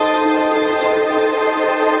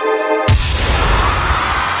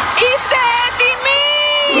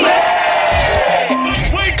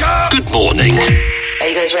morning. Are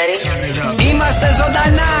you guys ready? Είμαστε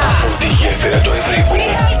ζωντανά Από τη γέφυρα του Ευρύπου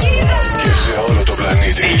και σε όλο το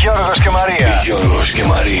πλανήτη. Γιώργος και Μαρία. Γιώργος και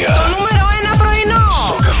Μαρία. Το νούμερο 1 πρωινό.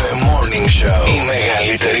 Στο καφέ Morning Show. Οι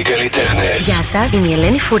μεγαλύτεροι καλλιτέχνες. Γεια σας, είμαι η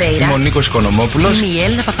Ελένη Φουρέιρα. Είμαι ο Νίκος Οικονομόπουλος. Είμαι η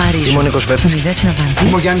Έλληνα Παπαρίζου. Είμαι ο Νίκος Βέρτης.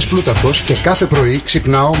 Είμαι ο Γιάννης Πλούταρχος και κάθε πρωί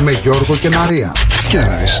ξυπνάω με Γιώργο και Μαρία. Κοίτα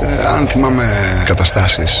να δεις, αν θυμάμαι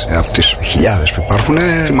καταστάσεις από τις χιλιάδες που υπάρχουν,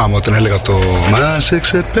 θυμάμαι όταν έλεγα το «Μα σε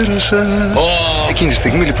ξεπέρασα». Εκείνη τη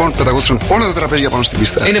στιγμή λοιπόν πεταγόντουσαν όλα τα τραπέζια πάνω στην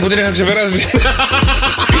πίστα. Είναι που την είχα ξεπεράσει.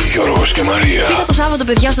 Γιώργος και Μαρία. Πήγα το Σάββατο,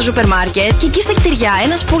 παιδιά, στο σούπερ μάρκετ και εκεί στα κτηριά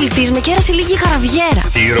ένας πολιτής με κέρασε λίγη χαραβιέρα.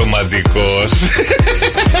 Τι ρομαντικός.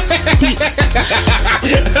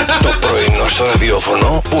 Το πρωινό στο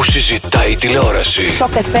ραδιόφωνο που συζητάει η τηλεόραση.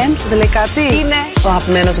 Σοκ FM, σας λέει κάτι? Είναι ο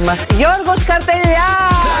αγαπημένος μας Γιώργος Καρτελιά.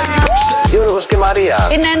 Γιώργος και Μαρία.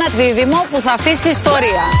 Είναι ένα δίδυμο που θα αφήσει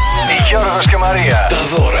ιστορία. Γιώργος και Μαρία. Τα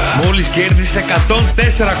δώρα. Μόλις κέρδισε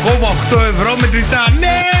 104,8 ευρώ μετρητά.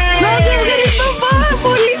 Ναι! Ευχαριστώ πάρα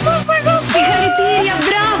πολύ, συγχαρητήρια,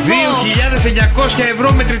 μπράβο! 2.900 ευρώ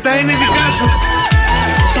μετρητά είναι δικά σου.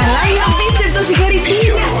 Καλά, είναι απίστευτο, συγχαρητήρια!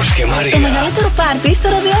 Γιώργος και Μαρία. Το μεγαλύτερο πάρτι στο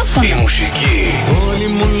ραδιόφωνο. Η μουσική. Όλοι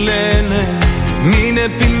μου λένε μην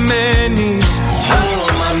επιμένεις.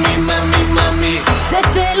 Μαμί. Σε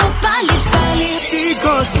θέλω πάλι.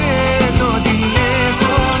 Σήκωσε το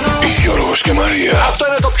τηλέφωνο. Γιώργος και Μαρία. Αυτό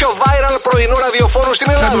είναι το πιο viral πρωινό ραδιοφώνου στην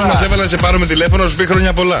Κάποιος μας Ελλάδα. έβαλε να σε πάρουμε τηλέφωνο, σου πει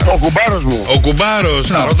χρόνια πολλά. Ο κουμπάρος μου. Ο κουμπάρος.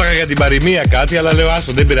 Θα ρώταγα για την παροιμία κάτι, αλλά λέω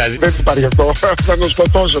άστο, δεν πειράζει. Δεν υπάρχει αυτό. Θα τον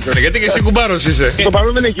σκοτώσω. Γιατί και εσύ κουμπάρος είσαι. Το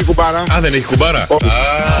παρόν δεν έχει κουμπάρα. Α, δεν έχει κουμπάρα. Α,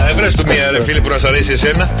 έβρες του μία ρε φίλε που να σ' αρέσει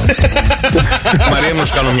εσένα. Μαρία, να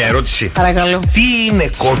σου κάνω μια ερώτηση. Παρακαλώ. Τι είναι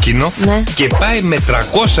κόκκινο Ναι. και πάει με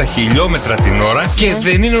 300 χιλιόμετρα την ώρα και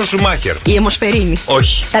δεν είναι ο Σουμάχερ? Η αιμοσφαιρίνη.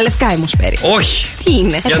 Όχι. Τα λευκά αιμοσφαίρι. Όχι. Τι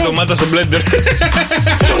είναι? Για ντομάτα στο μπλέντερ.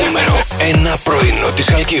 Το νούμερο 1 πρωινό της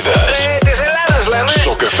Χαλκίδας. Της Ελλάδας λέμε.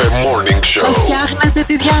 Στο καφέ Morning Show. Φτιάχνετε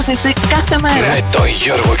τη διάθεση κάθε μέρα. Με τον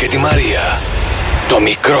Γιώργο και τη Μαρία. Το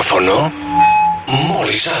μικρόφωνο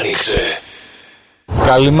μόλις άνοιξε.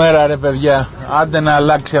 Καλημέρα ρε παιδιά. Άντε να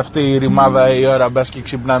αλλάξει αυτή η ρημάδα η ώρα. Μπας και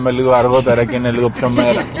ξυπνάμε λίγο αργότερα και είναι λίγο πιο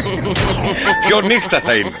μέρα. Πιο νύχτα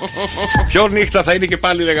θα είναι. Πιο νύχτα θα είναι και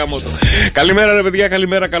πάλι ρε γαμότο. Καλημέρα ρε παιδιά,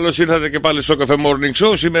 καλημέρα. Καλώς ήρθατε και πάλι στο καφέ Morning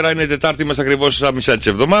Show. Σήμερα είναι Τετάρτη, μας ακριβώς στα μισά της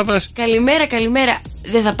εβδομάδας. Καλημέρα.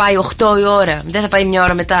 Δεν θα πάει 8 η ώρα. Δεν θα πάει μια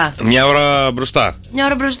ώρα μετά. Μια ώρα μπροστά. Μια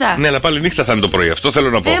ώρα μπροστά. Ναι, αλλά πάλι νύχτα θα είναι το πρωί. Αυτό θέλω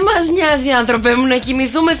να πω. Δεν μας νοιάζει, άνθρωπε μου, να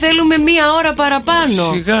κοιμηθούμε. Θέλουμε μια ώρα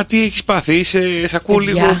παραπάνω. Σιγά, τι έχεις πάθει, σ' ακούω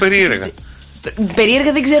Παιδιά. λίγο περίεργα.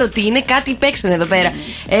 Περίεργα δεν ξέρω τι είναι, κάτι παίξανε εδώ πέρα.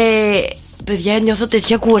 Παιδιά, νιώθω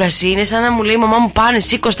τέτοια κούραση. Είναι σαν να μου λέει η μαμά μου: πάνε,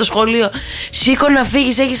 σήκω στο σχολείο. Σήκω να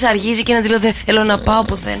φύγεις, έχεις αργήσει. Και να τη λέω: δεν θέλω να πάω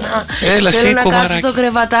πουθενά. Έλα, θέλω σήκω, να κάτσω μαράκι. στο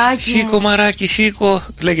κρεβατάκι. Σήκω, μαράκι, σήκω.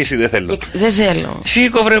 Λέγε εσύ, δεν θέλω. Δεν θέλω.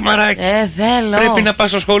 Σήκω, βρε μαράκι. Θέλω. Πρέπει να πας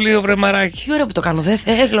στο σχολείο, βρε μαράκι. Τι ώρα που το κάνω, δεν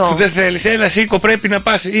θέλω. Δεν θέλεις, έλα, σήκω, πρέπει να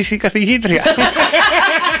πας. Είσαι η καθηγήτρια.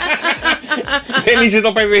 Δεν είσαι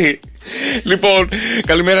το παιδί. Λοιπόν,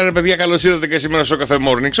 καλημέρα ρε παιδιά, καλώς ήρθατε και σήμερα στο καφέ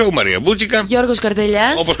Morning Show. Μαρία Μπούτσικα. Γιώργος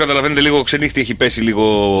Καρτελιάς. Όπως καταλαβαίνετε, λίγο ξενύχτη έχει πέσει,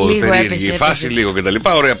 λίγο περίεργη η φάση, λίγο κτλ.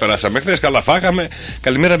 Ωραία, περάσαμε χθες, καλά φάγαμε.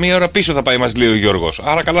 Καλημέρα, μία ώρα πίσω θα πάει, μας λέει ο Γιώργος.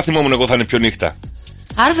 Άρα, καλά θυμόμουν εγώ θα είναι πιο νύχτα.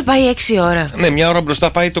 Άρα θα πάει 6 ώρα. Ναι, μια ώρα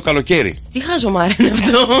μπροστά πάει το καλοκαίρι. Τι χαζομάρα είναι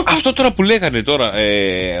αυτό. Αυτό τώρα που λέγανε τώρα,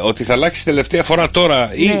 ότι θα αλλάξει τελευταία φορά τώρα,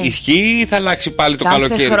 ή ισχύει ή θα αλλάξει πάλι το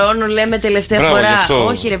καλοκαίρι? Κάθε χρόνο λέμε τελευταία Μπράβο, φορά. γι' αυτό.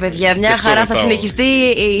 Όχι ρε παιδιά, μια αυτό χαρά θα ρωτάω. συνεχιστεί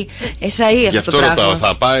η εσαΐ Γι' αυτό το αυτό πράγμα.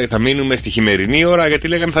 ρωτάω, θα μείνουμε στη χειμερινή ώρα, γιατί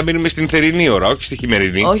λέγανε θα μείνουμε στην θερινή ώρα, όχι στη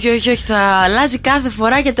χειμερινή. Όχι, θα αλλάζει κάθε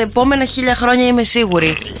φορά για τα επόμενα 1000 χρόνια, είμαι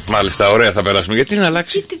σίγουρη. Μάλιστα, ωραία θα περάσουμε. Γιατί να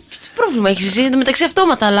αλλάξει? Τι πρόβλημα έχεις εσύ? Εν τω μεταξύ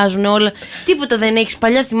αυτόματα αλλάζουν όλα. Τίποτα δεν έχεις.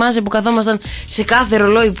 Παλιά θυμάσαι που καθόμασταν σε κάθε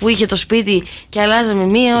ρολόι που είχε το σπίτι και αλλάζαμε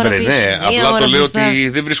μία ώρα πίσω. Ναι, απλά το λέω ότι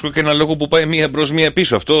δεν βρίσκω και ένα λόγο που πάει μία μπρος μία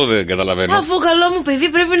πίσω. Αυτό δεν καταλαβαίνω. Αφού καλό μου παιδί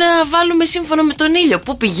πρέπει να βάλουμε σύμφωνα με τον ήλιο.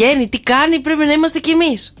 Πού πηγαίνει, τι κάνει, πρέπει να είμαστε κι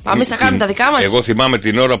εμείς. Πάμε θα κάνουμε τα δικά μας. Εγώ θυμάμαι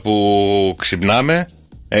την ώρα που ξυπνάμε.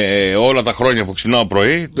 Όλα τα χρόνια που ξυπνάω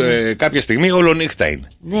πρωί, κάποια στιγμή όλο νύχτα είναι.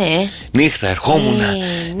 Ναι. Νύχτα ερχόμουνα,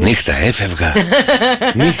 νύχτα έφευγα.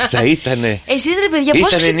 Νύχτα ήτανε. Εσείς ρε παιδιά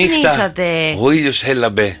πώς ξυπνήσατε? Ο ήλιος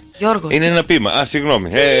έλαμπε. Γιώργο. Είναι ένα ποίημα. Α, συγγνώμη.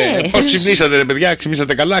 Πώς ξυπνήσατε, ρε παιδιά,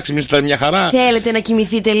 ξυπνήσατε καλά, ξυπνήσατε μια χαρά. Θέλετε να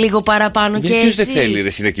κοιμηθείτε λίγο παραπάνω και εσείς? Ποιος δεν θέλει ρε,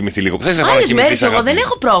 εσύ να κοιμηθεί λίγο? Θες να πάω να Άλλες μέρες κοιμηθείς, εγώ αγάπη δεν μου?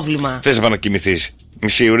 έχω πρόβλημα. Θες να πάω να κοιμηθείς?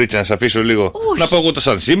 Μισή ωρίτσα να σε αφήσω λίγο. Όχι. Να πω εγώ το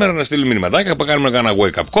σαν σήμερα, να στείλω μηνυματάκια, να κάνουμε ένα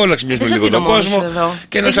wake up call, να ξυπνήσουμε Δεν λίγο σε τον αφήνω κόσμο μόνος εδώ.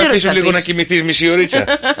 και να Δεν σε ξέρω αφήσω τι θα λίγο πεις. να κοιμηθείς μισή ωρίτσα.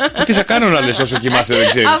 Τι θα κάνω να λες όσο κοιμάσαι, δεν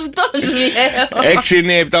ξέρεις. Αυτό σου λέω. 6,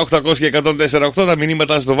 9, 7, 800 και 104,8 τα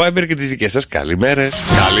μηνύματα στο Viber και τις δικές σας καλημέρες.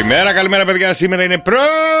 Καλημέρα, παιδιά. Σήμερα είναι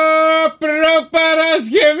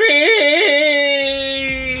προπαρασκευή.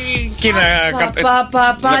 Και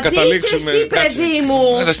να καταλήξουμε. Εσύ, παιδί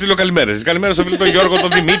μου. Θα στείλω καλημέρες. Καλημέρα στο φίλο τον Γιώργο,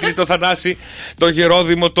 τον Δημήτρη, τον Θανάση, τον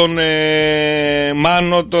Γερόδημο, τον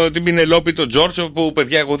Μάνο, την Πινελόπη, τον Τζόρτσο. Που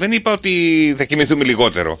παιδιά, εγώ δεν είπα ότι θα κοιμηθούμε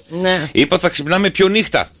λιγότερο. Ναι. Είπα ότι θα ξυπνάμε πιο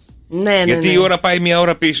νύχτα. Ναι, γιατί ναι. η ώρα πάει μια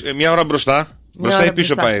ώρα μπροστά. Μπροστά ή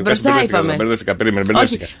πίσω πάει. Μπροστά είπαμε. Μπερδεύτηκα.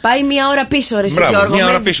 Όχι, πάει μια ώρα πίσω, ρε Γιώργο. Μια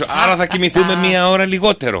ώρα πίσω. Άρα θα κοιμηθούμε μια ώρα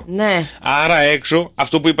λιγότερο. Ναι. Άρα έξω,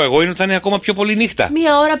 αυτό που είπα εγώ είναι ότι θα είναι ακόμα πιο πολύ νύχτα.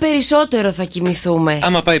 Μια ώρα περισσότερο θα κοιμηθούμε.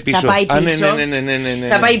 Άμα πάει πίσω. Θα πάει πίσω. Ναι.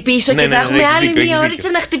 Θα πάει πίσω και θα έχουμε άλλη μια ώρα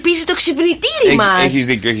να χτυπήσει το ξυπνητήρι μας. Έχεις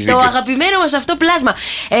δίκιο. Το αγαπημένο μας αυτό πλάσμα.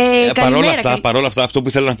 Παρόλα αυτά, αυτό που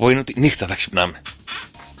θέλω να πω είναι ότι νύχτα θα ξυπνάμε.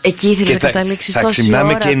 Εκεί ήθελες να καταλήξεις τόση ώρα. Θα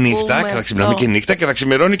ξυπνάμε και νύχτα και θα ξυπνάμε και νύχτα και θα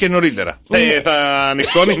ξημερώνει και νωρίτερα. Θα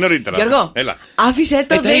ανοιχτώνει νωρίτερα. Γιώργο, έλα. Άφησε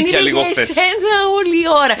το, δεν είναι για εσένα όλη η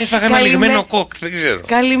ώρα. Έφαγα ένα λιγμένο κοκ, δεν ξέρω.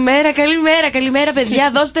 Καλημέρα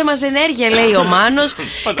παιδιά, δώστε μας ενέργεια, λέει ο Μάνος.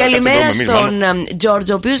 Καλημέρα στον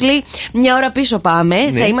Τζόρτζο, ο οποίος λέει μια ώρα πίσω πάμε.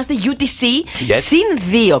 Θα είμαστε UTC συν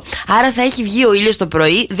 2. Άρα θα έχει βγει ο ήλιος το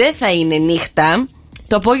πρωί, δεν θα είναι νύχτα.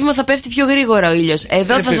 Το απόγευμα θα πέφτει πιο γρήγορα ο ήλιος.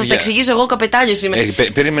 Εδώ θα σας τα εξηγήσω εγώ, καπετάνιος είμαι.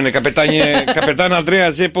 Περίμενε, καπετάν Ανδρέα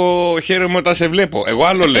Ζέπο, χαίρομαι όταν σε βλέπω. Εγώ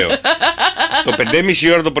άλλο λέω. Το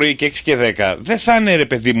 5,5 ώρα το πρωί και 6 και 10 δεν θα είναι, ρε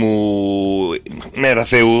παιδί μου, μέρα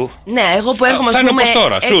Θεού. Ναι, εγώ που έρχομαι, ας πούμε,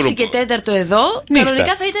 6 και 4 εδώ,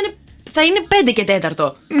 κανονικά θα είναι 5 και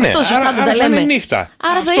 4. Ναι, αυτό σωστά δεν τα λέμε. Θα είναι νύχτα.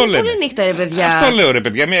 Άρα αυτό θα είναι λέμε. πολύ νύχτα, ρε παιδιά. Αυτό λέω, ρε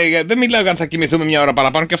παιδιά. Δεν μιλάω αν θα κοιμηθούμε μια ώρα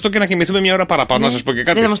παραπάνω, και αυτό και να κοιμηθούμε μια ώρα παραπάνω. Να σας πω και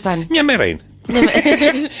κάτι. Δεν θα μας φτάνει. Μια μέρα είναι.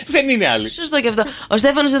 Δεν είναι άλλη. Σωστό και αυτό. Ο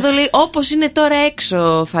Στέφανος εδώ λέει: όπως είναι τώρα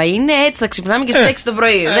έξω θα είναι, έτσι θα ξυπνάμε και στις 6 το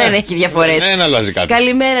πρωί. Δεν έχει διαφορές. Δεν αλλάζει κάτι.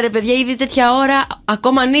 Καλημέρα, ρε παιδιά. Ήδη τέτοια ώρα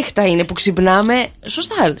ακόμα νύχτα είναι που ξυπνάμε.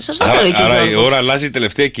 Σωστά. Άρα η ώρα αλλάζει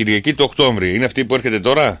τελευταία Κυριακή του Οκτώβρη. Είναι αυτή που έρχεται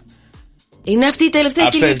τώρα. Είναι αυτή η τελευταία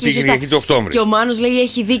Κυριακή του Οκτώβρη. Και ο Μάνος λέει: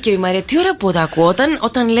 έχει δίκιο η Μαρία. Τι ώρα που τα ακούω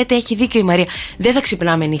όταν λέτε έχει δίκιο η Μαρία. Δεν θα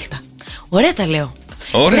ξυπνάμε νύχτα. Ωραία τα λέω.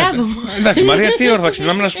 Ωραία. Εντάξει, Μαρία, τι ώρα θα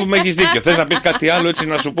ξυπνάμε να σου πούμε έχεις δίκιο. Θες να πεις κάτι άλλο έτσι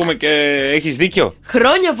να σου πούμε και έχεις δίκιο.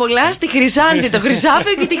 Χρόνια πολλά στη Χρυσάντη, το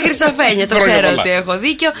Χρυσάφιο και τη Χρυσαφένια. Το ξέρω ότι έχω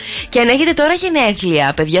δίκιο. Και αν έχετε τώρα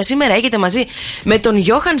γενέθλια, παιδιά, σήμερα έχετε μαζί με τον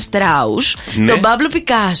Γιώχαν Στράους, τον Παύλο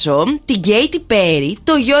Πικάσο, την Γκέιτι Πέρι,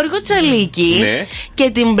 τον Γιώργο Τσαλίκη και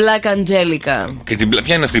την Black Angelica.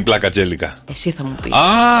 Ποια είναι αυτή η Black Angelica? Εσύ θα μου πεις.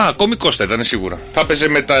 Α, κωμικός θα ήταν σίγουρα. Θα παίζει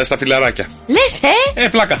στα φιλαράκια. Λες,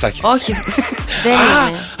 πλάκα θα έχει. Όχι. Δεν είναι.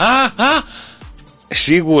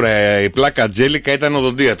 Σίγουρα η πλάκα Αντζέλικα ήταν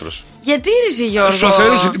οδοντίατρος. Γιατί ρε Γιώργο? Σου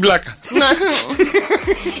αφαιρούσε την πλάκα.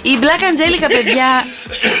 Η Black Angelica, παιδιά,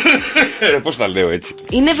 πώς τα λέω έτσι,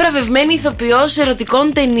 είναι βραβευμένη ηθοποιός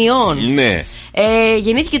ερωτικών ταινιών. Ναι.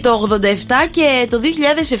 Γεννήθηκε το 87 και το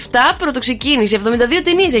 2007 πρωτοξεκίνησε. 72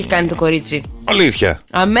 ταινίες έχει κάνει το κορίτσι. Αλήθεια?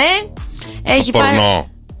 Αμέ. Έχει πάει. Πορνό.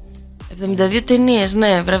 72 ταινίες,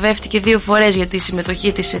 ναι. Βραβεύτηκε 2 φορές για τη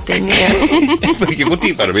συμμετοχή της σε ταινία. Και εγώ τι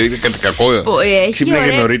είπα, ρε παιδί, κάτι κακό.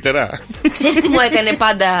 Ξύπναγε νωρίτερα. Ξέρεις τι μου έκανε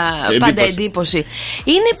πάντα εντύπωση?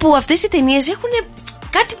 Είναι που αυτές οι ταινίες έχουν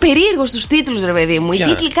κάτι περίεργο στους τίτλους, ρε παιδί μου. Οι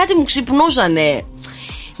τίτλοι κάτι μου ξυπνούσανε.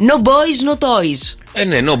 No boys, no toys.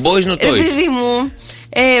 Ναι, no boys, no toys. Παιδί μου.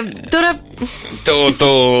 Τώρα.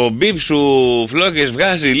 Το μπιπ σου φλόγες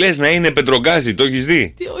βγάζει, λες να είναι πετρογκάζι, το έχεις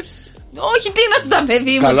δει? Όχι, τι είναι αυτά,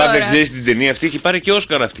 παιδί μου. Καλά, τώρα. δεν ξέρεις την ταινία αυτή, έχει πάρει και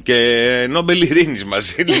Όσκαρ αυτή και Νόμπελ Ειρήνης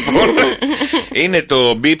μαζί. Λοιπόν, είναι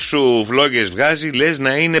το μπιπ σου φλόγες βγάζει, λες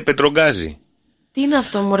να είναι πετρογκάζι. Τι είναι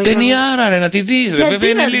αυτό, μωρέ? Ταινιάρα, ρε, να τη δεις.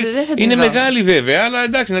 Είναι μεγάλη βέβαια, αλλά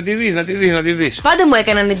εντάξει, να τη δεις. Πάντα μου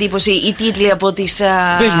έκαναν εντύπωση οι τίτλοι από τις.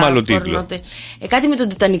 Πες μου άλλο τίτλο. Κάτι με τον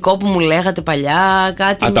Τιτανικό που μου λέγατε παλιά.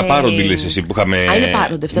 Κάτι τα Πάροντι λες εσύ που είχαμε. Είναι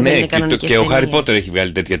Πάροντι, αυτά δεν είναι κανονικές και ο Χάρι Πότερ έχει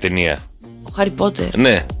βγάλει τέτοια ταινία. Ο Χάρι Πότερ.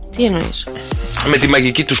 Ναι. Τι εννοείς? Με τη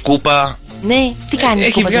μαγική του σκούπα. Ναι, τι κάνει?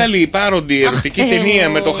 Έχει βγάλει Πάροντι ερωτική ταινία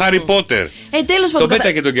με τον Χάρι Πότερ. Τέλος πάντων. Τον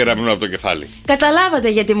πέταγε τον κεραμνό από το κεφάλι. Καταλάβατε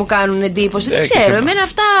γιατί μου κάνουν εντύπωση. Δεν ξέρω. Εμένα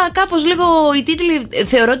αυτά κάπως λίγο οι τίτλοι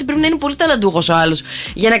θεωρώ ότι πρέπει να είναι πολύ ταλαντούχος ο άλλος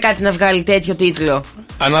για να κάτσει να βγάλει τέτοιο τίτλο.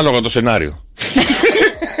 Ανάλογα το σενάριο.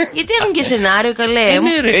 Γιατί έχουν και σενάριο, καλέ.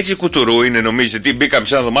 Ναι, ρε, έτσι κουτουρού είναι, νομίζετε. Τι μπήκαμε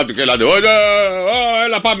σε ένα δωμάτιο και έλατε.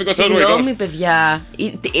 Έλα, πάμε κοστάρου. Συγγνώμη, παιδιά.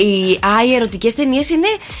 Οι ερωτικές ταινίες είναι.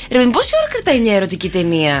 Ρε, πόση ώρα κρατάει μια ερωτική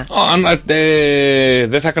ταινία?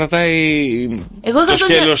 Δεν θα κρατάει το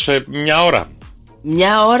σκέλος μια ώρα.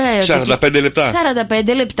 Μια ώρα ερωτική. 45 λεπτά.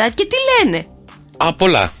 45 λεπτά και τι λένε?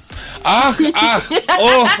 Πολλά. Αχ,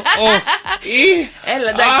 Έλα,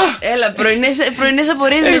 εντάξει, έλα, πρωινές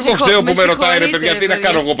απορίες με συγχωρείτε. Εγώ φταίω που με ρωτάει, ρε παιδιά, τι να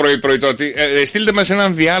κάνω εγώ πρωί-πρωί τότε. Στείλτε μας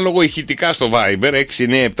έναν διάλογο ηχητικά στο Viber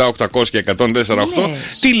 697-800-1048.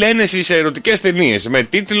 Τι λένε στις ερωτικές ταινίες με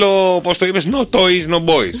τίτλο, πώς το είπες, No Toys, No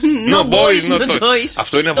Boys. No Boys, No Toys.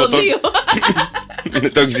 Αυτό είναι από το 2.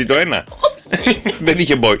 Το έχεις δει το 1? Δεν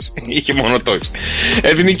είχε boys, είχε μόνο toys.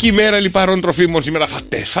 Εθνική ημέρα λιπαρών τροφίμων σήμερα.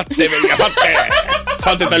 Φάτε, παιδιά,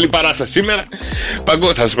 φάτε τα λιπαρά σας σήμερα.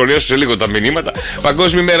 Θα σχολιάσω σε λίγο τα μηνύματα.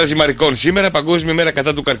 Παγκόσμια ημέρα ζυμαρικών σήμερα. Παγκόσμια ημέρα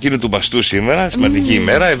κατά του καρκίνου του μπαστού σήμερα. Σημαντική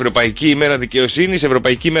ημέρα. Ευρωπαϊκή ημέρα δικαιοσύνης.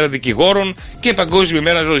 Ευρωπαϊκή ημέρα δικηγόρων. Και παγκόσμια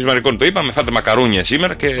ημέρα ζυμαρικών. Το είπαμε. Φάτε μακαρούνια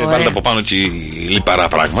σήμερα και βάλτε από πάνω έτσι λιπαρά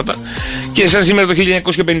πράγματα. Και σαν σήμερα το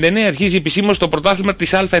 1959 αρχίζει επισήμως το πρωτάθλημα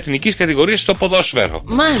της Α εθνικής κατηγορίας στο ποδόσφαιρο.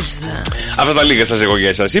 Μάλιστα. Αυτά τα λίγα σας εγώ για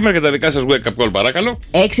εσάς σήμερα και τα δικά σας wake up call, παρακαλώ.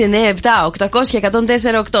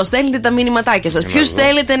 697-800-1048. Στέλνετε τα μηνυματάκια σας. Ποιους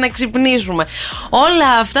θέλετε να ξυπνήσουμε.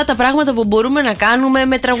 Όλα αυτά τα πράγματα που μπορούμε να κάνουμε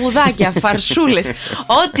με τραγουδάκια, φαρσούλες.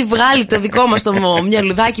 Ό,τι βγάλει το δικό μας το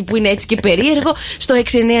μυαλουδάκι που είναι έτσι και περίεργο. Στο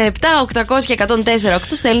 697-800-1048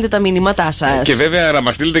 στέλνετε τα μηνύματά σας. Και βέβαια να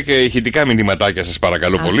μας στείλετε και ηχητικά μηνυματάκια σας,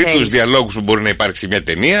 παρακαλώ πολύ. Τους διαλόγους που μπορεί να υπάρξει μια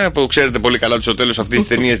ταινία. Που ξέρετε πολύ καλά ότι στο τέλος αυτής της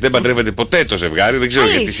ταινίας δεν παντρεύεται ποτέ το ζευγάρι. Δεν ξέρω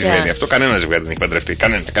γιατί συμβαίνει αυτό. Κανένα ζευγάρι δεν έχει παντρευτεί.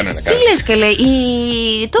 Κανένα. Τι λες, καλέ,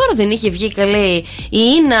 τώρα δεν είχε βγει, καλέ, η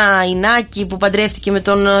Ινάκη που παντρεύτηκε με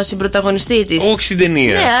τον συμπροταγωνιστή της. Όχι στην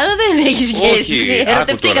ταινία. Ναι, αλλά δεν έχει σχέση.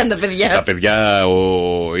 Ερωτευτήκαν τα παιδιά. Τα παιδιά,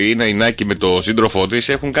 η Ινάκη με τον σύντροφό της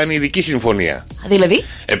έχουν κάνει ειδική συμφωνία. Δηλαδή?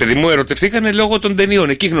 Επειδή μου ερωτευτήκανε λόγω των ταινιών,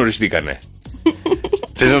 εκεί γνωριστήκανε.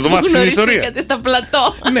 Θες να το μάθεις την ιστορία? Γνωριστήκατε στα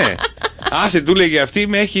πλατό. Ναι. Άσε, του λέγε αυτοί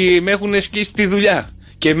με έχουν σκίσει τη δουλειά.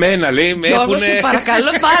 Και εμένα λέει με Γιώργο, έχουνε... σε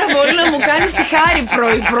παρακαλώ πάρα πολύ να μου κάνεις τη χάρη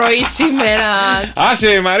πρωί σήμερα.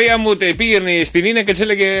 Άσε, Μαρία μου, πήγαινε στην Ίνα και της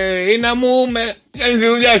έλεγε Ίνα μου, με κάνει τη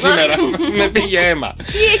δουλειά σήμερα. Με πήγε αίμα.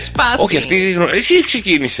 Τι έχεις πάθει? Όχι, εσύ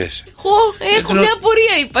ξεκίνησες. Έχω μια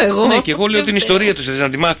απορία, είπα εγώ. Ναι, και εγώ λέω την ιστορία τους, να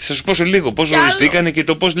τη μάθεις. Θα σου πω σε λίγο πώς γνωριστήκανε και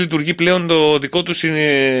το πώς λειτουργεί πλέον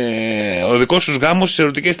ο δικός τους γάμος στις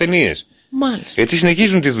ερωτικές ταινίες. Μάλιστα. Γιατί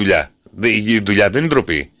συνεχίζουν τη δουλειά. Η δουλειά δεν είναι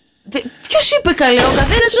ντροπή. Ποιος είπε, καλέ, ο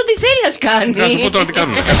καθένας ό,τι θέλει ας κάνει. Να σου πω τώρα τι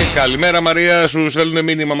κάνουν. Καλημέρα, Μαρία, σου στέλνουν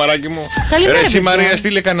μήνυμα, μαράκι μου. Καλημέρα, εσύ, Μαρία,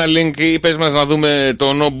 στείλε κανένα link ή πες μας να δούμε το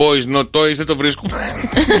No Boys, No Toys, δεν το βρίσκουμε.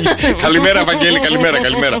 Καλημέρα, Ευαγγέλη, καλημέρα.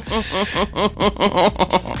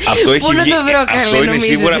 Αυτό έχει βγει. Αυτό είναι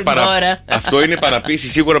σίγουρα αυτό είναι παραποίηση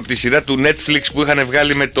σίγουρα από τη σειρά του Netflix που είχαν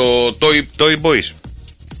βγάλει με το Toy Boys.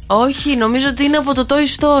 Όχι, νομίζω ότι είναι από το Toy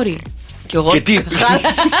Story. Και εγώ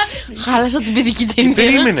χάλασα την παιδική ταινία.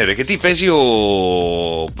 Περίμενε, ρε, και τι παίζει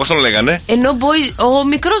πώς τον λέγανε? Ενώ ο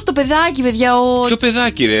μικρός το παιδάκι, παιδιά. Ποιο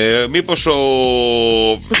παιδάκι, ρε? Μήπως το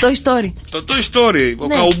Toy Story. Το Toy Story, ο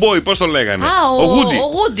Cowboy, πώς τον λέγανε? Ο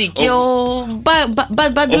Woody και ο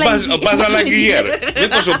Buzz Lightyear.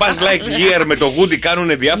 Μήπως ο Buzz Lightyear με το Woody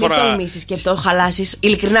κάνουν διάφορα. Μην τολμήσεις και το χαλάσεις.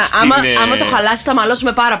 Ειλικρινά, άμα το χαλάσεις θα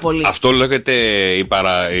μαλώσουμε πάρα πολύ. Αυτό λέγεται,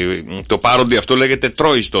 το πάροντι αυτό λέγεται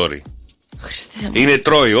Troy Story. Είναι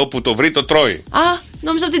Τρόι, όπου το βρει το τρώει.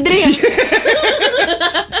 Νόμιζα από την τρία.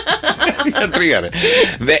 Τρία, ρε.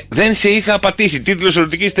 Δεν σε είχα απατήσει. Τίτλος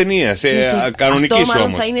ερωτικής ταινίας. Κανονικής όμως. Αυτό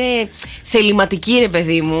μάλλον θα είναι θεληματική, ρε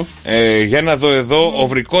παιδί μου. Για να δω εδώ, ο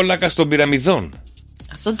βρικόλακας των πυραμιδών.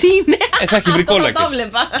 Αυτό τι είναι? Θα έχει βρικόλακες.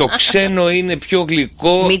 Το ξένο είναι πιο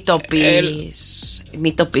γλυκό.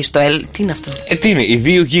 Μη το πεις το L. Τι είναι αυτό? Τι είναι, οι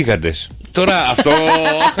δύο γίγαντες. Τώρα αυτό.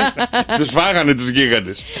 Τους φάγανε τους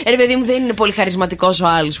γίγαντες. Ρε παιδί μου, δεν είναι πολύ χαρισματικός ο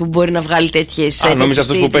άλλος που μπορεί να βγάλει τέτοιες. Νόμιζα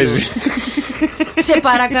αυτός που παίζει. Σε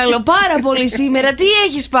παρακαλώ πάρα πολύ σήμερα, τι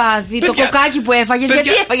έχεις πάθει? Το κοκάκι που έφαγες, γιατί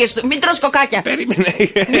έφαγες? Μην τρως κοκάκια. Περίμενε.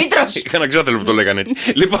 Μην τρως. Είχα ένα ξάδελφο που το λέγανε έτσι.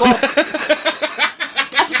 Λοιπόν.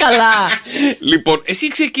 Καλά. Λοιπόν, εσύ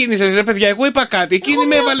ξεκίνησες, ρε παιδιά. Εγώ είπα κάτι. Εκείνη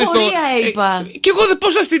με έβαλε στο. Είπα. Και εγώ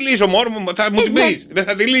πώς θα στη λύσω, μόρμο μου. Θα μου την πεις. Δεν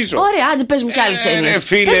θα τη λύσω. Ωραία, άντε πες μου κι άλλες ταινίες.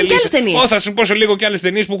 Φίλε, θα σου πω σε λίγο κι άλλες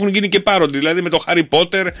ταινίες που έχουν γίνει και πάροντι. Δηλαδή με το Harry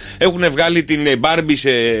Potter έχουν βγάλει την Barbie σε.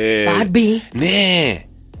 Barbie? Ναι.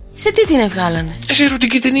 Σε τι την βγάλανε? Σε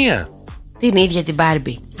ερωτική ταινία. Την ίδια την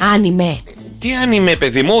Barbie. Άνιμε. Τι άνιμε,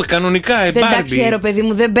 παιδί μου, κανονικά, δεν τα ξέρω, παιδί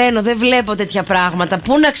μου, δεν μπαίνω, δεν βλέπω τέτοια πράγματα.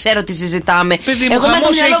 Πού να ξέρω τι συζητάμε? Παιδί μου, εγώ με το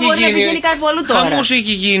μυαλό μπορεί να πηγαίνει κάπου αλλού τώρα. Χαμός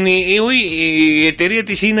έχει γίνει. Η εταιρεία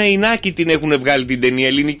της είναι η Ινάκη την έχουν βγάλει την ταινία.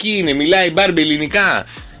 Ελληνική είναι, μιλάει η Barbie ελληνικά.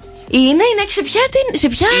 Η Ινάκη σε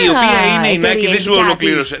ποια. Η οποία είναι η Ινάκη, δεν σου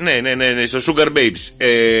ολοκλήρωσε. Ναι, στο Sugar Babes.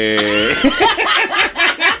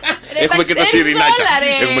 Έχουμε και το Σιρινάκια.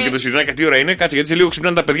 Έχουμε και το Σιρινάκια. Τι ώρα είναι, κάτσε γιατί σε λίγο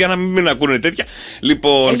ξυπνάνε τα παιδιά να μην ακούνε τέτοια.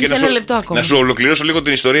 Λοιπόν, και να σου ολοκληρώσω λίγο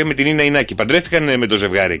την ιστορία με την Ίνα Ινάκη. Παντρεύτηκαν με το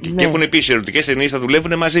ζευγάρι εκεί και έχουν πει σε ερωτικές ταινίες θα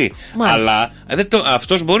δουλεύουν μαζί. Αλλά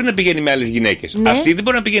αυτός μπορεί να πηγαίνει με άλλες γυναίκες. Αυτή δεν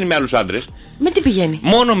μπορεί να πηγαίνει με άλλους άντρες. Με τι πηγαίνει?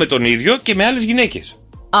 Μόνο με τον ίδιο και με άλλες γυναίκες.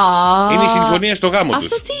 Είναι η συμφωνία στο γάμο του.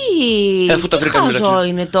 Αυτό τι χάζο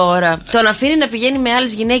είναι τώρα. Τον αφήνει να πηγαίνει με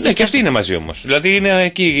άλλες γυναίκες. Ναι, και αυτοί είναι μαζί όμως. Δηλαδή είναι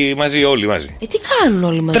εκεί μαζί, όλοι μαζί. Τι κάνουν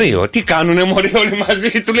όλοι μαζί? Τρίο, τι κάνουνε μωροί όλοι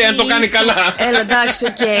μαζί. Του λέει αν το κάνει καλά. Έλα, εντάξει,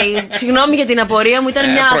 οκ. Συγγνώμη για την απορία μου,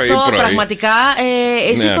 ήταν μια αθώα πραγματικά.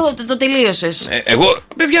 Εσύ το τελείωσες. Εγώ,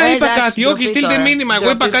 παιδιά, είπα κάτι. Όχι, στείλτε μήνυμα. Εγώ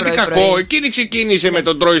είπα κάτι κακό. Εκείνη ξεκίνησε με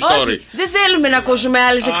τον Troy Story. Δεν θέλουμε να ακούσουμε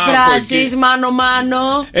άλλες εκφράσεις.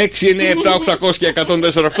 Μάνο. 6, 9, 7, 800 και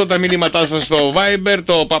 104. Τα μήνυματά σας στο Viber,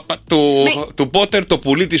 του Πότερ, το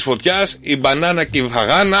πουλί της φωτιάς, η μπανάνα και η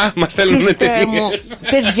φαγάνα. Μας στέλνουν ταινίες.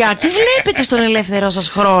 Παιδιά, τι βλέπετε στον ελεύθερο σας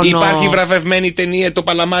χρόνο? Υπάρχει βραβευμένη ταινία, το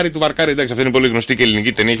Παλαμάρι του Βαρκάρη. Εντάξει, αυτή είναι πολύ γνωστή και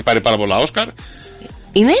ελληνική ταινία, έχει πάρει πάρα πολλά Όσκαρ.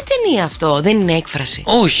 Είναι ταινία αυτό, δεν είναι έκφραση?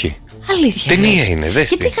 Όχι. Αλήθεια. Ταινία είναι,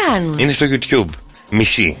 δέστε. Και τι κάνουν? Είναι στο YouTube.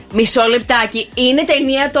 Μισό λεπτάκι. Είναι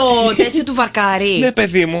ταινία το τέτοιο του Βαρκάρη? Ναι,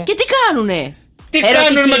 παιδί μου. Και τι κάνουνε? Τι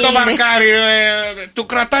κάνουν με το Βαρκάρι,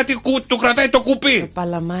 του κρατάει το κουπί.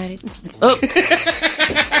 Παλαμάρι.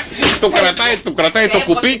 Του κρατάει το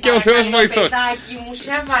κουπί και ο Θεός βοηθός.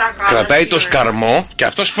 Κρατάει το σκαρμό και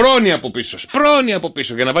αυτό σπρώνει από πίσω. Σπρώνει από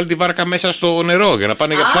πίσω για να βάλει τη βάρκα μέσα στο νερό για να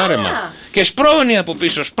πάνε για ψάρεμα. Και σπρώνει από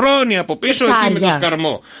πίσω εκεί με το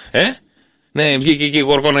σκαρμό. Ναι, βγήκε εκεί η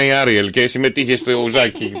Γοργόνα η Άριελ και συμμετείχε στο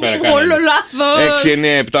ουζάκι εκεί πέρα. Όλο λάθος. 6,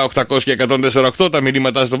 9, 7, 800 και 148 τα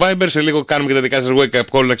μηνύματά στο Viber. Σε λίγο κάνουμε και τα δικά σας wake up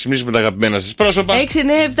call να ξυπνήσουμε τα αγαπημένα σας πρόσωπα. 6,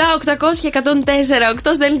 9, 7, 800 και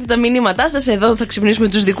 104. Στέλνετε τα μηνύματά σας. Εδώ θα ξυπνήσουμε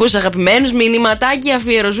τους δικούς σας αγαπημένους. Μηνυματάκι,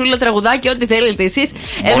 αφιερωζούλα, τραγουδάκι, ό,τι θέλετε εσείς.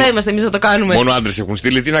 Εδώ είμαστε εμείς να το κάνουμε. Μόνο άντρες έχουν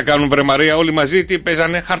στείλει. Τι να κάνουν, βρε Μαρία, όλοι μαζί. Τι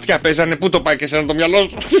παίζανε, χαρτιά παίζανε. Πού το πάει και εσένα το μυαλό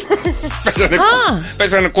σου?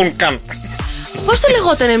 Παίζανε κουνκάν. Πώς το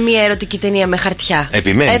λεγότανε μια ερωτική ταινία με χαρτιά?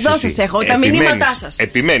 Επιμένεις. Εδώ σας έχω τα μηνύματά σας.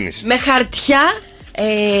 Επιμένεις. Με χαρτιά,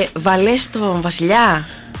 βαλές τον βασιλιά.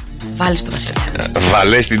 Βάλες τον βασιλιά.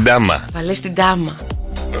 Βαλές την τάμα. Βάλες την τάμα.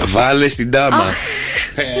 Βάλες την τάμα.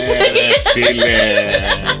 Φίλε.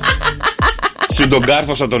 Σου τον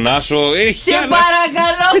κάρφωσα τον άσο. Σε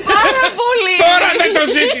παρακαλώ πάρα πολύ. Τώρα δεν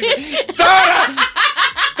το ζήτησε. Τώρα.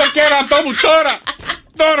 Το κέρατό μου τώρα.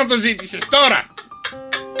 Τώρα το ζήτησες. Τώρα.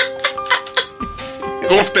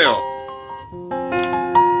 Εγώ φταίω.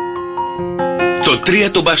 Το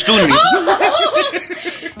 3 το μπαστούνι.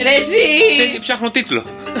 Ρε εσύ. Ψάχνω τίτλο.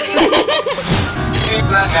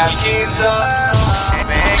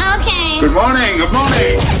 Good morning.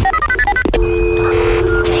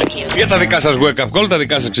 Για τα δικά σας wake up call, τα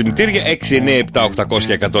δικά σας ξυπνητήρια 6, 9, 7, 800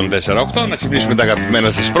 και 104,8. Να ξυπνήσουμε τα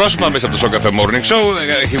αγαπημένα σας πρόσωπα μέσα από το Show Cafe Morning Show.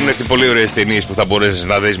 Έχουν έρθει πολύ ωραίες ταινίες που θα μπορέσεις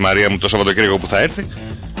να δεις, Μαρία μου, το Σαββατοκύριακο που θα έρθει.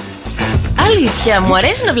 Αλήθεια, μου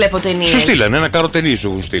αρέσει να βλέπω ταινίες. Σου στείλανε ένα κάρο ταινίες, σου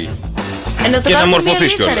έχουν στείλει. Και να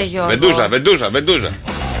μορφωθείς κιόλας. Βεντούζα.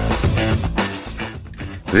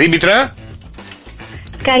 Δήμητρα.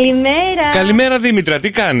 Καλημέρα. Καλημέρα, Δήμητρα,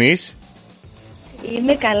 τι κάνεις?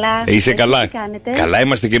 Είμαι καλά. Είσαι καλά? Τι κάνετε? Καλά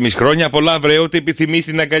είμαστε κι εμείς. Χρόνια πολλά, βρε, ό,τι επιθυμείς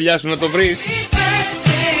την αγκαλιά σου να το βρεις.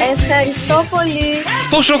 Ευχαριστώ πολύ.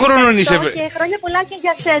 Πόσο χρόνο είσαι? Και χρόνια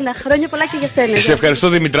πολλά και για σένα. Σε ευχαριστώ,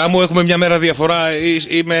 Δημητρά μου. Έχουμε μια μέρα διαφορά.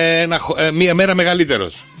 Είμαι μια μέρα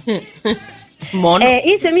μεγαλύτερος. Μόνο.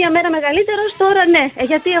 Είσαι μία μέρα μεγαλύτερος τώρα, ναι.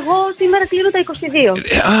 Γιατί εγώ σήμερα κλείνω τα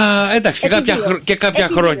 22. Εντάξει,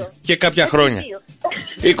 και κάποια χρόνια.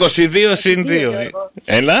 22 συν 2.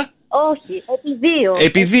 Έλα. Όχι,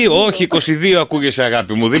 επί 2. Όχι, 22 ακούγεσαι,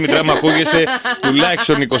 αγάπη μου. Δήμητρα, μου ακούγεσαι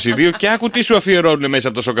τουλάχιστον 22. Και άκου τι σου αφιερώνουν μέσα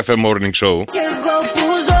από το Show Cafe Morning Show. Και εγώ που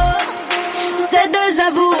ζω σε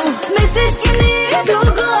ντεζαβού, μες στη σκηνή του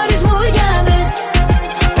χωρισμού, για δες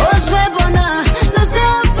πώς με πονά να σε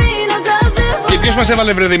αφήνω κάθε φορά. Και ποιος μας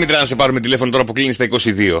έβαλε, βρε Δήμητρα, να σε πάρουμε τηλέφωνο τώρα που κλείνει στα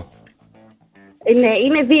 22? Ναι,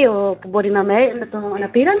 είναι δύο που μπορεί να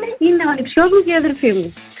πήρανε. Είναι ο ανιψιός μου και η αδελφή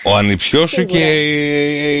μου. Ο ανιψιός σου και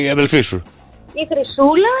η αδελφή σου. Η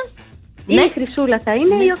Χρυσούλα. Ναι. Η Χρυσούλα θα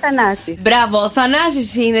είναι, ή ο Θανάσης. Μπράβο, ο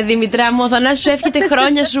Θανάσης είναι, Δημητρά μου. Ο Θανάσης σου εύχεται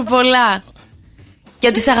χρόνια σου πολλά. Και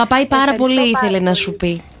ότι σε αγαπάει πάρα πολύ, ήθελε να σου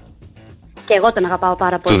πει. Και εγώ τον αγαπάω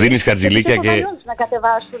πάρα πολύ. Του δίνεις χαρτζηλίκια και. Να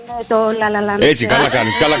κατεβάσουν το λαλαλά. Έτσι, καλά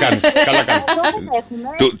κάνεις.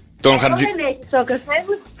 Τον χαρτζι...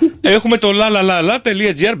 Έχουμε το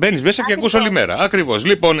lalala.gr. Μπαίνεις μέσα και ακούς όλη μέρα. Ακριβώς.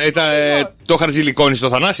 Λοιπόν, το χαρτζηλικόνι στο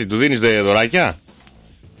Θανάση, του δίνεις δωράκια?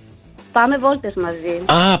 Πάμε βόλτες μαζί.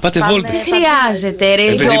 Α, πάτε βόλτες. Δεν χρειάζεται,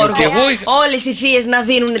 ρε Γιώργο. Όλες οι θείες να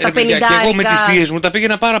δίνουν τα 50. Και εγώ με τις θείες μου τα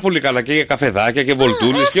πήγαινα πάρα πολύ καλά. Και για καφεδάκια και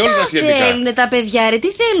βολτούλες και όλα τα σχετικά. Τι θέλουν τα παιδιά, ρε, τι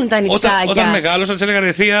θέλουν τα νηψάκια. Όταν μεγάλωσα, της έλεγα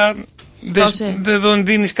ρε θεία, δεν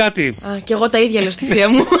δίνεις κάτι. Και εγώ τα ίδια λέω στη θεία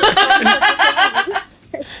μου.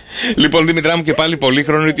 Λοιπόν, Δήμητρά μου, και πάλι πολύ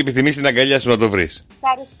χρόνο ότι επιθυμείς την αγκαλιά σου να το βρεις.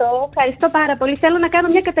 Ευχαριστώ πάρα πολύ. Θέλω να κάνω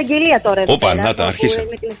μια καταγγελία τώρα. Όπα, να τα αρχίσαμε.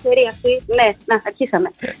 Με την ευκαιρία αυτή. Ναι, αρχίσαμε.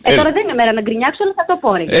 Τώρα δεν είναι μέρα να γκρινιάξω, αλλά θα το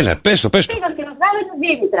πω. Έλα, πες το. Πήγα στην Οσδάλη του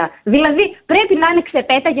Δήμητρα. Δηλαδή, πρέπει να είναι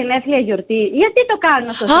ξεπέτα γενέθλια γιορτή. Γιατί το κάνουν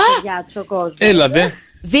αυτό στα παιδιά του ο κόσμος. Έλατε.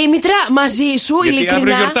 Δήμητρα, μαζί σου, γιατί ειλικρινά.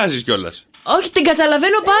 Αύριο γιορτάζεις κιόλας. Όχι, την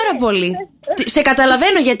καταλαβαίνω πάρα πολύ. Σε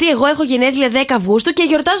καταλαβαίνω, γιατί εγώ έχω γενέθλια 10 Αυγούστου και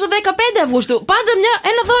γιορτάζω 15 Αυγούστου. Πάντα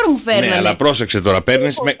ένα δώρο μου φέρνανε. Ναι, αλλά πρόσεξε τώρα.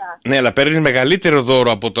 Παίρνεις μεγαλύτερο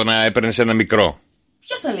δώρο από το να έπαιρνες ένα μικρό.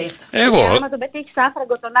 Ποιος τα λέει αυτά? Εγώ. Άμα τον πετύχεις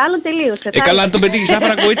άφραγκο τον άλλον, τελείωσε. Καλά, αν τον πετύχεις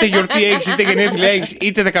άφραγκο, είτε γιορτή έχεις, είτε γενέθλια έχεις,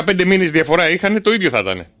 είτε 15 μήνες διαφορά είχαν, το ίδιο θα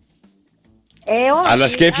ήταν. Όχι, αλλά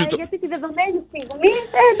σκέψου το. Γιατί τη δεδομένη στιγμή,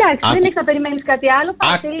 εντάξει, δεν έχεις να περιμένεις κάτι άλλο,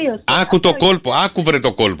 τελείωσε. Άκου το κόλπο, άκου βρε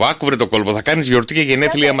το κόλπο. Θα κάνεις γιορτή και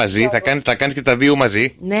γενέθλια μαζί, θα κάνεις και τα δύο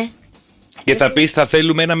μαζί. Ναι. Και θα πεις, θα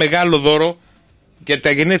θέλουμε ένα μεγάλο δώρο για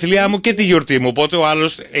τα γενέθλιά μου και τη γιορτή μου. Οπότε ο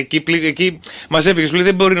άλλος εκεί μαζεύει και σου λέει,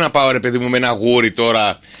 δεν μπορεί να πάω ρε παιδί μου με ένα γούρι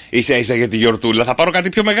τώρα ίσα ίσα για τη γιορτούλα. Θα πάρω κάτι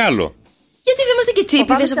πιο μεγάλο. Γιατί δεν είμαστε και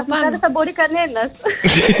τσίπηδες από πάνω? Δεν θα μπορεί κανένας.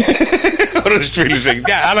 Ωραίους φίλους έχει.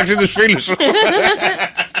 Άλλαξε τους φίλους σου.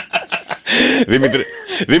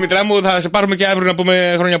 Δήμητρά μου, θα σε πάρουμε και αύριο να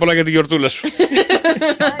πούμε χρόνια πολλά για τη γιορτούλα σου.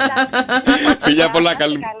 Φιλιά πολλά,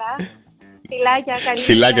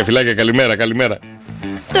 φιλάκια, καλημέρα.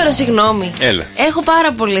 Τώρα συγγνώμη. Έλα. Έχω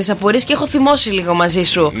πάρα πολλές απορίες και έχω θυμώσει λίγο μαζί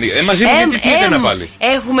σου. Μαζί μου γιατί τι έκανα πάλι.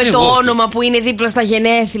 Έχουμε το όνομα που είναι δίπλα στα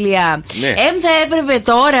γενέθλια. Ναι. Θα έπρεπε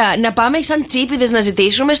τώρα να πάμε σαν τσίπηδες να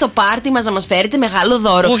ζητήσουμε στο πάρτι μας να μας φέρετε μεγάλο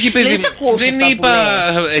δώρο. Όχι, παιδί, δεν είπα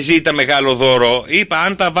ζήτα μεγάλο δώρο. Είπα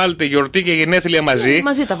αν τα βάλετε γιορτή και γενέθλια μαζί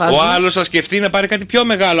τα ο άλλος θα σκεφτεί να πάρει κάτι πιο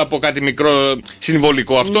μεγάλο από κάτι μικρό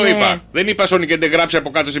συμβολικό. Αυτό είπα. Δεν είπα Sony και δεν γράψει από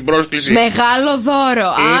κάτω στην πρόσκληση. Μεγάλο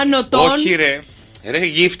δώρο. Άνω των. Όχι, ρε. Ρε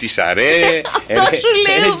γύφτησα, ρε. Αυτό σου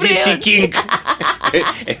λέω. Gypsy King.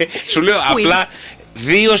 Σου λέω απλά 2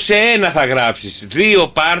 σε 1 θα γράψεις. 2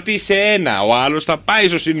 πάρτι σε 1. Ο άλλος θα πάει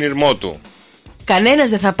στο συνειρμό του. Κανένας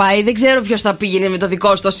δεν θα πάει. Δεν ξέρω ποιος θα πήγαινε με το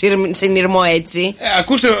δικό σου το συνειρμό έτσι.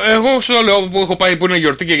 Ακούστε, εγώ στο λέω που έχω πάει που είναι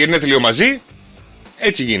γιορτή και γενέθλιο μαζί.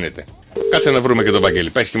 Έτσι γίνεται. Κάτσε να βρούμε και τον Βαγγέλη.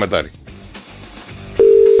 Πάει σχηματάρι.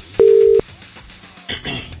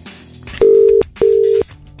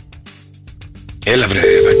 Έλα βρε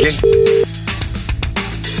Βαγγέλη.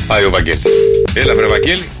 Πάει ο Βαγγέλη. Έλα βρε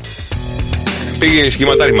Βαγγέλη. Πήγε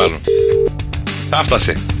σχηματάρι μάλλον. Θα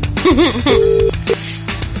φτάσε.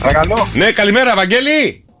 Παρακαλώ. Ναι, καλημέρα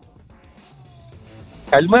Βαγγέλη.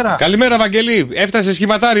 Καλημέρα Βαγγέλη. Έφτασε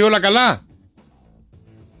σχηματάρι, όλα καλά?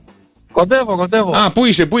 Κοντεύω. Α, πού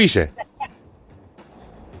είσαι?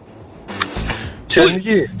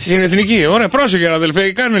 Στην Εθνική. Ωραία, πρόσεχε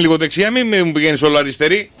αδελφέ. Κάνε λίγο δεξιά, μην μου πηγαίνεις όλο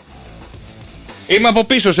αριστερή. Είμαι από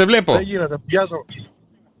πίσω, σε βλέπω. Δεν γίνεται, πιάζω.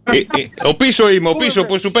 Ο πίσω είμαι, ο πίσω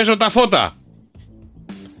που σου πέσω τα φώτα.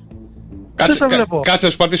 Κάτσε να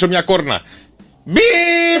σου πατήσω μια κόρνα. Μπιπ!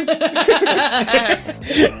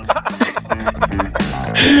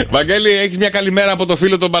 Βαγγέλη, έχεις μια καλημέρα από το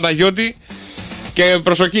φίλο τον Παναγιώτη. Και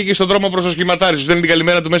προσοχή εκεί στον δρόμο προς το σχηματάρι. Σου στέλνει την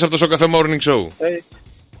καλημέρα του μέσα από το Σοκαφέ Morning Show.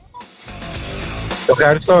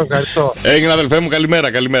 Ευχαριστώ. Έγινε αδελφέ μου, καλημέρα.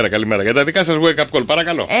 Για τα δικά σας wake up call,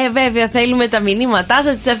 παρακαλώ. Βέβαια, θέλουμε τα μηνύματά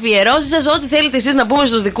σας, τις αφιερώσεις σας, ό,τι θέλετε εσείς να πούμε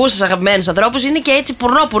στους δικούς σας αγαπημένους ανθρώπους. Είναι και έτσι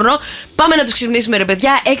πουρνό. Πάμε να τους ξυπνήσουμε, ρε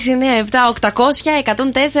παιδιά.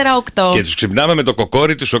 697-800-1048. Και τους ξυπνάμε με το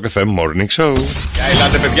κοκόρι του Σοκαφέ Morning Show.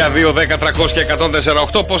 Ελάτε, παιδιά,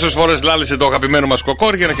 2-10-300-1048. Πόσες φορές λάλησε το αγαπημένο μας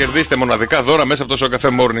κοκόρι για να κερδίσετε μοναδικά δώρα μέσα από το Σοκαφέ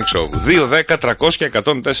Morning Show.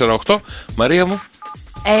 2-10-300-1048. Μαρία μου.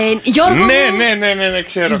 Γιώργο μου. Ναι,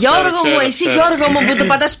 ξέρω. Γιώργο μου, εσύ Γιώργο μου που το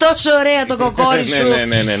πατάς τόσο ωραία το κοκόρι σου.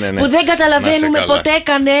 Ναι. Που δεν καταλαβαίνουμε ποτέ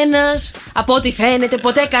κανένας. Από ό,τι φαίνεται,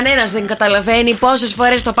 ποτέ κανένας δεν καταλαβαίνει πόσες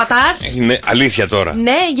φορές το πατάς. Είναι αλήθεια τώρα.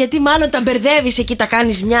 Ναι, γιατί μάλλον τα μπερδεύεις εκεί, τα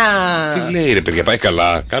κάνεις μια. Τι λέει ρε παιδιά, πάει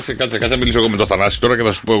καλά. Κάτσε να μιλήσω εγώ με το Θανάση τώρα και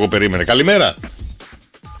θα σου πω εγώ περίμενε. Καλημέρα.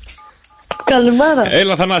 Καλημέρα.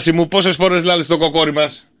 Έλα Θανάση μου, πόσες φορές λάλησε το κοκόρι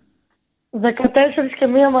μας? 14 και 1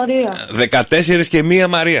 Μαρία. 14 και 1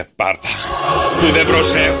 Μαρία. Πάρτα. Που δεν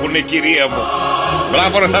προσέχουνε, κυρία μου.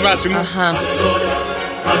 Μπράβο, ρε Θανάση μου.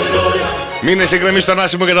 Μείνε σε γραμμή στον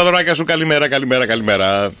Θανάση μου και τα δωράκια σου.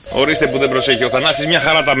 Καλημέρα. Ορίστε που δεν προσέχει. Ο Θανάσης μια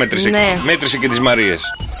χαρά τα μέτρησε. Ναι. Μέτρησε και τις Μαρίες.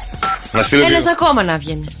 Να στείλω ένας ακόμα να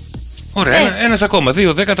βγαίνει. Ωραία, ένας ακόμα.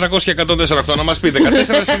 2, 10, 300 και 104,8. Να μας πει 14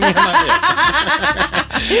 σε μια Μαρία.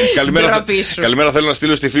 Καλημέρα, θέλω να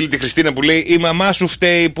στείλω στη φίλη τη Χριστίνα που λέει: η μαμά σου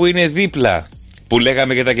φταίει που είναι δίπλα. Που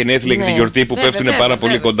λέγαμε για τα γενέθλια και την γιορτή που πέφτουν πάρα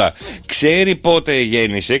πολύ κοντά. Ξέρει πότε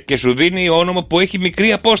γέννησε και σου δίνει όνομα που έχει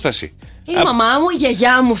μικρή απόσταση. Η μαμά μου, η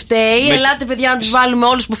γιαγιά μου φταίει. Ελάτε, παιδιά, να τους βάλουμε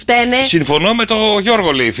όλους που φταίνε. Συμφωνώ με τον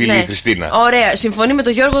Γιώργο, λέει η φίλη η Χριστίνα. Ωραία, συμφωνεί με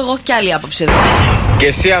τον Γιώργο, εγώ έχω κι άλλη άποψη εδώ. Και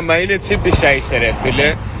εσύ, άμα είναι τσίπισσα είσαι, ρε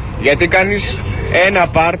φίλε. Γιατί κάνεις ένα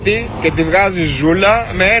πάρτι και τη βγάζεις ζούλα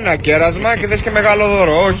με ένα κέρασμα και θες και μεγάλο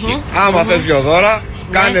δώρο. Όχι. Άμα θες 2 δώρα,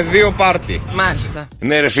 κάνε 2 πάρτι. Μάλιστα.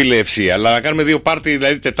 Ναι, ρε φίλε, ευσύ, αλλά να κάνουμε 2 πάρτι,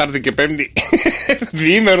 δηλαδή Τετάρτη και Πέμπτη.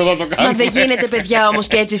 Διήμερο θα το κάνουμε. Μα δεν γίνεται, παιδιά, όμως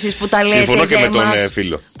και έτσι εσείς που τα λέτε. Συμφωνώ και με τον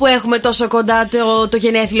φίλο. Που έχουμε τόσο κοντά το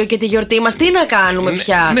γενέθλιο και τη γιορτή μας. Τι να κάνουμε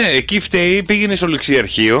πια. Ναι, εκεί φταίει, πήγαινε στο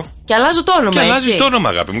ληξιαρχείο. Και αλλάζω το όνομα. Και αλλάζει το όνομα,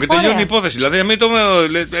 αγάπη μου, και τελειώνει η υπόθεση.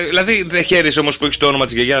 Δηλαδή, δεν χαίρεσαι όμως που έχεις το όνομα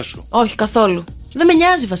της γιαγιάς σου. Όχι, καθόλου. Δεν με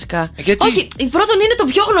νοιάζει βασικά. Γιατί? Όχι, πρώτον είναι το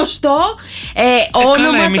πιο γνωστό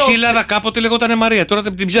όνομα. Καλά, η μισή Ελλάδα κάποτε λεγότανε Μαρία. Τώρα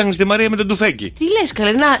την ψάχνεις τη Μαρία με τον τουφέκι. Τι λες,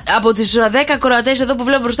 καλέ? Να, από τις 10 κορατές εδώ που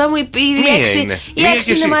βλέπω μπροστά μου, οι 6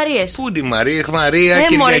 είναι Μαρίες. Πού είναι Μαρία,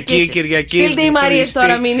 Κυριακή. Στείλτε οι Μαρίες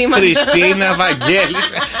τώρα μήνυμα. Χριστίνα, Βαγγέλη.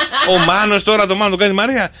 Ο Μάνος τώρα, το Μάνο κάνει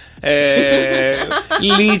Μαρία.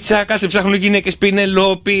 Λίτσα, κάτσε ψάχνουν γυναίκες.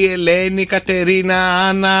 Πινελόπη, Ελένη, Κατερίνα,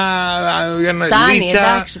 Άννα, Λίτσα.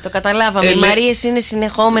 Εντάξει, το καταλάβαμε. Οι Μαρίες είναι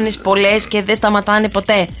συνεχόμενες πολλές και δεν σταματάνε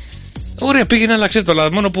ποτέ. Ωραία, πήγαινε άλλαξε το,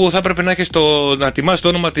 αλλά μόνο που θα έπρεπε να έχεις να τιμάς το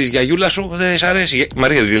όνομα της γιαγιούλα σου, δεν σ' αρέσει.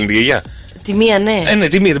 Μαρία, δεν είναι τη γιαγιά. Τη μία, ναι. Ναι,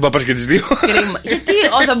 τη μία, δεν πάω και τις δύο. Γιατί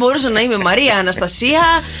όταν μπορούσα να είμαι Μαρία Αναστασία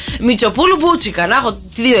Μητσοπούλου Μπούτσικα, να έχω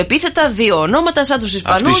 2 επίθετα, 2 ονόματα σαν τους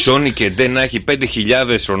Ισπανούς. Αυτή η Σόνη και Ντε να έχει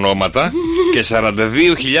 5.000 ονόματα και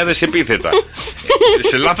 42.000 επίθετα.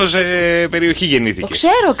 Σε λάθος περιοχή γεννήθηκε. Το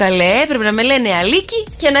ξέρω, καλέ. Έπρεπε να με λένε Αλίκη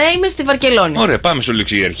και να είμαι στη Βαρκελόνη. Ωραία, πάμε στο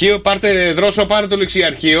ληξιαρχείο. Πάρτε δρόσο, πάρε το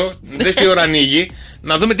ληξιαρχείο. Δες τι ώρα ανοίγει.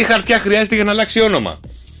 Να δούμε τι χαρτιά χρειάζεται για να αλλάξει όνομα.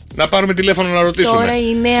 Να πάρουμε τηλέφωνο να ρωτήσουμε. Τώρα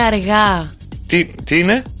είναι αργά. Τι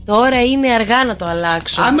είναι? Τώρα είναι αργά να το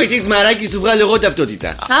αλλάξω. Άμα έχεις μαράκι, σου βγάλω εγώ ταυτότητα.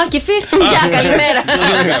 Α, και φίλοι. Γεια, καλημέρα.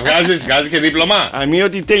 Βγάζεις και δίπλωμα.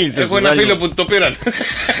 Αμοιότι τέλεισε. Έχω ένα φίλο που το πήραν.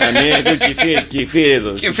 Κεφίρ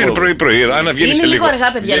εδώ. Κεφίρ πρωί-πρωί. Είναι λίγο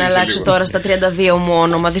αργά, παιδιά, να αλλάξω τώρα στα 32 μου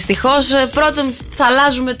όνομα. Δυστυχώς, πρώτον θα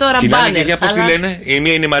αλλάζουμε τώρα μπάνερ. Την άλλη γιαγιά πώς τη λένε? Η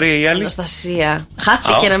μία είναι η Μαρία, η άλλη Αναστασία.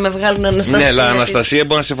 Χάθηκε να με βγάλουν Αναστασία. Ναι, αλλά Αναστασία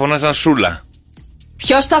μπορεί να σε φωνάζαν Σούλα.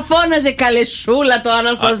 Ποιος τα φώναζε, καλέ? Σούλα το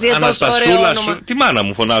Αναστασία, τόσο ωραίο όνομα. Τη μάνα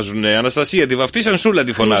μου φωνάζουν Αναστασία, τη βαφτίσαν Σούλα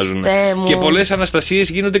τη φωνάζουν. Και πολλές Αναστασίες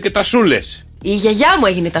γίνονται και τα Σούλες. Η γιαγιά μου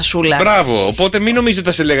έγινε τα Σούλα. Μπράβο, οπότε μην νομίζετε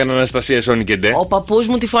ότι θα σε λέγανε Αναστασία, Σόνι και Ντε. Ο παππούς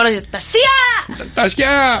μου τη φώναζε Τασία!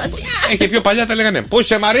 Τασιά! Και πιο παλιά τα λέγανε Πού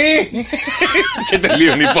είσαι Μαρή! Και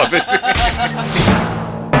τελείωνε η υπόθεση.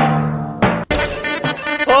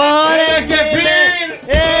 Ωραία, και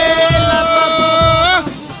έλα, παππού!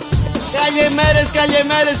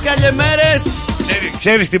 Καλημέρες.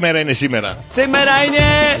 Ξέρεις τι μέρα είναι σήμερα? Σήμερα είναι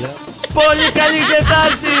πολύ καλή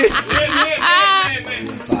Τετάρτη.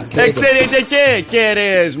 Ξέρετε και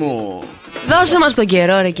κεραίες μου. Δώσε μας τον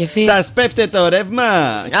καιρό, ρε Κεφίρ. Σας πέφτει το ρεύμα?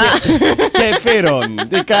 Κεφίρον.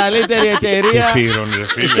 Την καλύτερη εταιρεία.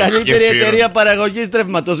 Η καλύτερη εταιρεία παραγωγής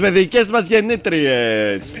ρεύματος με δικές μας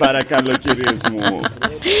γεννήτριες. Παρακαλώ, κυρίες μου.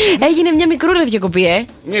 Έγινε μια μικρούλα διακοπή,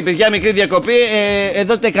 Ναι, παιδιά, μικρή διακοπή.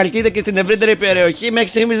 Εδώ στη Χαλκίδα και στην ευρύτερη περιοχή. Μέχρι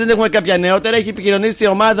στιγμής δεν έχουμε κάποια νεότερα. Έχει επικοινωνήσει η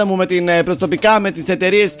ομάδα μου προσωπικά με τις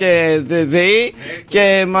εταιρείες και ΔΕΗ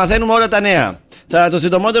και μαθαίνουμε όλα τα νέα. Το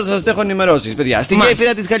συντομότερο θα σας έχω ενημερώσει, παιδιά. Στην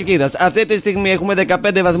γέφυρα της Χαλκίδας αυτή τη στιγμή έχουμε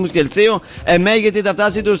 15 βαθμούς Κελσίου. Μέγιστη θα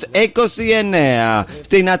φτάσει τους 29.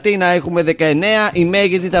 Στην Αθήνα έχουμε 19. Η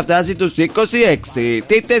μέγιστη θα φτάσει τους 26.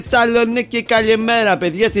 Τη Θεσσαλονίκη, καλημέρα,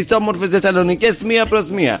 παιδιά, στις όμορφες Θεσσαλονικές, μία προς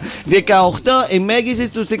μία. 18 η μέγιστη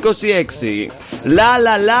στους 26.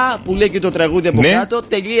 Λα που λέει και το τραγούδι από κάτω.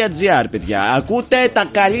 .gr, παιδιά. Ακούτε τα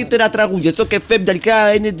καλύτερα τραγούδια. Στο και φεμπταλικά,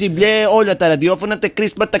 Energy Blue, όλα τα ραδιόφωνα, τα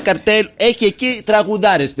κρίσμα, τα καρτέλ. Έχει εκεί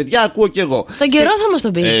τραγουδάρες, παιδιά, ακούω κι εγώ. Τον καιρό θα μας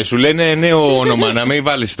τον πει. Σου λένε νέο όνομα, να μην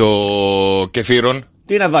βάλεις το Κεφίρον.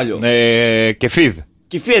 Τι να βάλω? Κεφίδ.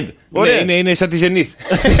 Κεφίδ, ωραία. Είναι σαν τη Ζενίθ.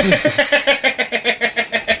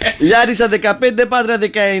 Λιάρισα 15, Πάτρα 19,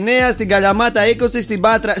 στην Καλαμάτα 20,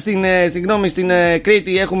 στην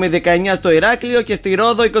Κρήτη έχουμε 19 στο Ηράκλειο και στη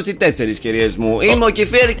Ρόδο 24, κυρίες μου. Είμαι ο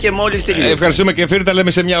Κεφίρ και μόλις τελείωσα. Ευχαριστούμε, Κεφίρ, τα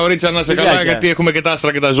λέμε σε μια ωρίτσα, να σε καλά, γιατί έχουμε και τα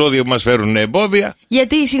άστρα και τα ζώδια που μας φέρουν εμπόδια.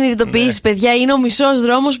 Γιατί οι συνειδητοποιήσεις, παιδιά, είναι ο μισός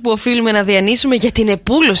δρόμος που οφείλουμε να διανύσουμε για την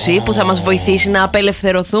επούλωση που θα μας βοηθήσει να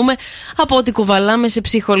απελευθερωθούμε από ό,τι κουβαλάμε σε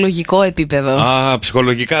ψυχολογικό επίπεδο.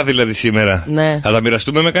 Ψυχολογικά δηλαδή σήμερα. Ναι. Θα τα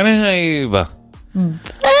μοιραστούμε με κανένα ή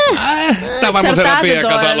Τα μαμοθεραπεία,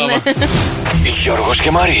 κατάλαβα. Γιώργος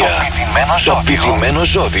και Μαρία. Το πηδημένο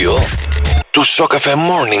ζώδιο του Σοκαφέ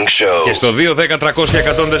Morning Show. Και στο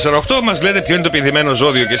 2-10-300-1048 μας λέτε ποιο είναι το πηδημένο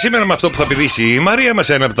ζώδιο. Και σήμερα με αυτό που θα πηδήσει η Μαρία μας,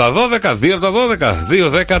 1 από τα 12, 2 από τα 12,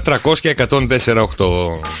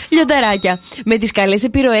 2-10-300-1048. Λιονταράκια, με τις καλές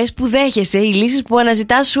επιρροές που δέχεσαι, οι λύσεις που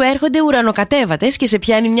αναζητάς σου έρχονται ουρανοκατέβατες και σε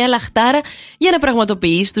πιάνει μια λαχτάρα για να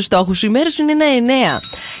πραγματοποιήσεις τους στόχους σου. Η μέρα σου είναι ένα 9.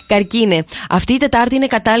 Καρκίνε, αυτή η Τετάρτη είναι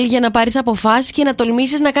κατάλληλη για να πάρεις αποφάσεις και να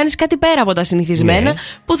τολμήσεις να κάνεις κάτι πέρα από τα συνηθισμένα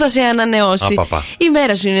που θα σε ανανεώσει. Η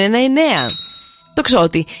μέρα σου είναι ένα 9.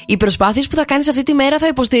 Τοξότη, οι προσπάθειες που θα κάνεις αυτή τη μέρα θα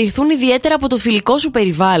υποστηριχθούν ιδιαίτερα από το φιλικό σου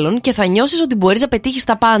περιβάλλον και θα νιώσεις ότι μπορείς να πετύχεις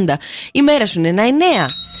τα πάντα. Η μέρα σου είναι ένα 9.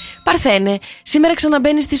 Παρθένε, σήμερα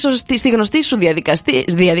ξαναμπαίνεις στη γνωστή σου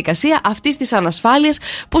διαδικασία αυτής της ανασφάλειας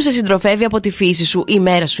που σε συντροφεύει από τη φύση σου. Η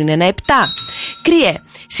μέρα σου είναι ένα 7. Κρυέ,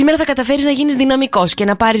 σήμερα θα καταφέρεις να γίνεις δυναμικός και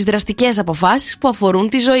να πάρεις δραστικές αποφάσεις που αφορούν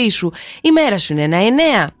τη ζωή σου. Η μέρα σου είναι ένα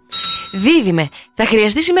 9. Δίδυμε, θα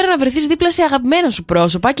χρειαστεί σήμερα να βρεθείς δίπλα σε αγαπημένα σου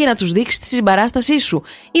πρόσωπα και να τους δείξεις τη συμπαράστασή σου.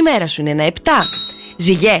 Η μέρα σου είναι ένα 7.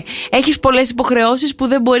 Ζυγέ, έχεις πολλές υποχρεώσεις που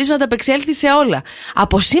δεν μπορείς να ανταπεξέλθεις σε όλα.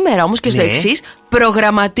 Από σήμερα όμως και στο εξής,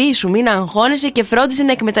 προγραμματίσου, μην αγχώνεσαι και φρόντισε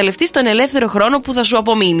να εκμεταλλευτείς τον ελεύθερο χρόνο που θα σου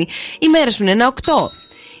απομείνει. Η μέρα σου είναι ένα 8.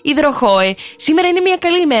 Υδροχόε, σήμερα είναι μια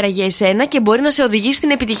καλή ημέρα για εσένα και μπορεί να σε οδηγήσει στην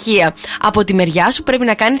επιτυχία. Από τη μεριά σου πρέπει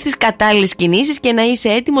να κάνεις τις κατάλληλες κινήσεις και να είσαι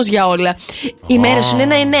έτοιμος για όλα. Η μέρα σου είναι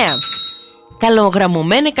ένα 9.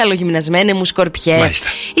 Καλογραμμωμένε, καλογυμνασμένε μου Σκορπιέ. Μάλιστα.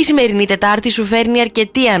 Η σημερινή Τετάρτη σου φέρνει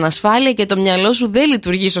αρκετή ανασφάλεια και το μυαλό σου δεν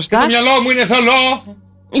λειτουργεί σωστά. Και το μυαλό μου είναι θολό.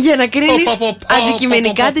 Για να κρίνεις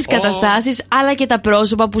αντικειμενικά τις καταστάσεις αλλά και τα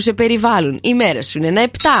πρόσωπα που σε περιβάλλουν. Η μέρα σου είναι ένα 7.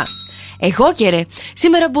 Εγώ και ρε,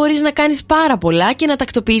 σήμερα μπορείς να κάνεις πάρα πολλά και να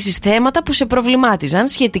τακτοποιήσεις θέματα που σε προβλημάτιζαν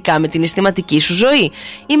σχετικά με την αισθηματική σου ζωή.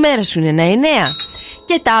 Η μέρα σου είναι ένα 9.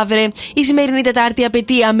 Και Ταύρε, η σημερινή Τετάρτη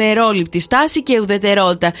απαιτεί αμερόληπτη στάση και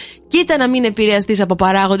ουδετερότητα. Κοίτα να μην επηρεαστείς από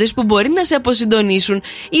παράγοντες που μπορεί να σε αποσυντονίσουν.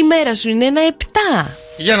 Η μέρα σου είναι ένα 7.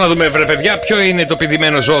 Για να δούμε, βρε παιδιά, ποιο είναι το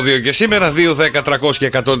πηδημένο ζώδιο και σήμερα.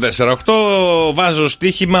 2-10-300-1048. Βάζω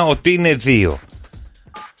στοίχημα ότι είναι 2.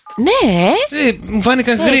 Ναι. Μου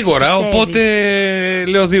φάνηκαν γρήγορα, οπότε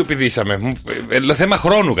λέω 2 πηδήσαμε. Θέμα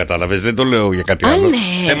χρόνου, κατάλαβες, δεν το λέω για κάτι άλλο. Ναι.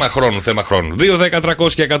 Θέμα χρόνου.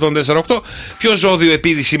 2-10-300-1048. Ποιο ζώδιο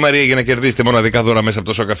επίδυση η Μαρία για να κερδίσετε μοναδικά δώρα μέσα από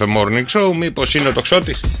το Σοκαφέ Morning Show? Μήπως είναι ο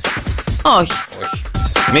τοξότης? Όχι.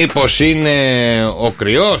 Μήπως είναι ο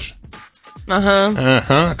κρυός?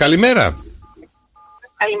 Καλημέρα. Καλημέρα.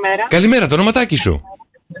 Καλημέρα, το ονοματάκι σου?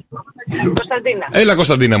 Κωνσταντίνα. Έλα,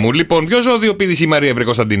 Κωνσταντίνα μου. Λοιπόν, ποιο ζώδιο πήδησε η Μαρία, βρε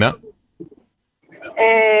Κωνσταντίνα?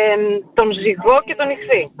 Τον ζυγό και τον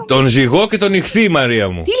ιχθύ. Τον ζυγό και τον ιχθύ, Μαρία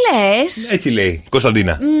μου. Τι λες? Έτσι λέει,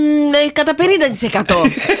 Κωνσταντίνα. Κατά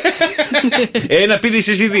 50%. Ένα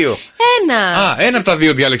πήδησες ή 2? Ένα. Ένα από τα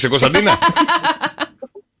 2 διάλεξε, Κωνσταντίνα.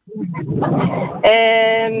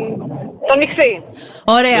 Τον ιχθύ.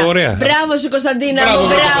 Ωραία. Μπράβο σου, Κωνσταντίνα μου,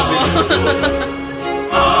 μπράβο.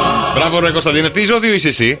 Μπράβο, ρε Κωνσταντίνα. Τι ζώδιο είσαι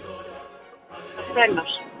εσύ?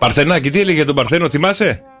 Παρθένος. Παρθενάκι, τι έλεγε για τον Παρθένο,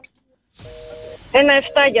 θυμάσαι? Ένα 7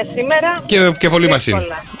 για σήμερα. Και πολύ μας είναι.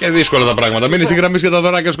 Και δύσκολα τα πράγματα. Μείνει στη γραμμή και τα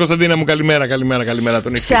δωράκια, Κωνσταντίνα μου. Καλημέρα.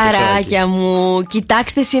 Τον Ψαράκια μου,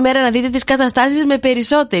 κοιτάξτε σήμερα να δείτε τις καταστάσεις με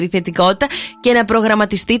περισσότερη θετικότητα και να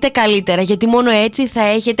προγραμματιστείτε καλύτερα. Γιατί μόνο έτσι θα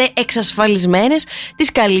έχετε εξασφαλισμένες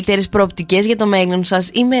τις καλύτερες προοπτικές για το μέλλον σας.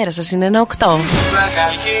 Η μέρα σας είναι ένα 8.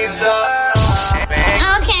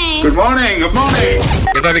 Okay. Good morning.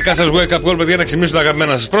 Και τα δικά σας wake up call, παιδιά, να ξυπνήσουν τα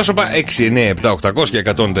αγαπημένα σας πρόσωπα. 6, 9, 7, 800 και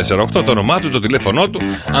 104,8. Το όνομά του, το τηλέφωνό του.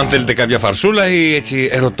 Αν θέλετε κάποια φαρσούλα ή έτσι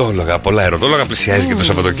ερωτόλογα. Πολλά ερωτόλογα. Πλησιάζει και το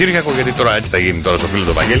Σαββατοκύριακο, γιατί τώρα έτσι θα γίνει τώρα στο φίλο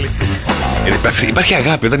το Βαγγέλη. Υπάρχει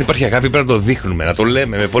αγάπη. Όταν υπάρχει αγάπη πρέπει να το δείχνουμε, να το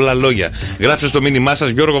λέμε με πολλά λόγια. Γράψτε στο μήνυμά σας,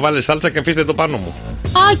 Γιώργο, βάλε σάλτσα και αφήστε το πάνω μου.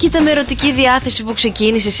 Κοίτα με ερωτική διάθεση που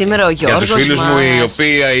ξεκίνησε σήμερα ο Γιώργος. Για τους φίλους μου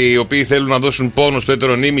οι οποίοι θέλουν να δώσουν πόνο στο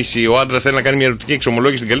έτερο νήμιση, ο άντρας θέλει να κάνει μια ερωτική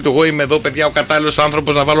εξομολόγηση στην καλή του. Εγώ είμαι εδώ, παιδιά, ο κατάλληλος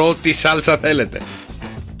άνθρωπος να βάλω ό,τι σάλτσα θέλετε.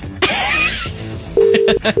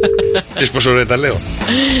 Ξέρεις πόσο ωραία τα λέω?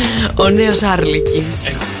 Ο νέος Άρλεκιν.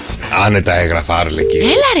 Άνετα έγραφα Άρλεκιν.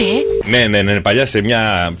 Έλα ρε. Ναι. Παλιά σε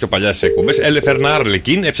μια πιο παλιά σε εκπομπές έλεγα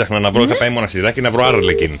Άρλεκιν. Έψαχνα να βρω, είχα πάει μοναστηράκι να βρω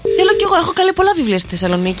Άρλεκιν. Θέλω κι εγώ, έχω καλή πολλά βιβλία στη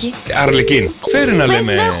Θεσσαλονίκη. Άρλεκιν. Φέρε να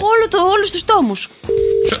λέμε. Να έχω όλους τους τόμους.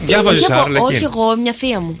 Διάβαζες Άρλεκιν? Όχι εγώ, μια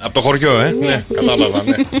θεία μου. Από το χωριό, ναι, κατάλαβα.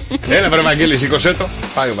 Ναι. Έλα, βρε Βαγγέλη, σήκωσέ το.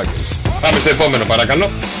 Πάει ο Βαγγέλης. Πάμε στο επόμενο, παρακαλώ.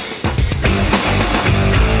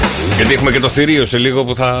 Γιατί έχουμε και το θηρίο σε λίγο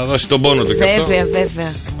που θα δώσει τον πόνο του κι αυτό.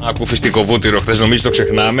 Βέβαια. Ακουφιστικό βούτυρο χθες, νομίζεις το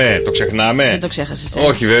ξεχνάμε? Δεν το ξέχασες.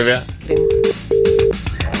 Όχι, βέβαια.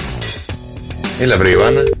 Έλα, βρε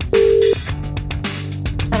Ιωάννα.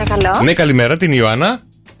 παρακαλώ. Ναι, καλημέρα, την Ιωάννα.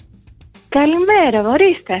 Καλημέρα,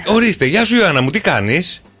 ορίστε. Ορίστε, γεια σου Ιωάννα μου, τι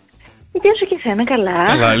κάνεις? Γεια σου και εσένα, καλά.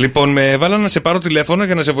 Καλά, λοιπόν, με βάλα να σε πάρω τηλέφωνο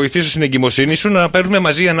για να σε βοηθήσω στην εγκυμοσύνη σου να παίρνουμε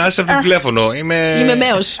μαζί ανάσεις από το τηλέφωνο. Είμαι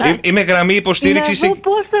μέος. Είμαι γραμμή υποστήριξης. Να δω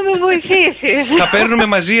πώς θα με βοηθήσεις. Θα παίρνουμε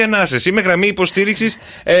μαζί ανάσεις. Είμαι γραμμή υποστήριξης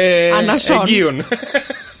εγγύων.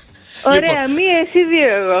 Ωραία, Λοιπόν, μία εσύ,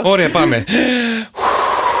 δύο εγώ. Ωραία, πάμε.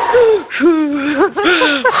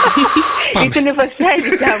 Ήτανε βασιλιά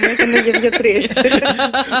μου, ήτανε για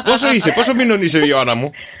 2-3. Πόσο είσαι, πόσο μήνων είσαι, Ιωάννα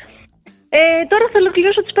μου? Τώρα θα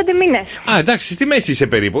ολοκληρώσω τους 5 μήνες. Α, εντάξει, στη μέση είσαι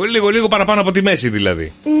περίπου. Λίγο παραπάνω από τη μέση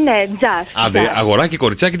δηλαδή. Ναι, just. Άντε, αγοράκι,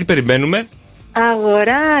 κοριτσάκι, τι περιμένουμε?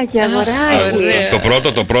 Αγοράκι.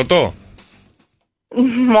 Το πρώτο.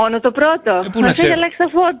 Μόνο το πρώτο. Πού να ξέρω. αλλάξει τα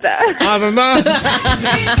φώτα.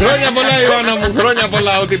 Χρόνια πολλά, Ιωάννα μου, χρόνια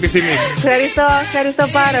πολλά, ό,τι επιθυμείς. Ευχαριστώ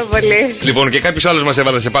πάρα πολύ. Λοιπόν, και κάποιος άλλος μας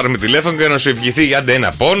έβαλε να σε πάρουμε τηλέφωνο και να σου ευχηθεί άντε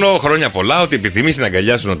ένα πόνο. Χρόνια πολλά, ό,τι επιθυμείς στην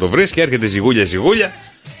αγκαλιά σου να το βρεις και έρχεται ζυγούλια.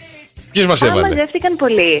 Ποιος μας έβαλε? Μαζεύτηκαν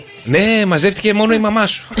πολύ. Ναι, μαζεύτηκε μόνο η μαμά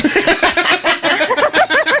σου.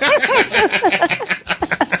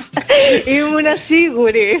 Ήμουνα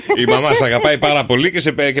σίγουρη. Η μαμά σε αγαπάει πάρα πολύ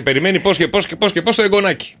και περιμένει πώς το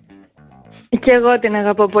εγγονάκι. Και εγώ την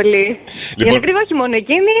αγαπώ πολύ. Λοιπόν, για να κρύβω όχι μόνο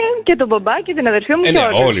εκείνη και τον μπαμπά και την αδερφή μου. Ναι,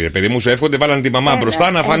 όλοι ρε παιδί μου σου εύχονται, βάλανε τη μαμά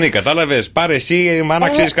μπροστά να φανεί. Κατάλαβες, πάρε εσύ μάνα,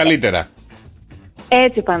 ξέρεις καλύτερα.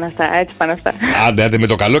 Έτσι πάνε αυτά. Άντε με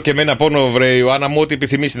το καλό και με ένα πόνο, βρε Ιωάννα μου, ό,τι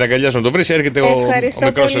επιθυμείς στην αγκαλιά σου να το βρεις. Έρχεται ο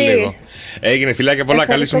μικρός σε λίγο. Έγινε, φιλάκια πολλά,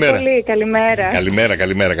 καλή σου μέρα. Πολύ,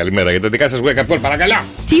 καλημέρα. Για τα δικά σας wake up call, παρακαλώ.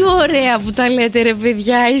 Τι ωραία που τα λέτε, ρε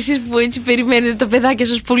παιδιά. Εσείς που έτσι περιμένετε τα παιδάκια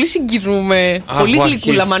σας, πολύ συγκινούμε. Πολύ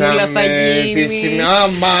γλυκούλα μανούλα θα γίνει.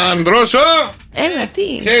 Αμάν, δρόσο! Έλα,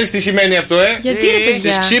 τι. Ξέρεις τι σημαίνει αυτό, Γιατί ρε παιδιά?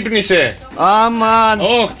 Της ξύπνησε. Αμάν.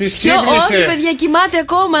 Της ξύπνησε. Όχι, παιδιά, κοιμάται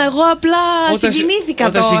ακόμα. Εγώ απλά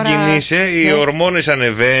συγκινήθηκα τώρα. Όταν συγκινείσαι, οι ορμόνες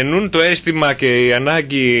ανεβαίνουν, το αίσθημα και η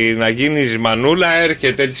ανάγκη να γίνεις μανούλα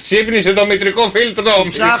έρχεται. Της ξύπνησε το μητρικό φίλτρο.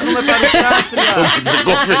 Ψάχνουμε παρουσιάστρια. Το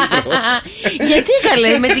μητρικό φίλτρο. Γιατί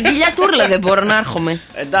καλέ, με την κοιλιά τούρλα δεν μπορώ να έρχομαι.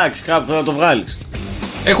 Εντάξει, κάπου θα το βγάλεις.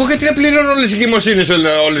 Εγώ γιατί να πληρώνω όλες οι εγκυμοσύνες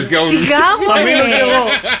όλες και όλες. Σιγά μου, θα μείνω κι εγώ.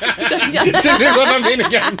 Σε λίγο να μείνει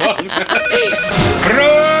κι αυτός.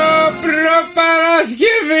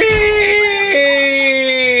 Παρασκευή!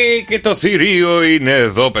 Και το θηρίο είναι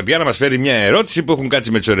εδώ, παιδιά, να μας φέρει μια ερώτηση που έχουν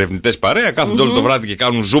κάτσει με τους ερευνητές παρέα. Κάθονται όλο το βράδυ και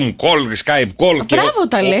κάνουν Zoom call, Skype call. Μπράβο,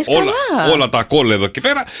 τα λες, καλά. Όλα τα call εδώ και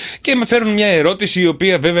πέρα. Και με φέρουν μια ερώτηση η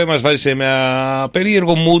οποία βέβαια μας βάζει σε ένα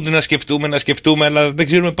περίεργο mood να σκεφτούμε, αλλά δεν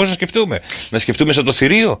ξέρουμε πώς να σκεφτούμε. Να σκεφτούμε σαν το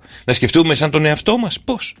θηρίο, να σκεφτούμε σαν τον εαυτό μας,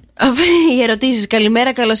 πώς. Οι ερωτήσεις,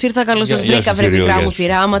 καλημέρα, καλώς ήρθα, καλώς σας βρήκα, βρε μικρά μου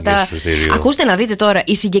θηράματα. Ακούστε να δείτε τώρα,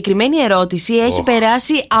 η συγκεκριμένη ερώτηση έχει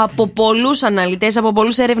περάσει από πολλούς αναλυτές, από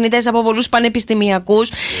πολλούς ερευνητές, από πολλούς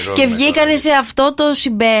πανεπιστημιακούς και βγήκανε σε αυτό το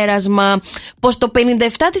συμπέρασμα πως το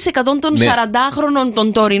 57% των 40χρονων,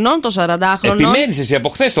 των τωρινών των 40χρονων. Επιμένεις εσύ από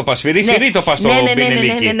χθες το πας, φυρί το πας στο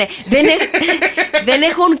πινελίκι. Δεν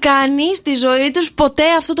έχουν κάνει στη ζωή τους ποτέ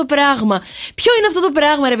αυτό το πράγμα. Ποιο είναι αυτό το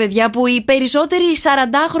πράγμα, ρε παιδιά, που οι περισσότεροι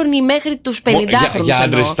 40χρονοι μέχρι τους 50χρονους. Για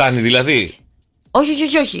άντρες φτάνει δηλαδή? Όχι.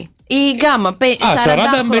 Η γκάμα.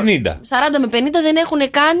 40 με 50. 40 με 50 δεν έχουν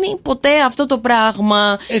κάνει ποτέ αυτό το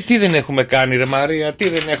πράγμα. Τι δεν έχουμε κάνει, ρε Μαρία, τι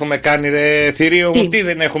δεν έχουμε κάνει, ρε θηρίο μου, τι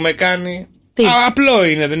δεν έχουμε κάνει. Απλό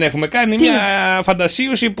είναι, δεν έχουμε κάνει μια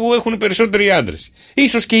φαντασίωση που έχουν οι περισσότεροι άντρες.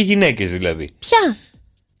 Ίσως και οι γυναίκες δηλαδή. Ποια?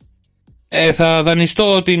 Θα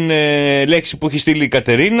δανειστώ την λέξη που έχει στείλει η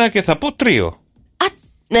Κατερίνα και θα πω τρίο.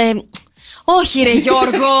 Όχι ρε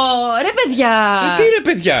Γιώργο, ρε παιδιά. Τι ρε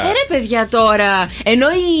παιδιά? Ρε παιδιά τώρα.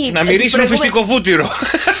 Να μυρίσουν φυστικό βούτυρο.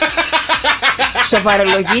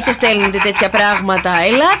 Σοβαρολογείτε, στέλνετε τέτοια πράγματα.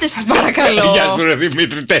 Ελάτε σας παρακαλώ. Γεια σου ρε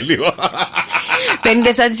Δημήτρη, τέλειο.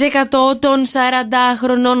 57% των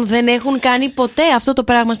 40χρονων δεν έχουν κάνει ποτέ αυτό το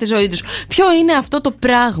πράγμα στη ζωή τους. Ποιο είναι αυτό το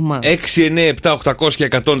πράγμα? 6, 9, 7, 800 και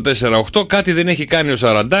 104,8. Κάτι δεν έχει κάνει ο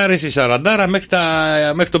 40άρης, η 40άρα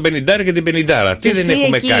μέχρι τον 50 και την 50άρα. Τι δεν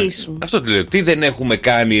έχουμε κάνει? Αυτό το λέω. Τι δεν έχουμε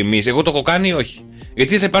κάνει εμείς? Εγώ το έχω κάνει, όχι.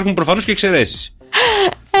 Γιατί θα υπάρχουν προφανώς και εξαιρέσεις.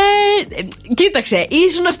 Κοίταξε,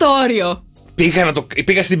 ήσουν στο όριο.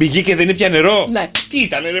 Πήγα στην πηγή και δεν ήπια νερό. Ναι. Τι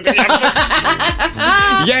ήταν ρε παιδιά?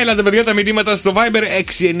 Για έλατε παιδιά τα μηνύματα στο Viber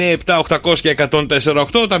 6, 9, 7, 800 και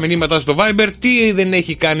 104,8. Τα μηνύματα στο Viber. Τι δεν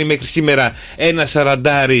έχει κάνει μέχρι σήμερα ένα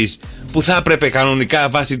 40άρης που θα έπρεπε κανονικά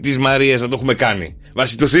βάσει της Μαρίας να το έχουμε κάνει?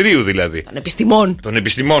 Βάσει του θηρίου δηλαδή. Των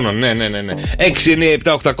επιστημόνων, ναι.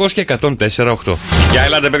 697-800 και 104-8. Για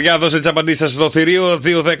ελάτε, παιδιά, δώστε τις απαντήσεις σας στο θηρίο.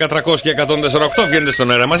 2-10-300 και 104-8. Βγαίνετε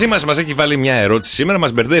στον αέρα μαζί μας. Μας έχει βάλει μια ερώτηση σήμερα.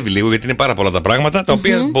 Μας μπερδεύει λίγο γιατί είναι πάρα πολλά τα πράγματα τα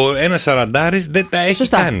οποία ένα σαραντάρης δεν τα έχει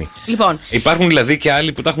κάνει. Λοιπόν. Υπάρχουν δηλαδή και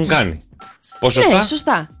άλλοι που τα έχουν κάνει. Ποσοστά? Ναι,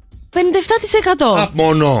 σωστά. 57%.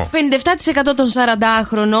 Μόνο. 57% των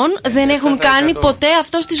 40χρονων δεν έχουν κάνει ποτέ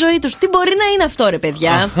αυτό στη ζωή τους. Τι μπορεί να είναι αυτό, ρε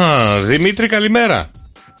παιδιά? Δημήτρη, καλημέρα.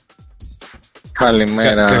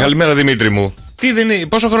 Καλημέρα. Καλημέρα, Δημήτρη μου.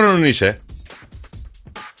 Πόσο χρόνο είσαι?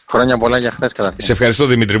 Χρόνια πολλά για χθες καταρχήν. Σε ευχαριστώ,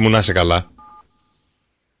 Δημήτρη μου, να είσαι καλά.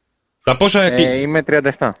 Τα πόσα... Είμαι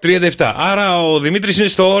 37. Άρα ο Δημήτρης είναι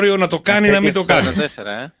στο όριο να το κάνει, να μην το κάνει. 44,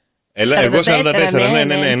 Έλα, 44, εγώ 44,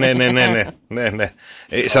 ναι.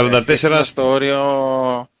 44 στο όριο,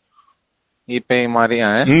 είπε η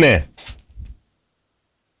Μαρία, Ναι.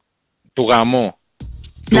 Του γαμού.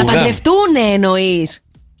 Να παντρευτούνε εννοείς?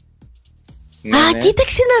 Ναι.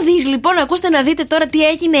 Κοίταξε να δεις, λοιπόν, ακούστε να δείτε τώρα τι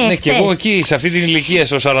έγινε χθες. Ναι, και εγώ εκεί, σε αυτή την ηλικία,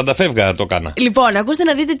 στο 40 φεύγα το κάνα. Λοιπόν, ακούστε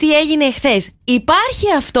να δείτε τι έγινε χθες. Υπάρχει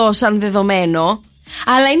αυτό σαν δεδομένο,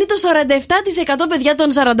 αλλά είναι το 47% παιδιά των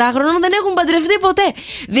 40χρονων δεν έχουν παντρευτεί ποτέ.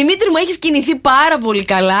 Δημήτρη μου, έχεις κινηθεί πάρα πολύ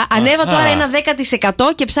καλά. Ανέβα τώρα ένα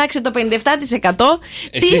 10% και ψάξε το 57%.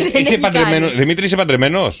 Είσαι παντρεμένος, Δημήτρη, είσαι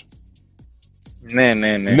παντρεμένος?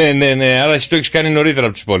 Ναι. Άρα εσύ το έχεις κάνει νωρίτερα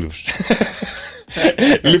από τους υπόλοιπους.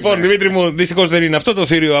 Λοιπόν, Δημήτρη μου, δυστυχώς δεν είναι αυτό. Το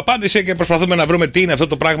θηρίο απάντησε και προσπαθούμε να βρούμε τι είναι αυτό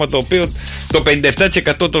το πράγμα το οποίο το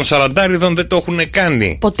 57% των 40 δεν το έχουν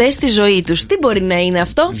κάνει ποτέ στη ζωή τους. Τι μπορεί να είναι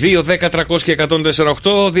αυτό? 2-10-300 και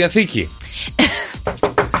 104-8. Διαθήκη.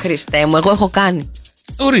 Χριστέ μου, εγώ έχω κάνει.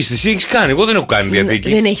 Ορίστε, εσύ έχεις κάνει. Εγώ δεν έχω κάνει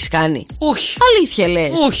διαθήκη. Δεν έχεις κάνει? Όχι. Αλήθεια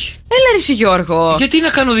λες? Όχι. Έλα ρε εσύ, Γιώργο. Γιατί να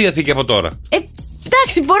κάνω διαθήκη από τώρα?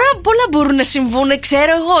 Εντάξει, πολλά μπορούν να συμβούν,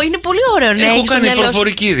 ξέρω εγώ. Είναι πολύ ωραίο να έχω κάνει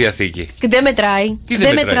προφορική διαθήκη. Και δεν μετράει.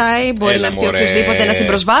 Δεν μετράει. Μπορεί να έρθει οποιοδήποτε να την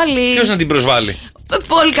προσβάλλει. Ποιος να την προσβάλλει?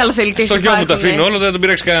 Πολύ καλοθελητές στο γιο μου το αφήνω όλο, δεν θα τον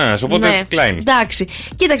πειράξει κανένας. Οπότε κλάιν. Εντάξει.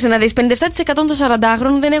 Κοίταξε να δεις, 57% των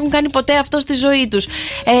 40χρονων δεν έχουν κάνει ποτέ αυτό στη ζωή τους.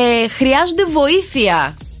 Χρειάζονται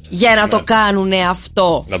βοήθεια για να το κάνουνε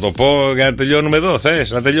αυτό. Να το πω για να τελειώνουμε εδώ, θες?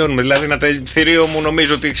 Να τελειώνουμε. Δηλαδή, θηρίο μου,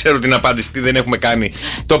 νομίζω ότι ξέρω την απάντηση. Τι δεν έχουμε κάνει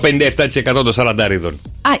το 57% των 40.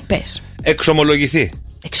 Πες. Εξομολογηθεί.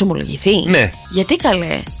 Εξομολογηθεί? Ναι. Γιατί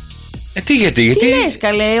καλέ? Γιατί. Τι λες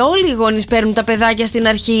καλέ? Όλοι οι γονείς παίρνουν τα παιδάκια στην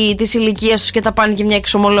αρχή της ηλικίας τους και τα πάνε και μια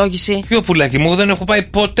εξομολόγηση. Ποιο πουλάκι μου, δεν έχω πάει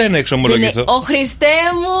ποτέ να εξομολογηθώ. Ο Χριστέ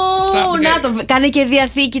μου! Να το κάνε και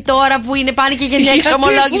διαθήκη τώρα που είναι, πάνε και για μια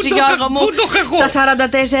εξομολόγηση, Γιώργο μου. Στα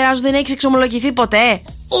 44 σου δεν έχεις εξομολογηθεί ποτέ?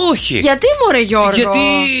 Όχι. Γιατί μωρέ Γιώργο? Γιατί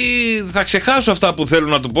θα ξεχάσω αυτά που θέλω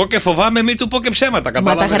να του πω και φοβάμαι μην του πω και ψέματα.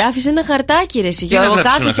 Κατάλαβες? Μα τα γράφεις ένα χαρτάκι ρε εσύ Γιώργο.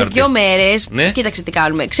 Κάθεσαι 2 μέρες. Ναι. Κοίταξε τι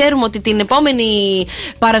κάνουμε. Ξέρουμε ότι την επόμενη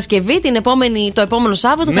Παρασκευή, το επόμενο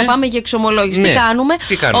Σάββατο θα πάμε για εξομολόγηση. Τι κάνουμε?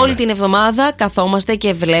 Όλη την εβδομάδα καθόμαστε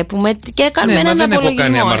και βλέπουμε και κάνουμε έναν απολογισμό. Δεν έχω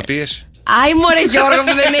κάνει αμαρτίες. Άι μωρέ Γιώργο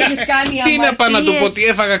που δεν έχεις κάνει αμαρτίες. Τι να πάω να του πω, τι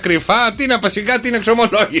έφαγα κρυφά, τι να πάω σιγά, την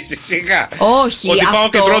εξομολόγηση σιγά. Όχι. Ότι πάω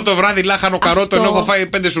και τρώω το βράδυ λάχανο καρότο ενώ έχω φάει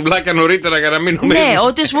 5 σουβλάκια νωρίτερα για να μην νομίζω. Ναι,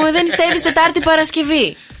 ότι ας πούμε δεν στέβεις Τετάρτη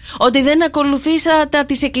Παρασκευή. Ότι δεν ακολουθείς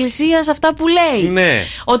της εκκλησίας αυτά που λέει. Ναι.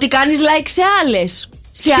 Ότι κάνεις like σε άλλες.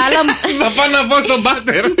 Σε άλλα... Θα πάω να πω στον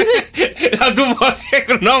πάτερ. Θα του πω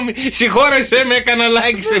συγγνώμη, συγχώρεσέ με, έκανα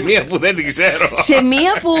like σε μία που δεν την ξέρω. Σε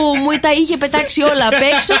μία που μου τα είχε πετάξει όλα απ'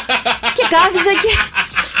 έξω και κάθισα και...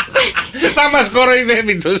 Θα μας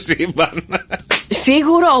κοροϊδεύει το σύμπαν.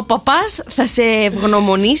 Σίγουρα ο παπάς θα σε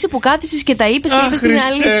ευγνωμονήσει που κάθισες και τα είπες και είπες την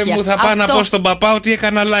αλήθεια. Μου θα πάω να πω στον παπά ότι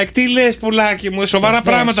έκανα like. Τι λες πουλάκι μου, σοβαρά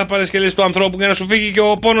πράγματα πάρες και λες του ανθρώπου για να σου φύγει και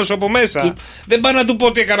ο πόνος από μέσα. Δεν πάω να του πω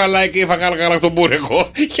ότι έκανα like και έφαγα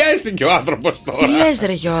γαλακτομπούρεκο. Χαίρεστηκε ο άνθρωπος τώρα.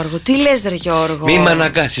 Τι λες ρε Γιώργο, Μη με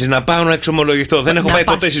αναγκάσεις να πάω να εξομολογηθώ. Δεν έχω πάει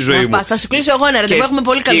ποτέ στη ζωή μου. Θα σου κλείσω εγώ ένα ραντεβού, έχουμε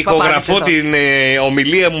πολύ καλούς παπάδες. Υπογραφώ την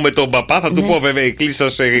ομιλία μου με τον παπά, θα του πω βέβαια η κλίσα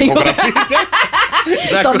σε υπογραφή.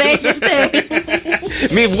 Το δέχεστε?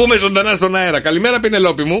 Μην βγούμε ζωντανά στον αέρα. Καλημέρα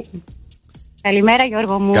Πινελόπη μου. Καλημέρα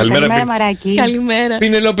Γιώργο μου. Καλημέρα Μαράκη. Καλημέρα.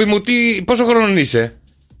 Πινελόπη μου, πόσο χρόνο είσαι?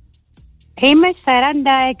 Είμαι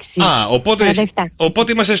 46.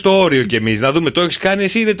 Οπότε είμαστε στο όριο κι εμείς. Να δούμε, το έχεις κάνει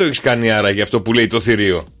εσύ ή δεν το έχεις κάνει άρα για αυτό που λέει το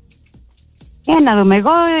θηρίο? Να δούμε.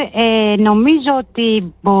 Εγώ νομίζω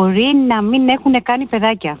ότι μπορεί να μην έχουν κάνει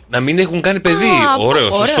παιδάκια. Να μην έχουν κάνει παιδί.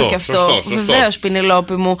 Ωραίο, σωστό. Και αυτό. Βεβαίως,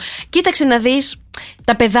 Πινελόπη μου. Κοίταξε να δεις.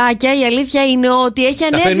 Τα παιδάκια, η αλήθεια είναι ότι έχει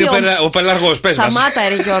ανέβει. Τα φέρνει ο πελαργός, πες μας. Σταμάτα,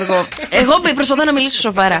 ρε Γιώργο. Εγώ προσπαθώ να μιλήσω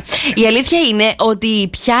σοβαρά. Η αλήθεια είναι ότι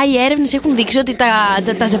πια οι έρευνες έχουν δείξει ότι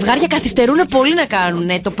τα ζευγάρια καθυστερούν πολύ να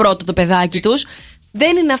κάνουν το πρώτο το παιδάκι τους.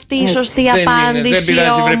 Δεν είναι αυτή η σωστή απάντηση. Δεν πειράζει,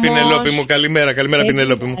 όμως. βρε Πινελόπη μου. Καλημέρα,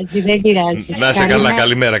 Πινελόπη μου. Δεν πειράζει. Να είσαι καλά,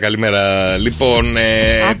 καλημέρα. Λοιπόν,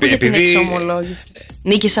 Άκουγε την εξομολόγηση.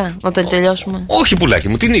 Νίκησα, να το τελειώσουμε. Όχι, πουλάκι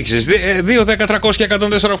μου, τι νίκησες? 2, 10, 300 και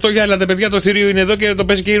 148 για έλατε, παιδιά. Το θηρίο είναι εδώ και το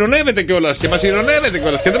παίζει και ειρωνεύεται κιόλας. Και μας ειρωνεύεται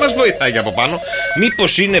κιόλας και δεν μας βοηθάει από πάνω.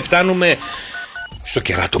 Μήπως φτάνουμε στο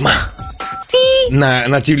κεράτωμα? Τι?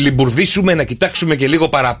 Να τσιλιμπουρδίσουμε, να κοιτάξουμε και λίγο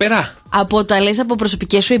παραπέρα. Τα λες από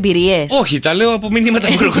προσωπικές σου εμπειρίες? Όχι, τα λέω από μηνύματα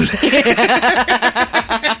που έρχονται.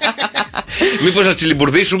 Μήπως να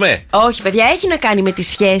τσιλιμπουρδίσουμε? Όχι, παιδιά, έχει να κάνει με τη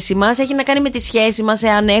σχέση μας. Έχει να κάνει με τη σχέση μας,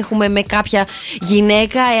 εάν έχουμε με κάποια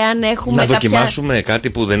γυναίκα, εάν έχουμε. Να δοκιμάσουμε κάτι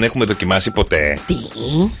που δεν έχουμε δοκιμάσει ποτέ.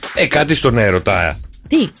 Τι? Κάτι στον έρωτα.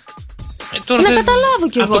 Τι? Τώρα να καταλάβω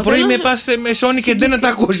κι εγώ. Από το πρωί με πας με σώνει και δεν να τα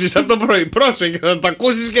ακούσεις. Από το πρωί. Πρόσεχε, θα τα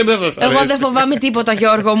ακούσεις και δεν θα σ' αρέσει. Εγώ δεν φοβάμαι τίποτα,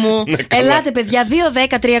 Γιώργο μου. Ελάτε, παιδιά. 2,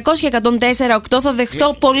 10, 300 και 104, 8. Θα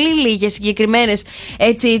δεχτώ πολύ λίγες συγκεκριμένες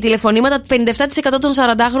τηλεφωνήματα. 57% των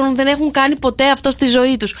 40χρονων δεν έχουν κάνει ποτέ αυτό στη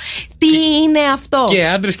ζωή τους. Τι είναι αυτό? Και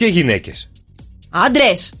άντρες και γυναίκες.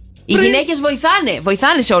 Άντρες. Οι γυναίκες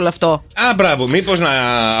βοηθάνε σε όλο αυτό. Α, μπράβο. Μήπως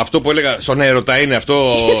αυτό που έλεγα στον έρωτα είναι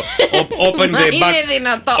αυτό.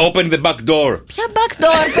 Open the back door. Ποια back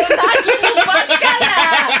door, παιδάκι μου, πας καλά.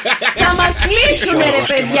 Θα μας κλείσουνε, ρε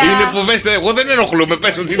παιδιά. Είναι που βέστε, εγώ δεν ενοχλούμε,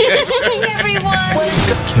 πες ό,τι θες.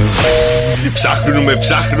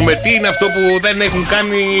 Ψάχνουμε. Τι είναι αυτό που δεν έχουν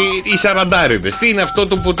κάνει οι σαραντάριδες? Τι είναι αυτό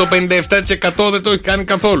που το 57% δεν το έχει κάνει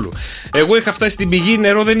καθόλου? Εγώ είχα φτάσει στην πηγή,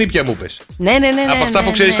 νερό δεν ήπια, μου πες. Ναι. Από αυτά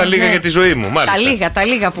που ξέρεις τα λίγα για τη ζωή μου, μάλιστα. Τα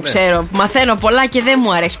λίγα που ξέρω. Μαθαίνω πολλά και δεν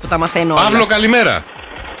μου αρέσει που τα μαθαίνω όλα. Παύλο, καλημέρα.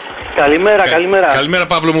 Καλημέρα,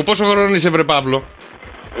 Παύλο μου. Πόσο χρόνο είσαι, βρε Παύλο?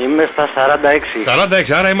 Είμαι στα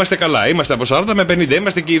 46. Άρα είμαστε καλά. Είμαστε από 40 με 50.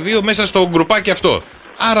 Είμαστε και οι δύο μέσα στο γκρουπάκι αυτό.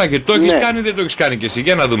 Άρα και το έχεις κάνει, δεν το έχεις κάνει κι εσύ?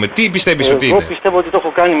 Για να δούμε. Τι πιστεύεις ότι είναι? Εγώ πιστεύω ότι το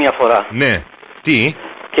έχω κάνει μια φορά. Ναι. Τι?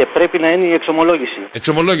 Και πρέπει να είναι η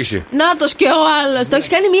εξομολόγηση. Νάτος και ο άλλος. Το έχεις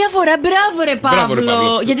κάνει μια φορά. Μπράβο, ρε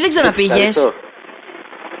Παύλο. Γιατί δεν ξαναπήγες?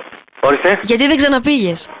 Ορίστε. Γιατί δεν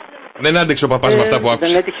ξαναπήγες? Δεν άντεξε ο παπάς με αυτά που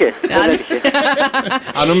άκουσε. Δεν έτυχε.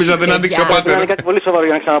 Αν νόμιζα δεν άντεξε ο πάτερ. Είναι κάτι πολύ σοβαρό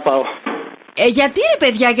για να ξαναπάω. Γιατί ρε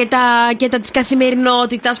παιδιά και τα της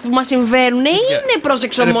καθημερινότητας που μας συμβαίνουν είναι προς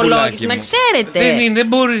εξομολόγηση, να ξέρετε. Δεν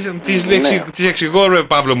μπορείς. Τις εξηγώ, ρε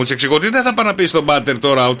Παύλο μου, τις εξηγώ ότι δεν θα πάω να πει στον πάτερ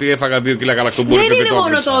τώρα ότι έφαγα 2 κιλά γαλακτομπούρικο. Δεν είναι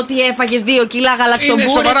μόνο το ότι έφαγες 2 κιλά γαλακτομπούρικο.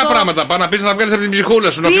 Είναι σοβαρά πράγματα. Πάω να πει να τα βγάλεις από την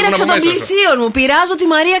ψυχούλα σου, να φύγουν από μέσα. Πήραξα των πλησίων μου. Πειράζω τη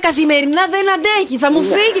Μαρία καθημερινά, δεν αντέχει. Θα μου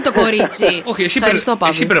φύγει το κορίτσι. Όχι, εσύ πρέπει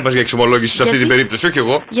να πας για εξομολόγηση σε αυτή την περίπτωση, όχι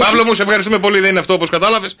εγώ. Παύλο μου, σε ευχαριστούμε πολύ, δεν είναι αυτό όπως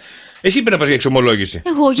κατάλαβες. Εσύ πρέπει να πας για εξομολόγηση.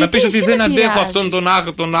 Να πεις ότι δεν αντέχω αυτόν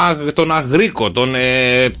τον αγρίκο,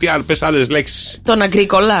 τι άλλες λέξεις. Τον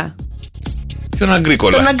αγκρίκολα. Ποιον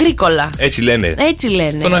αγκρίκολα? Τον αγκρίκολα. Έτσι λένε.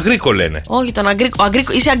 Τον αγρίκο λένε. Όχι, τον αγκρίκο.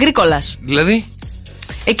 Είσαι αγκρίκολας. Δηλαδή?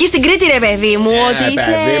 Εκεί στην Κρήτη, ρε παιδί μου, ότι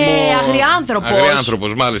είσαι αγριάνθρωπος.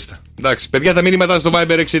 Αγριάνθρωπος, μάλιστα. Εντάξει, παιδιά, τα μήνυματά στο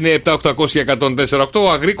Viber 697-800-1048.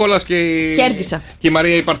 Ο Αγρίκολας και η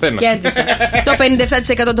Μαρία η Παρθένα. Κέρδισα. Το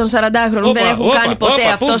 57% των 40χρονων δεν έχουν κάνει ποτέ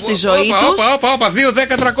αυτό στη ζωή τους. 2,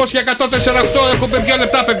 10, 300, 104, 8. Έχουμε 2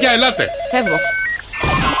 λεπτά, παιδιά, ελάτε. Φεύγω.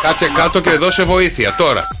 Κάτσε κάτω και δώσε βοήθεια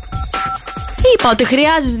τώρα. Είπα ότι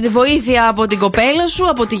χρειάζεσαι τη βοήθεια από την κοπέλα σου,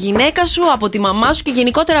 από τη γυναίκα σου, από τη μαμά σου και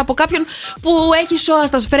γενικότερα από κάποιον που έχει σώα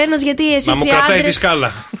στα σφρένας, γιατί εσύ να μου κρατάει τη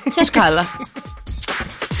σκάλα. Ποια σκάλα?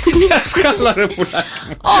 Ποια σκάλα, ρε πουλάκι?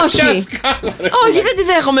 Όχι. Όχι, δεν τη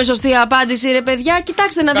δέχομαι σωστή απάντηση, ρε παιδιά.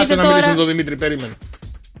 Κοιτάξτε να δείτε τώρα. Να μιλήσω τον Δημήτρη, περίμενε.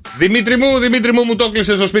 Δημήτρη μου, το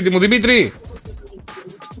έκλεισε στο σπίτι μου. Δημήτρη.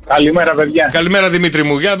 Καλημέρα, παιδιά. Καλημέρα, Δημήτρη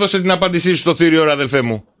μου. Για δώσε την απάντησή σου στο θήριο, ρε αδελφέ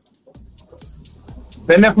μου.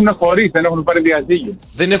 Δεν έχουν χωρίσει, δεν έχουν πάρει διαζύγιο.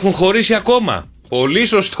 Δεν έχουν χωρίσει ακόμα. Πολύ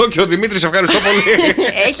σωστό και ο Δημήτρης, ευχαριστώ πολύ.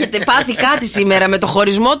 Έχετε πάθει κάτι σήμερα με το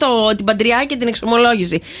χωρισμό, την παντριά και την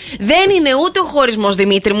εξομολόγηση. Δεν είναι ούτε ο χωρισμός,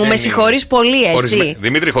 Δημήτρη μου, με συγχωρείς πολύ, έτσι.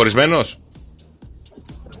 Δημήτρη, χωρισμένος?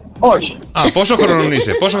 Όχι. Α, πόσο χρονών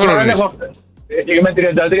είσαι? Είμαι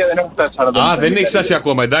 33, δεν έχω φτάσει 40. Α, δεν έχεις φτάσει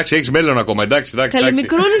ακόμα, εντάξει, έχεις μέλλον ακόμα, εντάξει.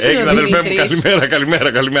 Καλημικρούνης είναι ο Δημήτρης.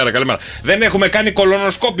 Καλημέρα. Δεν έχουμε κάνει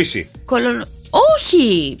κολονοσκόπηση.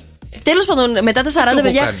 Όχι. Τέλος πάντων, μετά τα 40,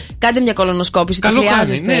 παιδιά, κάντε μια κολονοσκόπηση. Καλό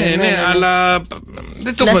κάνει, ναι, αλλά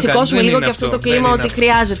δεν το να σηκώσουμε λίγο και αυτό το κλίμα ότι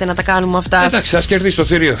χρειάζεται να τα κάνουμε αυτά. Εντάξει, ας κερδίσει το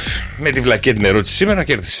θηρίο. Με τη βλακία την ερώτηση σήμερα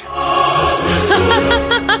κέρδισε.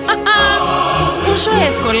 Τόσο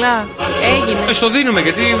εύκολα έγινε. Στο δίνουμε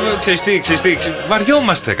γιατί ξέρεις τι,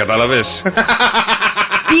 βαριόμαστε, καταλαβες.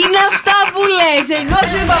 Τι είναι αυτά που λες? Εγώ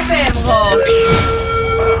σου είπα φεύγω.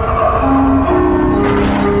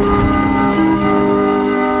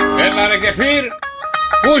 Έλα ρε Κεφίρ.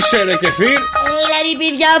 Πού είσαι ρε Κεφίρ? Έλα ρε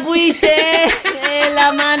παιδιά, που είστε? Έλα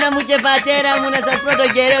μάνα μου και πατέρα μου να σας πω τον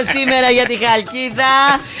καιρό σήμερα για τη Χαλκίδα.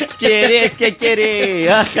 Κυρίες και κύριοι.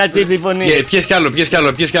 Αχ, κατσίρτη φωνή.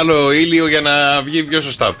 Πιες κι άλλο ήλιο για να βγει πιο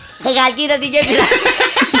σωστά. Η Χαλκίδα την γέφυρα.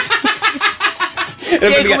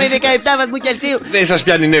 Και έχουμε 17 βαθμούς Κελσίου. Δεν σας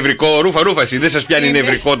πιάνει νευρικό, ρούφα εσύ, δεν σας πιάνει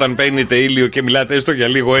νευρικό όταν παίρνετε ήλιο και μιλάτε έστω για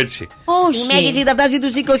λίγο έτσι? Όχι. Η μέγιστη θα φτάσει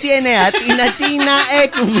τους 29. Τίνα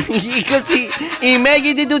έχουμε 20. Η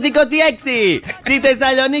μέγιστη τους 26. Τη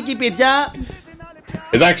Θεσσαλονίκη, παιδιά.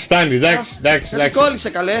 Εντάξει, φτάνει, εντάξει. Κόλλησε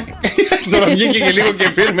καλέ. Τώρα βγήκε και λίγο και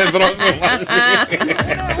πήρμε δρόσο μαζί.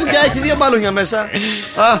 Παιδιά, έχει 2 μπαλούνια μέσα.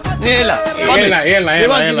 Έλα.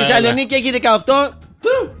 Λοιπόν, τη Θεσσαλονίκη έχει 18.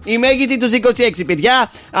 Η μέγιστη τους 26,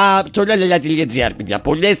 παιδιά. Τσολαλαλα.gr, παιδιά.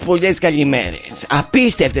 Πολλές καλημέρες.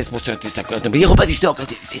 Απίστευτες ποσότητες ακρότων. Έχω πατηστό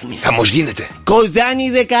αυτή τη στιγμή. Χαμός γίνεται. Κοζάνη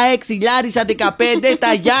 16, Λάρισα 15,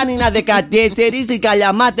 τα Γιάννηνα 14, η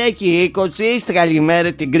Καλιαμάτα έχει 20.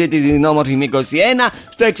 Καλημέρες στην Κρήτη την όμορφη 21.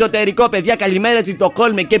 Στο εξωτερικό, παιδιά, καλημέρες στην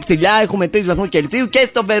Στοκχόλμη και ψηλά έχουμε 3 βαθμούς Κελσίου και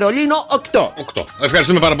στο Βερολίνο 8.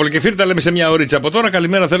 Ευχαριστούμε πάρα πολύ και φίλοι, τα λέμε σε μια ωρίτσα από τώρα.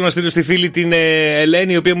 Καλημέρα, θέλω να στείλω στη φίλη την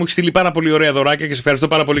Ελένη, η οποία μου έχει στείλει πάρα πολύ ωραία δωράκια και σε ευχαριστώ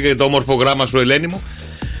πάρα πολύ για το όμορφο γράμμα σου, Ελένη μου.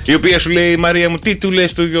 Η οποία σου λέει, Μαρία μου, τι του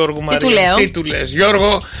λες του Γιώργου, Μαρία? Τι του λες,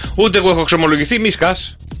 Γιώργο? Ούτε εγώ έχω ξομολογηθεί, μη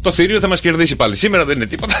σκάς. Το θηρίο θα μας κερδίσει πάλι. Σήμερα δεν είναι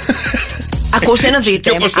τίποτα. Ακούστε να δείτε.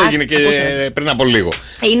 Και όπως έγινε και πριν από λίγο.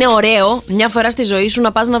 Είναι ωραίο μια φορά στη ζωή σου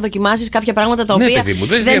να πας να δοκιμάσεις κάποια πράγματα τα οποία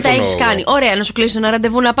δεν τα έχεις κάνει. Ωραία, να σου κλείσει ένα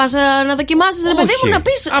ραντεβού να πας να δοκιμάσεις, ρε παιδί μου, να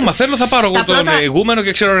πεις. Άμα θέλω, θα πάρω εγώ τον ηγούμενο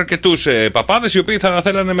και ξέρω αρκετούς παπάδες οι οποίοι θα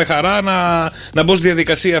θέλανε με χαρά να μπω στη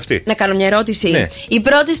διαδικασία αυτή. Να κάνω μια ερώτηση. Ναι.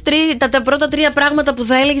 Τα πρώτα 3 πράγματα που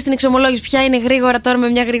θα έλεγες στην εξομολόγηση, ποια είναι γρήγορα τώρα με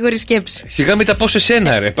μια γρήγορη σκέψη? Σιγά μην τα πω σε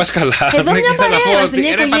σένα, ρε. Πας καλά. Εδώ μια παρέα είμαστε, μια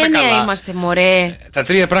οικογένεια είμαστε, μωρέ. Τα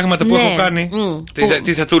 3 πράγματα που έχω κάνει.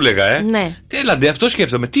 Τι θα του έλεγα, Ναι. Τέλαντε, αυτό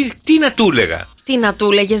σκέφτομαι. Τι να του έλεγα. Τι να του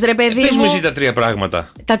έλεγες, ρε παιδί μου? Πες μου εσύ τα 3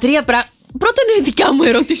 πράγματα. Τα 3 πράγματα. Πρώτα είναι η δικιά μου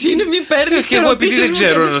ερώτηση, είναι μη παίρνεις. Και εγώ επειδή δεν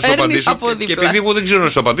ξέρω να σου απαντήσω. Και επειδή εγώ δεν ξέρω να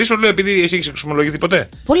σου απαντήσω, λέω επειδή εσύ έχεις εξομολογηθεί ποτέ.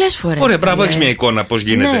 Πολλές φορές. Ωραία, μπράβο, έχεις μια εικόνα πώς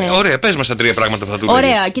γίνεται. Ναι. Ωραία, πες μας τα 3 πράγματα που θα του έλεγες.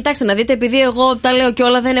 Ωραία, κοιτάξτε να δείτε, επειδή εγώ τα λέω και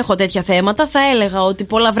όλα δεν έχω τέτοια θέματα, θα έλεγα ότι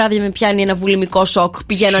πολλά βράδια με πιάνει ένα βουλημικό σοκ.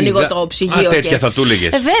 Πηγαίνω, ανοίγω το ψυγείο. Τέτοια θα του έλεγες.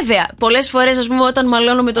 Βέβαια, πολλές φορές, ας πούμε, όταν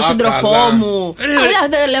μαλώνω με τον σύντροφό μου.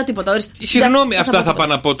 Δεν λέω τίποτα. Συγγνώμη, αυτά θα πάω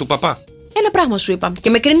να πω του παπά. Ένα πράγμα σου είπα. Και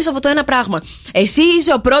με κρίνεις από το ένα πράγμα. Εσύ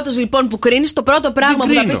είσαι ο πρώτος λοιπόν που κρίνεις. Το πρώτο πράγμα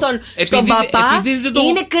που θα πεις στον παπά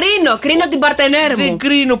είναι κρίνω την παρτενέρ μου. Δεν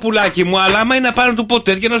κρίνω, πουλάκι μου, αλλά άμα είναι να πάω να του πω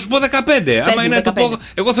τέτοια, να σου πω 15. Άμα είναι να του πω.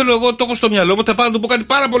 Εγώ το έχω στο μυαλό μου, θα πάω να του πω κάτι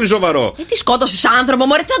πάρα πολύ σοβαρό. Τι σκότωσες άνθρωπο,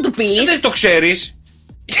 μωρέ, τι θα του πεις? Δεν το ξέρεις.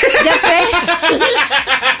 Για πες.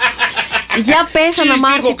 Για πες,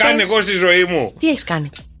 αναμάρτητα. Τι έχω κάνει εγώ στη ζωή μου? Τι έχεις κάνει?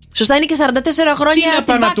 Σωστά, είναι και 44 χρόνια. Τι να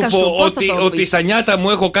πάω να του πω, ότι στα νιάτα μου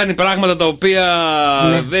έχω κάνει πράγματα τα οποία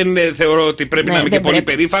δεν θεωρώ ότι πρέπει να είμαι και πολύ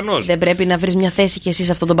περήφανος. Δεν πρέπει να βρεις μια θέση κι εσύ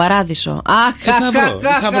σε αυτόν τον παράδεισο?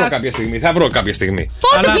 Θα βρω κάποια στιγμή.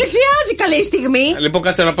 Πότε πλησιάζει καλή η στιγμή? Λοιπόν,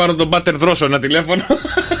 κάτσε να πάρω τον Πάτερ Δρόσο ένα τηλέφωνο.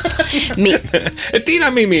 Τι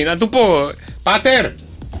να μη, να του πω, Πάτερ.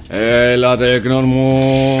 Έλα, τέκνον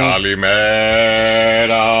μου.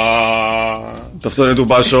 Καλημέρα. Το αυτό είναι του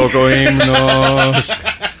Πασόκο ύμνος.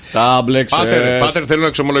 Τα μπλέξες. Πάτερ, θέλω να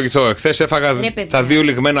εξομολογηθώ. Εχθές έφαγα τα 2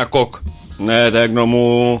 λιγμένα κοκ. Ναι, τέκνο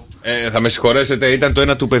μου. Θα με συγχωρέσετε, ήταν το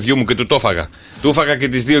ένα του παιδιού μου και του το έφαγα. Του έφαγα και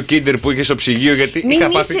τις 2 κίντερ που είχε στο ψυγείο γιατί είχα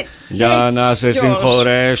πάθει. Για να σε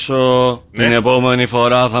συγχωρέσω, την επόμενη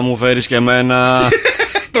φορά θα μου φέρεις και εμένα.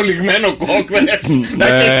 Το λιγμένο κοκ,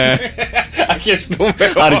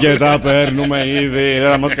 αρκετά παίρνουμε ήδη, δεν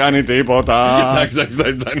θα μας κάνει τίποτα. Εντάξει,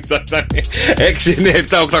 6, 9,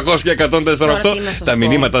 7, 800 και 148. Τα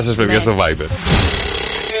μηνύματά σας, παιδιά, στο Viber.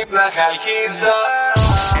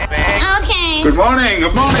 Good morning.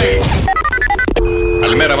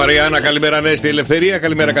 Καλημέρα Μαριάννα, καλημέρα Ανέστη Ελευθερία,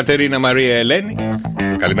 καλημέρα Κατερίνα Μαρία Ελένη.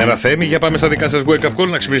 Καλημέρα Θέμη, για πάμε στα δικά σας wake up call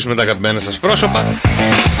να ξυπνήσουμε τα αγαπημένα σας πρόσωπα.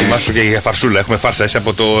 Θυμάσου και για φαρσούλα, έχουμε φάρσα, εσύ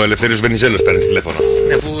από το Ελευθέριος Βενιζέλος παίρνεις τηλέφωνο.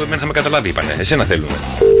 Ναι, που εμένα θα με καταλάβει, είπανε, εσένα θέλουμε.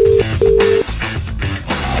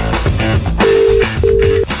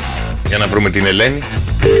 Για να βρούμε την Ελένη.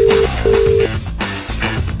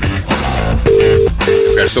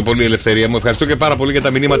 Ευχαριστώ πολύ Ελευθερία μου, ευχαριστώ και πάρα πολύ για τα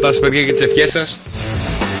μηνύματά σας, παιδιά, και τις ευχές σας.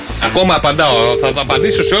 Ακόμα απαντάω, θα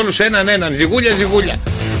απαντήσω σε όλους έναν, ζυγούλια.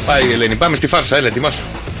 Πάει η Ελένη, πάμε στη φάρσα, έλα, ετοιμάσου.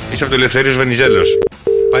 Είσαι από το Ελευθέριος Βενιζέλος.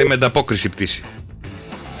 Πάει με ανταπόκριση πτήση.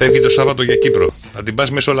 Φεύγει το Σάββατο για Κύπρο. Θα την πας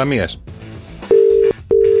μέσω Λαμίας.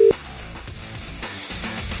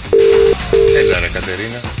 Έλα ρε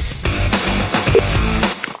Κατερίνα.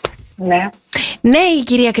 Ναι. Ναι, η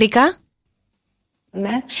κυρία Κρίκα.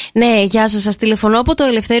 Ναι, γεια σας. Σας τηλεφωνώ από το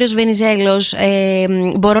Ελευθέριος Βενιζέλος.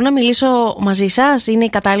 Μπορώ να μιλήσω μαζί σας? Είναι η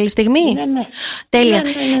κατάλληλη στιγμή? Ναι. Τέλεια.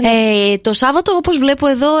 Το Σάββατο, όπως βλέπω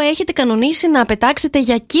εδώ, έχετε κανονίσει να πετάξετε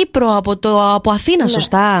για Κύπρο από Αθήνα,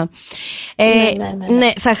 σωστά?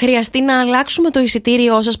 Ναι. Θα χρειαστεί να αλλάξουμε το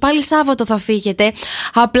εισιτήριό σας. Πάλι Σάββατο θα φύγετε.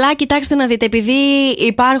 Απλά κοιτάξτε να δείτε, επειδή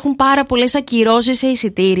υπάρχουν πάρα πολλές ακυρώσεις σε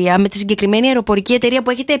εισιτήρια με τη συγκεκριμένη αεροπορική εταιρεία που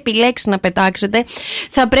έχετε επιλέξει να πετάξετε,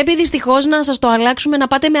 θα πρέπει δυστυχώς να σας το αλλάξουμε, να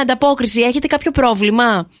πάτε με ανταπόκριση. Έχετε κάποιο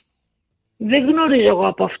πρόβλημα? Δεν γνωρίζω εγώ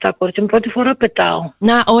από αυτά, κορίτσι μου. Πρώτη φορά πετάω.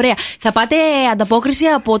 Να, ωραία. Θα πάτε ανταπόκριση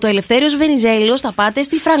από το Ελευθέριος Βενιζέλος, θα πάτε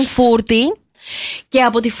στη Φραγκφούρτη. Και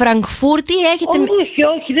από τη Φραγκφούρτη έχετε.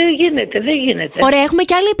 Όχι, δεν γίνεται. Ωραία, έχουμε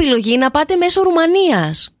και άλλη επιλογή, να πάτε μέσω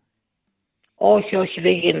Ρουμανίας. Όχι,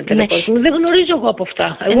 δεν γίνεται. Ναι. Δεν γνωρίζω εγώ από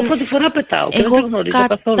αυτά. Εγώ πρώτη φορά πετάω και δεν γνωρίζω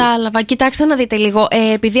καθόλου. Κατάλαβα. Κοιτάξτε να δείτε λίγο.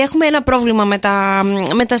 Επειδή έχουμε ένα πρόβλημα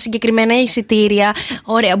με τα συγκεκριμένα εισιτήρια,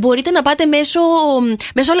 ωραία, μπορείτε να πάτε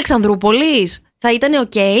μέσω Αλεξανδρούπολης. Θα ήταν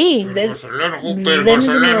οκ? Δεν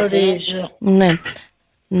γνωρίζω. Ναι.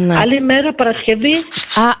 Άλλη μέρα, Παρασκευή.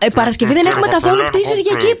 Παρασκευή δεν έχουμε καθόλου πτήσεις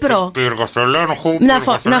για Κύπρο.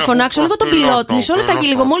 Να φωνάξω λίγο τον πιλότο. Μισό λεπτάκι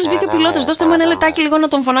λίγο. Μόλις μπήκε ο πιλότος, δώστε μου ένα λεπτάκι λίγο να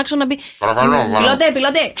τον φωνάξω να μπει.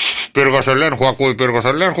 Πιλότε. Πύργος ελέγχου, ακούει πύργος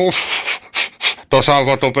ελέγχου. Το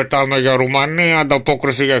Σάββατο πετάμε για Ρουμανία,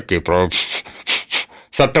 ανταπόκριση για Κύπρο.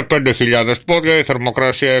 Στα 5.000 πόδια η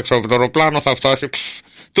θερμοκρασία έξω από το αεροπλάνο θα φτάσει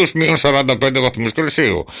τους -45 βαθμούς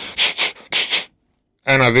Κελσίου.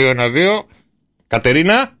 1-2.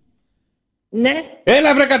 Κατερίνα. Ναι.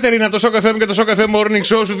 Έλα βρε Κατερίνα, το Shock FM και το Shock FM Morning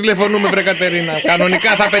Show σου τηλεφωνούμε βρε Κατερίνα.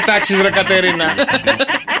 Κανονικά θα πετάξεις βρε Κατερίνα.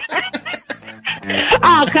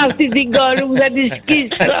 Αχ, αυτή την κόρη μου θα τη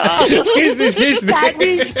σκίσω. Σκίστη. Θα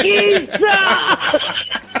τη σκίσω.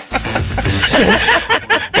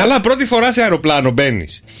 Καλά, πρώτη φορά σε αεροπλάνο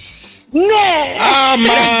μπαίνεις? Ναι.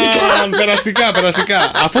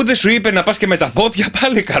 Περαστικά. Αφού δεν σου είπε να πας και με τα πόδια,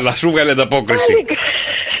 πάλι καλά, σου βγάλε ανταπόκριση.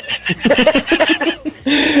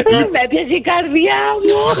 Με έπιασε η καρδιά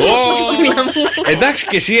μου. Εντάξει,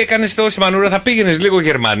 και εσύ έκανες τόση μανούρα. Θα πήγαινες λίγο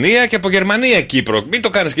Γερμανία και από Γερμανία Κύπρο. Μην το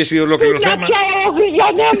κάνεις και εσύ ολόκληρο θέμα. Να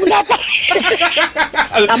μου να πάει.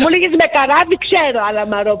 Θα μου έλεγες με καράβι ξέρω, αλλά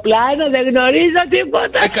με αεροπλάνο δεν γνωρίζω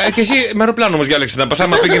τίποτα. Και εσύ με αεροπλάνο όμως διάλεξες να πας.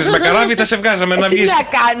 Άμα πήγαινες με καράβι θα σε βγάζαμε να βγεις. Τι να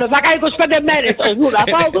κάνω, θα κάνω 25 μέρες. Να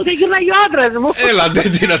πάω εγώ και γυρνάει ο άντρας μου. Έλα,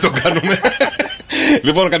 τι να το κάνουμε.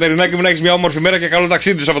 Λοιπόν, Κατερινάκη μου, να έχεις μια όμορφη μέρα και καλό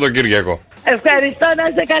ταξίδι το Σαββατοκύριακο. Ευχαριστώ, να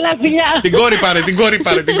είστε καλά, φιλιά. Την κόρη πάρε.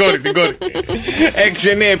 6,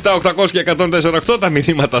 9, 7, 800 και 104,8 τα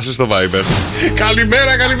μηνύματά σου στο Viber.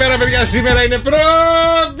 Καλημέρα, παιδιά. Σήμερα είναι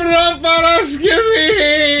Παρασκευή.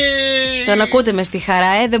 Τον ακούτε με στη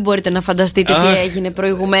χαρά, δεν μπορείτε να φανταστείτε τι έγινε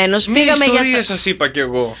προηγουμένως. Μια ιστορία σας είπα κι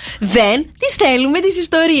εγώ. Δεν τις θέλουμε τις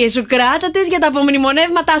ιστορίες σου. Κράτατες για τα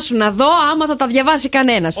απομνημονεύματά σου. Να δω άμα θα τα διαβάσει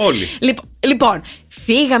κανένας. Όλοι. Λοιπόν,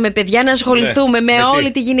 φύγαμε παιδιά να ασχοληθούμε με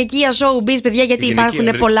όλη τη γυναικεία showbiz, παιδιά, γιατί υπάρχουν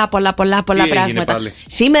πολλά πράγματα.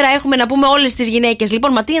 Σήμερα έχουμε να πούμε όλες τις γυναίκες.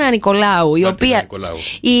 Λοιπόν, Ματίνα Νικολάου,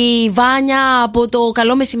 η Βάνια από το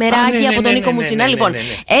Καλό Μεσημεράκι, από τον Νίκο Μουτσινά. Λοιπόν,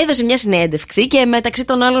 έδωσε μια συνέντευξη και μεταξύ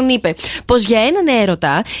των άλλων είπε πως για έναν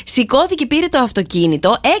έρωτα σηκώθηκε, πήρε το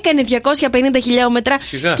αυτοκίνητο, έκανε 250 χιλιόμετρα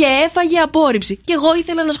και έφαγε απόρριψη. Και εγώ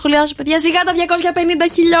ήθελα να σχολιάσω, παιδιά, σιγά τα 250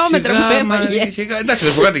 χιλιόμετρα που έφαγε. Εντάξει,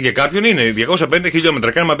 δεν φοβάται και κάποιον, είναι 250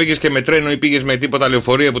 χιλιόμετρα. Και άμα πήγες και με τρένο ή πήγες με τίποτα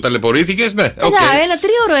λεωφορεία που ταλαιπωρήθηκες, ναι. Ένα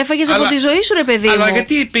 3ωρο έφαγες από τη ζωή σου, ρε παιδί μου. Αλλά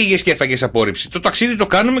γιατί πήγες και έφαγες απόρριψη? Το ταξίδι το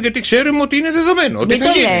κάνουμε γιατί ξέρουμε ότι είναι δεδομένο. Μην το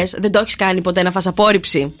λες, δεν το έχεις κάνει ποτέ να φας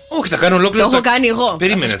απόρριψη? Όχι, θα κάνω ολόκληρο. Το έχω κάνει εγώ.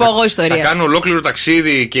 Περίμενε. Θα σας πω εγώ ιστορία. Θα κάνω ολόκληρο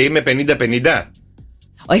ταξίδι και είμαι 50-50.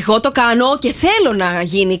 Εγώ το κάνω και θέλω να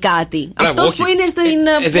γίνει κάτι. Αυτός που είναι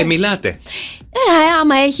στην. Δεν μιλάτε.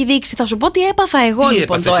 Άμα έχει δείξει, θα σου πω τι έπαθα εγώ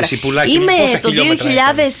λοιπόν τώρα. Εσύ, πουλάκι, είμαι το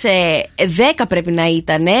 2010 πρέπει να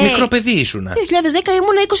ήταν. Μικρό παιδί ήσουν. 2010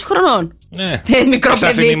 ήμουν 20 χρονών. Ναι. Μικρό παιδί.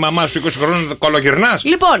 Αφήνει η μαμά σου 20 χρόνων, κολογυρνάς.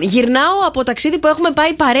 Λοιπόν, γυρνάω από ταξίδι που έχουμε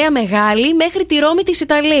πάει παρέα μεγάλη μέχρι τη Ρώμη της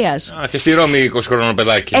Ιταλίας. Και στη Ρώμη 20 χρόνων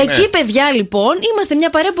παιδάκι. Εκεί, παιδιά, λοιπόν, είμαστε μια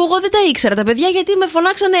παρέα που εγώ δεν τα ήξερα τα παιδιά, γιατί με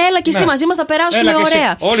φωνάξανε έλα και εσύ μαζί μας, θα περάσουμε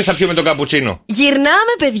ωραία. Όλοι θα πιούμε τον καπουτσίνο.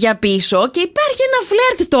 Γυρνάμε, παιδιά, πίσω και υπάρχει ένα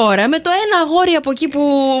φλερτ τώρα με το ένα αγόρι από εκεί που.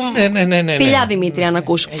 Ναι. Φιλιά, Δημήτρη, αν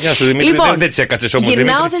ακούς. Γεια σου, Δημήτρη. Λοιπόν, δεν τις έκατσες όμως.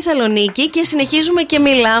 Γυρνάω Θεσσαλονίκη και συνεχίζουμε και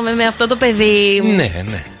μιλάμε με αυτό το παιδί. Ναι.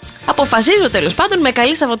 Αποφασίζω τέλος πάντων με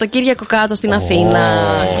καλή Σαββατοκύριακο κάτω στην Αθήνα.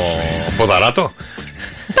 Ποδαράτο.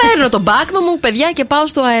 Παίρνω τον μπάκμα μου, παιδιά, και πάω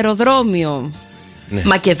στο αεροδρόμιο. Ναι.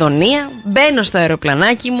 Μακεδονία, μπαίνω στο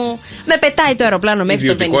αεροπλανάκι μου, με πετάει το αεροπλάνο μέχρι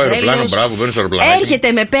το Βενιζέλος. Μπράβο, μπαίνω στο αεροπλανάκι.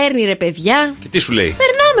 Έρχεται, με παίρνει, ρε παιδιά. Και τι σου λέει?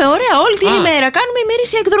 Περνάμε, περνάμε ωραία όλη την ημέρα. Κάνουμε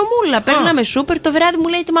ημερήσια εκδρομούλα. Περνάμε σούπερ. Το βράδυ μου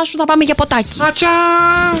λέει ετοιμάσου, θα πάμε για ποτάκι. Ατσα!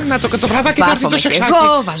 Να το βραδάκι θα έρθει το σεξάκι.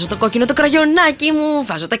 Εγώ βάζω το κόκκινο το κραγιονάκι μου,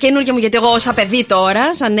 βάζω τα καινούργια μου, γιατί εγώ σαν παιδί τώρα,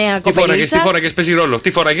 σαν νέα κοπελίτσα. Τι φόραγες, παίζει ρόλο. Τι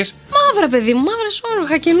φόραγες? Μαύρα, παιδί μου, μαύρα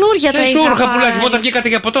σόρουχα, καινούργια τα είχα. Σόρουχα πουλάκι, όταν βγήκατε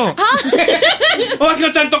για ποτό. Όχι,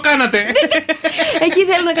 όταν το κάνατε. Εκεί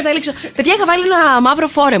θέλω να καταλήξω. Παιδιά, είχα βάλει ένα μαύρο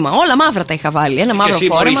φόρεμα. Όλα μαύρα τα είχα βάλει. Ένα μαύρο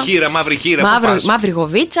φόρεμα. Μαύρη χείρα. Μαύρη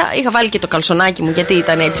γοβίτσα. Είχα βάλει και το καλσονάκι μου, γιατί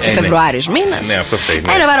ήταν έτσι και Φεβρουάριος μήνας. Ναι, αυτό φταίει.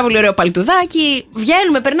 Ένα πάρα πολύ ωραίο παλτουδάκι.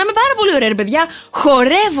 Βγαίνουμε, περνάμε πάρα πολύ ωραία, παιδιά.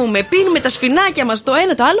 Χορεύουμε, πίνουμε τα σφινάκια μας το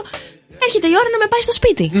ένα το άλλο. Έρχεται η ώρα να με πάει στο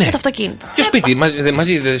σπίτι. Ναι. Με το αυτοκίνητο. Ποιο σπίτι,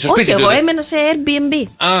 μαζί, στο σπίτι. Όχι, εγώ έμενα σε Airbnb.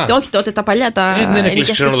 Όχι τότε, τα παλιά τα. Δεν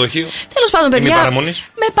έκλεισε ξενοδοχείο. Τέλος πάντων, παιδιά.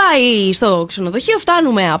 Με πάει στο ξενοδοχείο,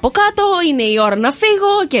 φτάνουμε από κάτω. Είναι η ώρα να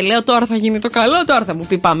φύγω και λέω τώρα θα γίνει το καλό. Τώρα θα μου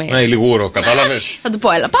πει πάμε. Ναι, λιγούρο, κατάλαβες. Θα του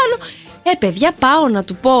πω, έλα πάνω. Παιδιά, πάω να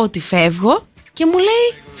του πω ότι φεύγω και μου λέει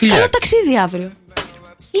καλό ταξίδι αύριο.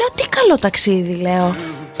 Λέω τι καλό ταξίδι, λέω.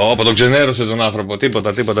 Όπα, τον ξενέρωσε τον άνθρωπο.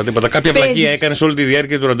 Τίποτα. Κάποια πλακία έκανε όλη τη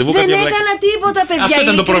διάρκεια του ραντεβού. Δεν έκανα τίποτα, παιδιά. Αυτό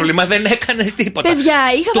ήταν το πρόβλημα, δεν έκανε τίποτα. Παιδιά,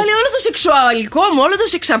 είχα βάλει όλο το σεξουαλικό μου, όλο το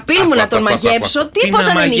σεξαπίλ μου να τον μαγέψω. Τίποτα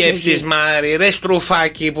δεν είχε. Τι να μαγέψεις, Μάρι, ρε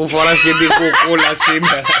στρουφάκι που φοράς και την κουκούλα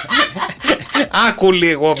σήμερα. Άκου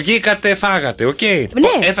λίγο, βγήκατε, φάγατε, οκ.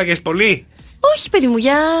 Έφαγες πολύ? Όχι, παιδί μου,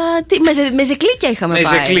 με ζεκλίκια είχαμε πάει. Με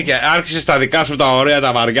ζεκλίκια. Άρχισες τα δικά σου τα ωραία,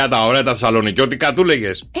 τα βαριά, τα ωραία, τα θεσσαλονικιώτικα, του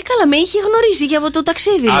λέγες. Καλά, με είχε γνωρίσει για αυτό το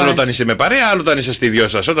ταξίδι. Άλλο όταν είσαι με παρέα, άλλο όταν είσαι στη δυο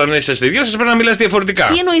σας. Όταν είσαι στη δυο σας πρέπει να μιλάς διαφορετικά.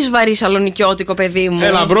 Τι εννοείς βαρύ σαλονικιώτικο, παιδί μου?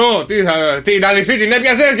 Έλα, μπρο, την αληθή την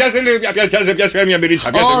έπιασε μια μπυρίτσα.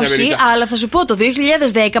 Όχι, αλλά θα σου πω το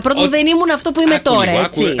 2010 πρώτον δεν ήμουν αυτό που είμαι τώρα,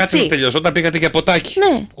 έτσι. Κάτσε να τελειώσω. Όταν πήγατε για ποτάκι.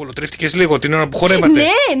 Ναι. Κολοτρίφτηκες λίγο την ώρα που χορεύατε.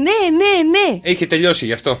 Ναι. Έχει τελειώσει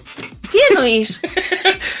γι' αυτό. Τι εννοείς?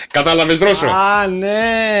 Κατάλαβες, Δρόσο?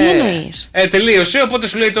 Ναι. Τι εννοείς? Τελείωσε, οπότε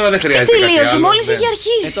σου λέει τώρα δεν χρειάζεται. Τι τελείωσε, μόλις είχε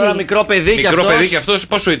αρχίσει. Τώρα μικρό παιδί κι αυτός. Μικρό παιδί κι αυτός,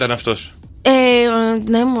 πόσο ήταν αυτός?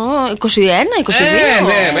 Ναι, 21, 22.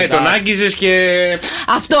 Ναι, τον άγγιζες και.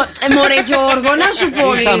 Αυτό, μωρέ Γιώργο, να σου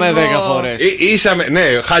πω. Ήσαμε 10 φορές. Ναι,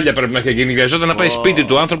 χάλια πρέπει να έχει γίνει. Χρειαζόταν να πάει σπίτι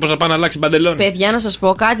του άνθρωπο να πάει να αλλάξει παντελόνι. Παιδιά, να σας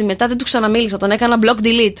πω κάτι, μετά δεν του ξαναμίλησα. Τον έκανα block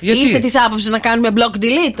delete. Γιατί? Είστε της άποψης να κάνουμε block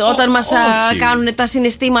delete όταν μας κάνουν τα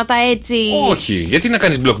συναισθήματα έτσι? Όχι, γιατί να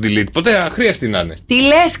κάνεις block delete, ποτέ αχρίαστη να είναι. Τι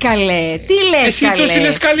λες, καλέ, Εσύ το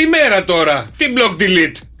στείλες καλημέρα τώρα. Τι block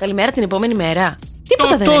delete? Καλημέρα την επόμενη μέρα.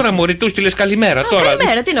 Τώρα μωρή, του στείλες καλημέρα.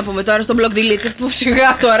 Καλημέρα, τι να πούμε τώρα στο block delete, που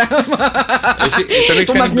σιγά τώρα.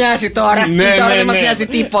 Που μας νοιάζει τώρα. Τώρα δεν μας νοιάζει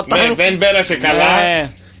τίποτα. Δεν πέρασε καλά.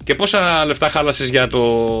 Και πόσα λεφτά χάλασες για το.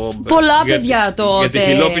 Πολλά παιδιά τότε. Για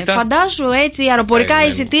τη χιλόπιτα. Φαντάσου έτσι, αεροπορικά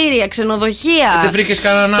εισιτήρια, ξενοδοχεία. Δεν βρήκες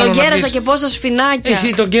κανέναν άλλο. Τον κέρασα και πόσα σφινάκια.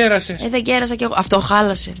 Εσύ τον κέρασες. Δεν κέρασα κι εγώ. Αυτό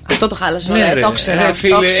χάλασε. Αυτό το χάλασε. Ναι, το ξέρα.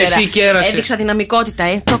 Εσύ κέρασες. Έδειξα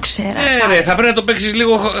δυναμικότητα, το ξέρα. Θα πρέπει να το παίξεις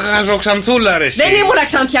λίγο χαζοξανθούλα, ρε. Δεν ήμουνα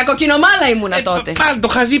ξανθιά, κοκκινομάλα ήμουνα τότε. Πάλι το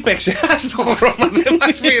χαζί παίξε. Το χρώμα δεν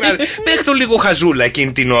μας πήραν. Παίξ' το λίγο χαζούλα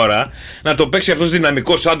εκείνη την ώρα. Να το παίξει αυτός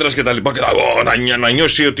δυναμικός άντρας και τα λοιπά. Να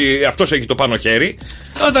νιώσει ότι αυτός έχει το πάνω χέρι.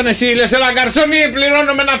 Όταν εσύ λες, έλα γκαρσόνι,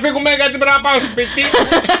 πληρώνουμε να φύγουμε γιατί πρέπει να πάω σπίτι.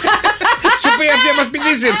 Σου πει αυτή να μας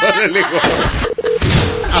πηδήσει λίγο.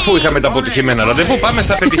 Αφού είχαμε τα αποτυχημένα ραντεβού, πάμε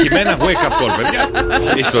στα πετυχημένα wake up call, παιδιά.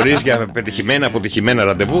 Ιστορίες για πετυχημένα, αποτυχημένα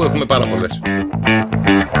ραντεβού έχουμε πάρα πολλές.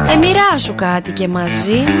 Μοιράσου κάτι και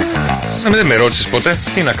μαζί μας. Δεν με ρώτησες ποτέ.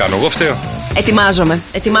 Τι να κάνω, εγώ φταίω.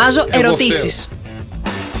 Ετοιμάζω ερωτήσεις.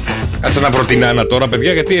 Κάτσε να βρω την Άννα τώρα,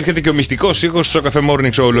 παιδιά, γιατί έρχεται και ο μυστικός ήχος στο Cafe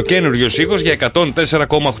Morning Show. Ολοκένουργιος ήχος για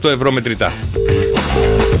 104,8 ευρώ μετρητά.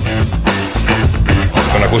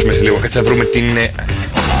 Τον ακούσουμε σε λίγο. Κάτσε να βρούμε την.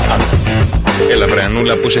 Έλα, βρε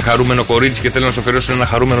Ανούλα, που είσαι χαρούμενο κορίτσι και θέλω να σου αφιερώσω ένα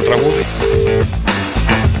χαρούμενο τραγούδι.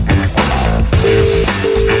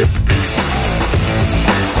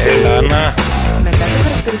 Έλα, Άννα.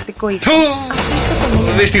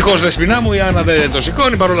 Δυστυχώς δεσποινά μου, η Άννα δεν το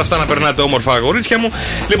σηκώνει. Παρ' όλα αυτά να περνάτε όμορφα, αγορίτσια μου.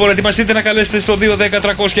 Λοιπόν, ετοιμαστείτε να καλέσετε στο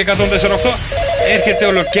 210-300 και 104,8. Έρχεται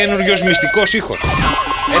ολοκένουργιος μυστικός ήχος.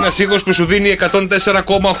 Ένας ήχος που σου δίνει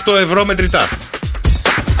 104,8 ευρώ μετρητά.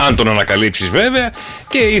 Αν τον ανακαλύψεις βέβαια.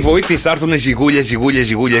 Και οι βοήθειες θα έρθουν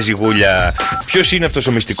ζυγούλια. Ποιος είναι αυτός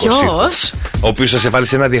ο μυστικός ήχος? Ο οποίος θα σε βάλει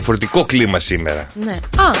σε ένα διαφορετικό κλίμα σήμερα. Ναι.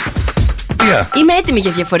 Είμαι έτοιμη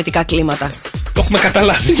για διαφορετικά κλίματα. Το έχουμε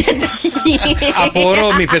καταλάβει. Από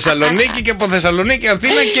Ρώμη Θεσσαλονίκη και από Θεσσαλονίκη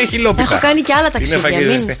Αθήνα και χιλόπιτα. Έχω κάνει και άλλα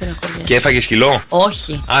ταξίδια. Και έφαγες χιλό?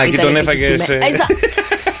 Όχι. Εκεί τον έφαγες.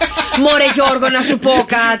 Μωρέ Γιώργο, να σου πω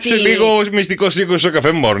κάτι. Σε λίγο μυστικό ήχο στο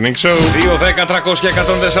Cafe Morning Show.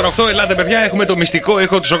 2-10-300-1048. Ελάτε, παιδιά, έχουμε το μυστικό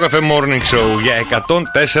ήχο του Cafe Morning Show για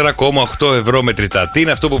 104,8 ευρώ μετρητά. Τι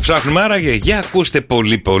είναι αυτό που ψάχνουμε άραγε? Για ακούστε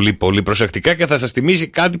πολύ προσεκτικά και θα σας θυμίσει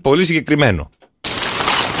κάτι πολύ συγκεκριμένο.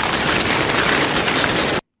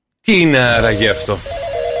 Τι είναι άραγε αυτό?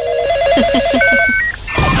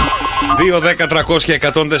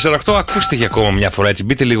 2-10-300-1048. Ακούστε για ακόμα μια φορά έτσι.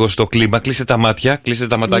 Μπείτε λίγο στο κλίμα. Κλείστε τα μάτια. Κλείστε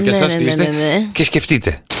τα ματάκια σας. Κλείστε. Και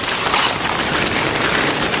σκεφτείτε.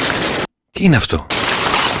 Τι είναι αυτό?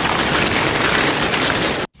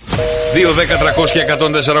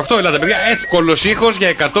 2-10-300-1048. Ελάτε, παιδιά. Εύκολος ήχος για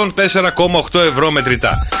 104,8 ευρώ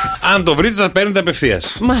μετρητά. Αν το βρείτε, θα παίρνετε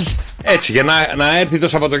απευθείας. Μάλιστα. Έτσι, για να έρθει το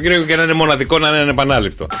Σαββατοκύριακο και να είναι μοναδικό, να είναι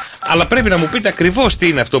ανεπανάληπτο. Αλλά πρέπει να μου πείτε ακριβώς τι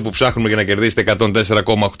είναι αυτό που ψάχνουμε για να κερδίσετε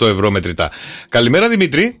 104,8 ευρώ μετρητά. Καλημέρα,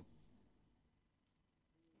 Δημήτρη.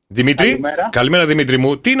 Δημήτρη. Καλημέρα, Δημήτρη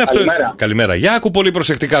μου. Τι είναι αυτό? Καλημέρα. Για άκου πολύ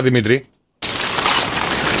προσεκτικά, Δημήτρη.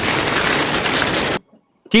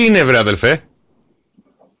 Τι είναι, βρε αδελφέ?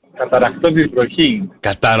 Καταραχτώδης βροχή.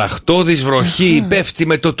 Καταραχτώδης βροχή. Πέφτει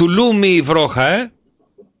με το τουλούμι η βρόχα,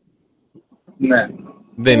 Ναι.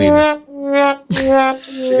 Δεν είναι.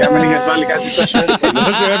 Για μένα έχεις βάλει κάτι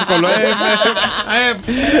τόσο εύκολο.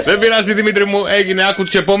 Δεν πειράζει, Δημήτρη μου. Έγινε, άκου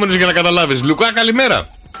τους επόμενους για να καταλάβεις. Λουκά, καλημέρα.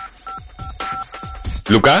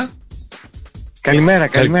 Λουκά. Καλημέρα.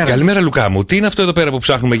 Καλημέρα, Λουκά μου. Τι είναι αυτό εδώ πέρα που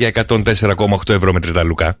ψάχνουμε για 104,8 ευρώ μετρητά,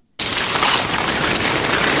 Λουκά?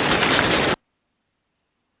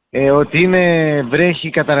 Ότι βρέχει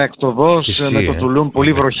καταρακτοδός με το τουλούμ,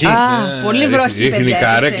 πολύ βροχή. Πολύ βροχή, ρίχνει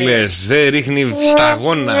καρέκλες, δεν ρίχνει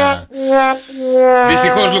σταγόνα.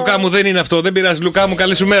 Δυστυχώς, Λουκά μου, δεν είναι αυτό. Δεν πειράζει, Λουκά μου,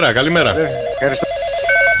 καλή σου μέρα. Καλημέρα.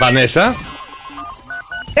 Βανέσα.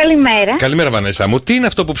 Καλημέρα. Καλημέρα, Βανέσα μου. Τι είναι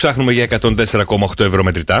αυτό που ψάχνουμε για 104,8 ευρώ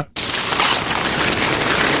μετρητά?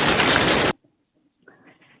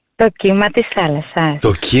 Το κύμα της θάλασσας.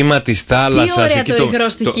 Το κύμα της θάλασσας. Τι ωραία το υγρό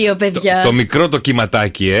στοιχείο, παιδιά. Το μικρό το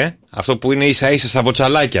κυματάκι, αυτό που είναι ίσα ίσα στα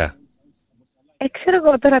βοτσαλάκια. Ξέρω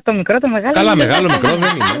εγώ τώρα το μικρό, το μεγάλο. Καλά, μεγάλο, μικρό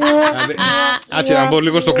δεν είναι. Άτσε να μπω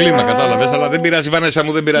λίγο στο κλίμα, κατάλαβες. Αλλά δεν πειράζει, Βανέσα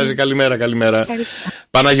μου, δεν πειράζει. Καλημέρα.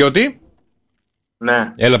 Παναγιώτη.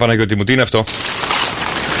 Ναι. Έλα, Παναγιώτη μου, τι είναι αυτό?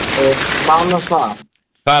 Θάλασσα.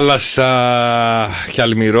 Θάλασσα και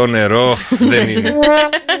αλμυρό νερό. Δεν είναι.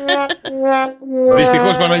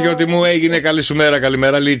 Δυστυχώς, Παναγιώτη μου, έγινε. Καλή σου μέρα.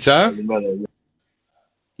 Καλημέρα, Λίτσα.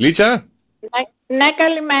 Λίτσα. Ναι,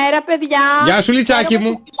 καλημέρα, παιδιά. Γεια σου, Λιτσάκι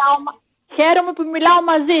μου. Χαίρομαι που μιλάω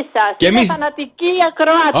μαζί σας. Και εμείς... Είμαι φανατική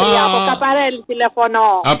ακροάτρια από Καπαρέλη, τηλεφωνώ.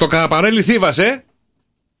 Από το Καπαρέλη Θήβας,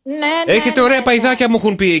 Ναι. Έχετε ωραία παϊδάκια, μου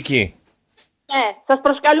έχουν πει εκεί. Ναι, σας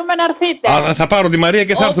προσκαλούμε να έρθετε. Θα πάρω τη Μαρία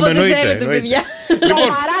και θα έρθουμε, εννοείται.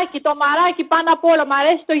 Το μαράκι πάνω απ' όλα, μ'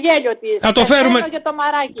 αρέσει το γέλιο της. Θα το φέρουμε.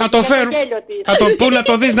 Θα το φέρουμε. Πού να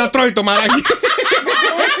το δεις να τρώει το μαράκι.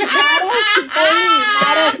 Μ'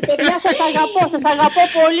 αρέσει, παιδιά, σας αγαπώ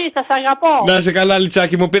πολύ, σας αγαπώ. Να είσαι καλά,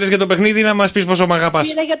 Λιτσάκι μου, πήρες για το παιχνίδι να μας πεις πόσο μ' αγαπάς.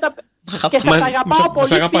 Και σας αγαπάω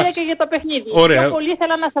πολύ, πήρα και για το παιχνίδι. Πιο πολύ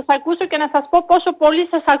ήθελα να σας ακούσω και να σας πω πόσο πολύ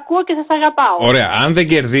σας ακούω και σας αγαπάω. Ωραία, αν δεν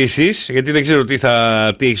κερδίσεις, γιατί δεν ξέρω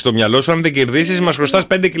τι έχεις στο μυαλό σου, αν δεν κερδίσεις, μας χρωστάς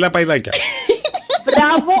 5 κιλά παϊδάκια.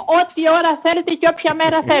 Μπράβο, ό,τι ώρα θέλετε και όποια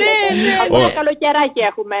μέρα θέλετε. Ακόμα καλοκαιράκι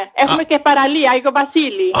έχουμε. Έχουμε και παραλία, Άγιο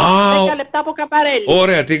Βασίλη. 10 λεπτά από Καπαρέλη.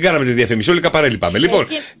 Ωραία, την κάναμε τη διαφήμιση. Όλοι Καπαρέλη πάμε. Λοιπόν,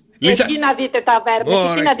 εκεί να δείτε τα βέρμες,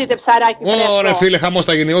 εκεί να δείτε ψαράκι. Ωραία, φίλε, χαμός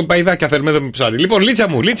θα γίνει. Παϊδάκια θέλουμε, δεν με ψάρι. Λοιπόν, Λίτσα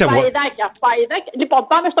μου. Παϊδάκια. Λοιπόν,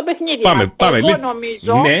 πάμε στο παιχνίδι. Πάμε. Εγώ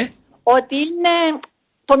νομίζω ότι είναι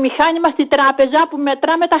το μηχάνημα στη τράπεζα που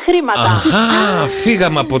μετράμε τα χρήματα. Αχα,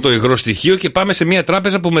 φύγαμε από το υγρό στοιχείο και πάμε σε μια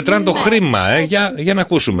τράπεζα που μετράνε το χρήμα. Για να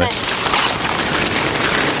ακούσουμε.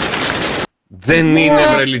 Δεν είναι,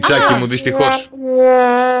 βρε Λιτσάκι μου, δυστυχώς.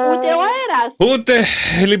 Ούτε ο αέρας. Ούτε,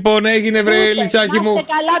 λοιπόν, έγινε, βρε Λιτσάκι μου. Να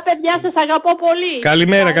είστε καλά, παιδιά, σας αγαπώ πολύ.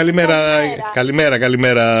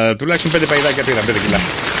 Καλημέρα. Τουλάχιστον 5 παϊδάκια πήραν, 5 κιλά.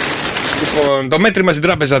 Λοιπόν, το μέτρημα στην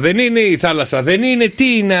τράπεζα δεν είναι, η θάλασσα δεν είναι.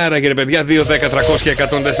 Τι είναι άραγε, ρε παιδιά? 2, 10, 300 και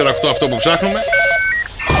 104,8 αυτό που ψάχνουμε.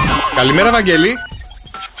 Καλημέρα, Βαγγέλη.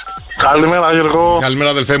 Καλημέρα, Γιώργο. Καλημέρα,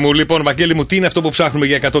 αδελφέ μου. Λοιπόν, Βαγγέλη μου, τι είναι αυτό που ψάχνουμε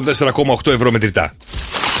για 104,8 ευρώ μετρητά?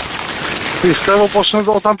 Πιστεύω πως είναι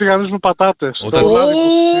όταν τηγανίζουμε πατάτες.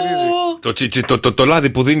 Το λάδι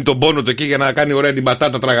που δίνει τον πόνο του εκεί για να κάνει ωραία την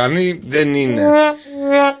πατάτα τραγανή δεν είναι.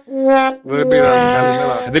 Δεν πειράζει,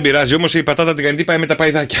 καλημέρα. Δεν πειράζει, όμως η πατάτα τηγανιτή πάει με τα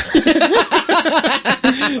παϊδάκια.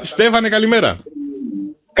 Στέφανε, καλημέρα.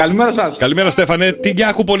 Καλημέρα σας. Καλημέρα, Στέφανε. Τι για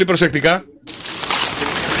άκου πολύ προσεκτικά.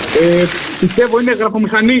 Πιστεύω είναι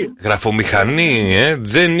γραφομηχανή. Γραφομηχανή,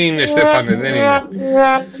 δεν είναι, Στέφανε, δεν είναι.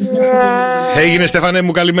 Έγινε, Στέφανε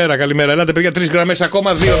μου, καλημέρα, καλημέρα. Ελάτε, παιδιά, 3 γραμμές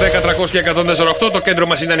ακόμα. 2, 10, 300 και 148. Το κέντρο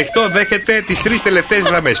μας είναι ανοιχτό. Δέχεται τις 3 τελευταίες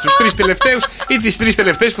γραμμές. Τους 3 τελευταίους ή τις 3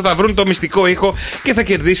 τελευταίες που θα βρουν το μυστικό ήχο και θα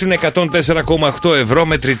κερδίσουν 104,8 ευρώ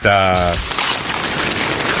μετρητά.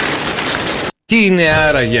 Τι είναι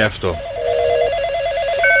άραγε αυτό?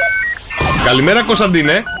 Καλημέρα,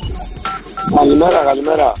 Κωνσταντίνε.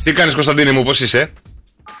 Καλημέρα. Τι κάνεις, Κωνσταντίνε μου, πώς είσαι?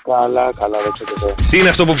 Καλά, δεξιότατε. Τι είναι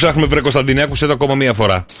αυτό που ψάχνουμε, βρε Κωνσταντίνε? Άκουσε το ακόμα μία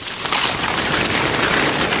φορά.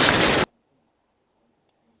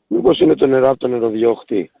 Μήπως είναι το νερό από το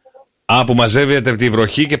νεροδιώχτη? Που μαζεύεται από τη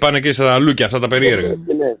βροχή και πάνε και στα λούκια, αυτά τα περίεργα. Ναι.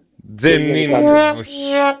 Δεν είναι. Όχι.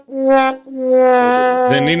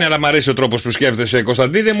 Δεν είναι, αλλά μου αρέσει ο τρόπος που σκέφτεσαι,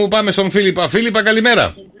 Κωνσταντίνε μου. Πάμε στον Φίλιππα. Φίλιππα,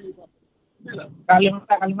 καλημέρα.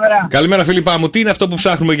 Καλημέρα. Καλημέρα, Φίλιππα μου. Τι είναι αυτό που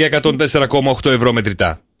ψάχνουμε για 104,8 ευρώ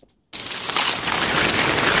μετρητά?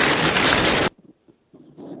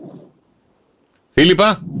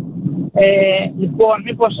 Φίλιππα. Λοιπόν,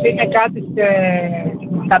 μήπως είναι κάτι σε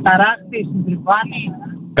καταράκτη, συντριβάνι?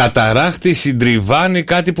 Καταράκτη, συντριβάνι,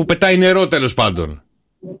 κάτι που πετάει νερό, τέλος πάντων.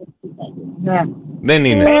 Ναι. Δεν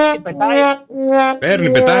είναι.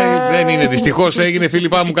 Παίρνει, πετάει, δεν είναι. Δυστυχώς έγινε,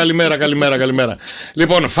 Φίλιππά μου. Καλημέρα.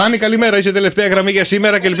 Λοιπόν, Φάνη, καλημέρα. Είσαι τελευταία γραμμή για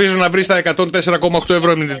σήμερα και ελπίζω να βρεις τα 104,8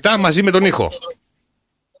 ευρώ μετρητά μαζί με τον ήχο.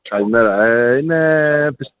 Καλημέρα.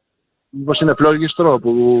 Μήπως είναι φλόγιστρο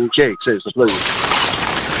που καίει, ξέρεις, το φλόγιστρο.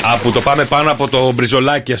 Που το πάμε πάνω από το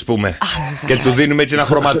μπριζολάκι, ας πούμε. Και του δίνουμε έτσι ένα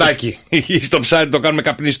χρωματάκι. Στο ψάρι το κάνουμε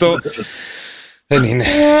καπνιστό. Δεν είναι.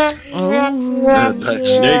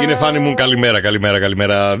 Έγινε, Φάνη μου, καλημέρα.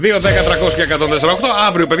 2, 10, 300 και 148.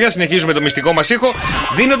 Αύριο, παιδιά, συνεχίζουμε το μυστικό μας ήχο,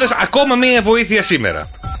 δίνοντας ακόμα μία βοήθεια σήμερα.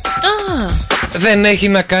 Δεν έχει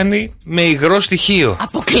να κάνει με υγρό στοιχείο.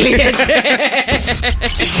 Αποκλείεται.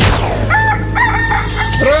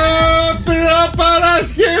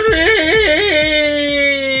 Παρασκευή!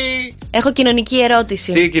 Έχω κοινωνική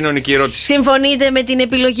ερώτηση. Τι κοινωνική ερώτηση? Συμφωνείτε με την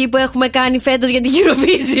επιλογή που έχουμε κάνει φέτος για την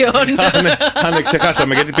Eurovision? Ναι,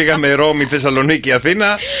 ξεχάσαμε γιατί πήγαμε Ρώμη, Θεσσαλονίκη,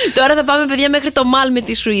 Αθήνα. Τώρα θα πάμε, παιδιά, μέχρι το Μάλμε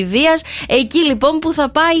της Σουηδίας. Εκεί λοιπόν που θα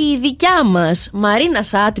πάει η δικιά μας Μαρίνα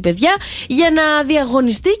Σάτη, παιδιά, για να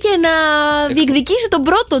διαγωνιστεί και να διεκδικήσει τον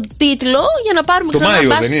πρώτο τίτλο για να πάρουμε ξανά. Το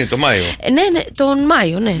Μάιο δεν είναι, το Μάιο? Ναι, τον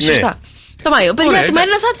Μάιο, ναι, σωστά. Το Μάιο. Παιδιά, τη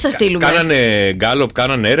Μαρίνα Σάτη θα στείλουμε. Κάνανε γκάλοπ,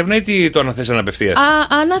 κάνανε έρευνα ή τι το αναθέσαν απευθείας?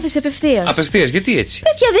 Ανάθεση απευθείας. Απευθείας, γιατί έτσι?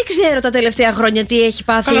 Παιδιά, δεν ξέρω τα τελευταία χρόνια τι έχει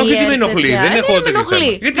πάθει. Αλλά όχι, με ενοχλεί. Δεν έχω τέτοιο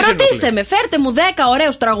θέμα. Ρωτήστε με, φέρτε μου 10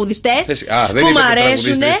 ωραίους τραγουδιστές που μου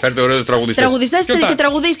αρέσουν. Φέρτε ωραίους τραγουδιστές. Τραγουδιστές και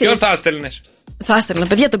τραγουδίστριες. Ποιον θα έστελνες? Θα έστελνα,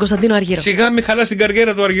 παιδιά, τον Κωνσταντίνο Αργύρο. Σιγά μην χαλάς την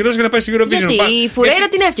καριέρα του Αργυρός για να πάει στο Eurovision. Γιατί η Φουρέιρα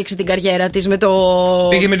την έφτιαξε την καριέρα της με το.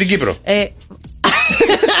 Πήγε με την Κύπρο.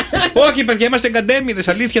 Όχι, παιδιά, είμαστε εγκαντέμιδες,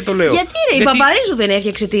 αλήθεια το λέω. Γιατί η Παπαρίζου δεν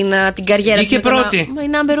έφτιαξε την καριέρα της? Και πρώτη.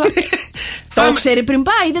 Το ξέρει πριν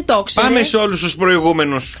πάει, δεν το ξέρει. Πάμε σε όλους τους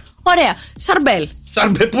προηγούμενους. Ωραία. Σαρμπέλ.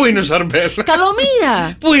 Πού είναι ο Σαρμπέλ?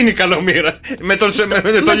 Καλομήρα. Πού είναι η Καλομήρα? Με τον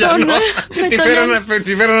Λιανό.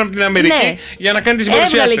 Τη φέραν από την Αμερική για να κάνει τις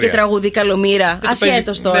παρουσιάσεις. Έβγαλε και τραγούδι Καλομήρα.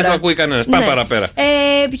 Ασχέτως τώρα. Δεν το ακούει κανένας. Πάμε παραπέρα.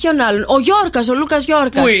 Ποιον άλλον? Ο Γιώργας, ο Λούκας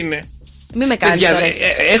Γιώργας. Πού είναι? Μην με κάνεις τώρα έτσι.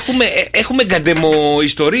 Έχουμε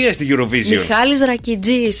γκαντεμοϊστορία στη Eurovision. Μιχάλης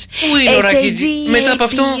Ρακιτζής. Πού είναι ο Ρακιτζής? Μετά από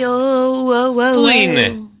αυτό πού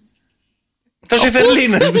είναι? Το Σεφερλί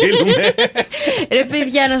να στείλουμε. Ρε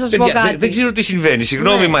παιδιά, να σας πω κάτι. Δεν ξέρω τι συμβαίνει.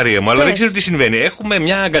 Συγγνώμη, Μαρία μου, αλλά δεν ξέρω τι συμβαίνει. Έχουμε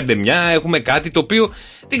μια γκαντεμιά, έχουμε κάτι το οποίο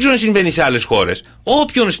δεν ξέρω αν συμβαίνει σε άλλες χώρες.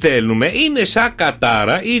 Όποιον στέλνουμε είναι σαν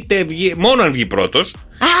κατάρα, είτε μόνο αν βγει πρώτος.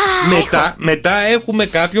 Μετά έχουμε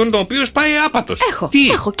κάποιον το οποίο πάει άπατος. Έχω.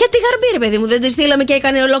 Και τη Γαρμπή, ρε παιδί μου, δεν τη στείλαμε και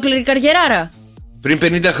έκανε ολόκληρη καριεράρα. Πριν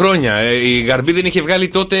 50 χρόνια. Η Γαρμπή δεν είχε βγάλει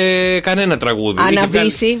τότε κανένα τραγούδι.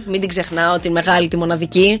 Αναβήσει, μην την ξεχνάω, την μεγάλη, τη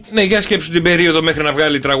μοναδική. Ναι, για σκέψου την περίοδο μέχρι να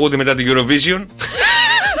βγάλει τραγούδι μετά την Eurovision.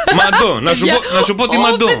 Μαντό, να σου πω τη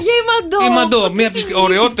Μαντό. Η Μαντό, μία από τις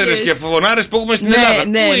ωραιότερες και φωνάρες που έχουμε στην Ελλάδα.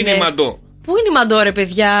 Πού είναι η Μαντό? Πού είναι η Μαντό, ρε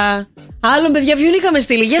παιδιά? Άλλον, παιδιά, ποιον είχαμε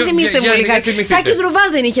στείλει? Για θυμίστε μου λιγάκι. Σάκης Ρουβάς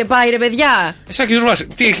δεν είχε πάει, ρε παιδιά? Σάκης Ρουβάς,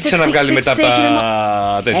 τι έχει ξαναβγάλει μετά από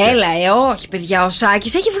τα τέτοια? Έλα, όχι, παιδιά, ο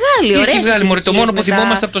Σάκης έχει βγάλει. Ωραία. Έχει βγάλει, μωρέ. Το μόνο που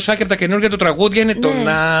θυμόμαστε από το Σάκη από τα καινούργια του τραγούδια είναι το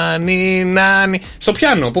νάνι. Στο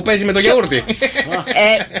πιάνο που παίζει με το γιαούρτι.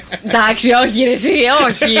 Εντάξει, όχι, ρε, εσύ,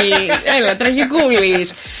 όχι. Έλα,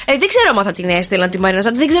 τραγικούλης. Δεν ξέρω αν θα την έστελνα τη Μαρίνα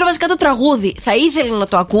Σάτη. Δεν ξέρω βασικά το τραγούδι. Θα ήθελα να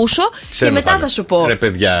το ακούσω και μετά θα σου πω.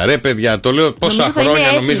 Ρε παιδιά, το λέω πόσα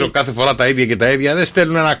χρόνια νομίζω κάθε φορά όλα τα ίδια και τα ίδια. Δεν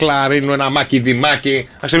στέλνουν ένα κλαρίνο, ένα μάκι διμάκι.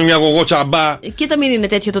 Α στέλνουν μια γογό τσαμπά. Κοίτα, μην είναι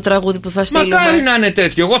τέτοιο το τραγούδι που θα στείλουμε. Μακάρι να είναι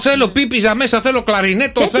τέτοιο. Εγώ θέλω πίπιζα μέσα, θέλω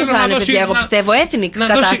κλαρινέτο. Θέλω να δώσει. Παιδιά, εγώ πιστεύω ethnic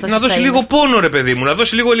κατάσταση. Να δώσει λίγο πόνο, ρε παιδί μου, να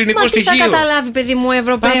δώσει λίγο ελληνικό στοιχείο. Τι θα καταλάβει, παιδί μου,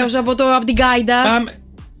 Ευρωπαίος από την Γκάιντα.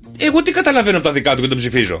 Εγώ τι καταλαβαίνω από τα δικά του και τον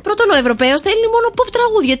ψηφίζω. Πρώτον, ο Ευρωπαίος θέλει μόνο pop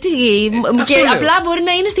τραγούδια. Και απλά μπορεί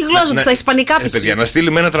να είναι στη γλώσσα του, στα ισπανικά π.χ. Παιδιά, να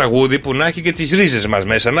στείλουμε ένα τραγούδι που να έχει και τις ρίζες μας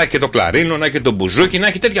μέσα, να έχει και το κλαρίνο, να έχει και το μπουζούκι, να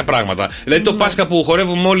έχει τέτοια πράγματα. Δηλαδή το Πάσχα που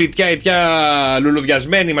χορεύουμε όλοι ιτιά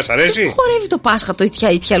λουλουδιασμένοι, μας αρέσει. Ποιος χορεύει το Πάσχα το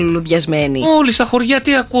ιτιά λουλουδιασμένοι? Όλοι στα χωριά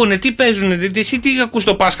τι ακούνε, τι παίζουνε, εσύ τι ακούς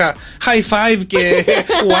το Πάσχα? High five και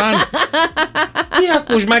one. Τι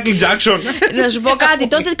ακούς, Michael Jackson? Να σου πω κάτι,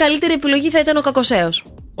 τότε η καλύτερη επιλογή θα ήταν ο Κακοσέος.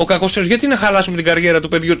 Ο Κακοσέος, γιατί να χαλάσουμε την καριέρα του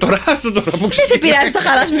παιδιού τώρα? Αυτό τώρα που δεν σε πειράζει, θα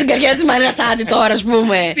χαλάσουμε την καριέρα της Μαρίνας Άντι τώρα, ας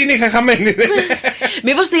πούμε. Την είχα χαμένη.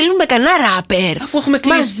 Μήπως στείλουμε κανένα ράπερ? Αφού έχουμε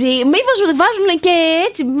κλείσει. Μαζί, μήπως βάζουν και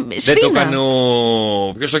έτσι σφίνα. Δεν το έκανε ο.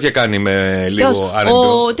 Ποιος το είχε κάνει με λίγο R&B?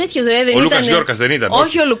 Ο τέτοιος ρε, δεν ο Λούκας Γιόρκας δεν ήταν?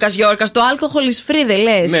 Όχι ο Λούκας Γιόρκας, το alcohol is free δεν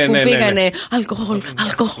λες? Ναι, που ναι, πήγανε. Ναι. Alcohol.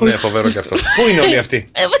 Ναι, φοβερό κι αυτό. Πού είναι όλοι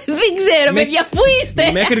αυτοί? Δεν ξέρω, παιδιά, πού είστε?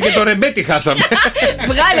 Μέχρι και το ρεμπέτι χάσαμε.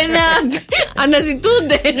 Βγάλε ένα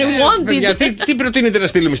αναζητούνται. Τι προτείνετε να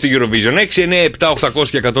στείλουμε στη Eurovision? 6, 9, 7, 800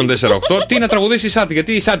 και 104,8. Τι να τραγουδήσει η Σάτι?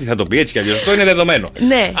 Γιατί η Σάτι θα το πει έτσι κι αλλιώς. Αυτό είναι δεδομένο.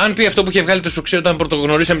 Ναι. Αν πει αυτό που είχε βγάλει το σουξέ όταν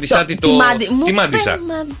πρωτογνωρίσαμε τη Σάτι, τη Μάντισα.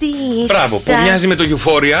 Μπράβο, που μοιάζει με το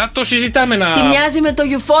Euphoria, το συζητάμε να. Τι μοιάζει με το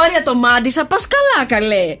Euphoria το Μάντισα, πας καλά,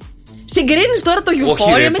 καλέ. Συγκρίνεις τώρα το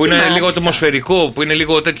Euphoria με που τη είναι Μάντισα. λίγο ατμοσφαιρικό, που είναι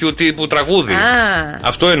λίγο τέτοιου τύπου τραγούδι.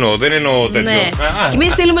 Αυτό εννοώ, δεν εννοώ τέτοιο. Ναι.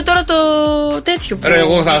 Μην στείλουμε τώρα το τέτοιο. Ρε,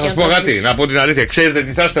 εγώ θα σας πω κάτι, να πω την αλήθεια. Ξέρετε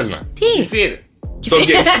τι θα στέλνα? Τι?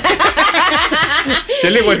 Σε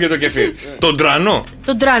λίγο έρχεται το κεφίρ. Τον τρανό.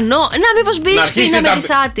 Τον τρανό. Να, μήπως μπεις σπίνα με τη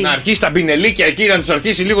Σάτι. Να αρχίσει τα πινελίκια εκεί, να τους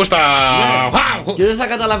αρχίσει λίγο στα. Και δεν θα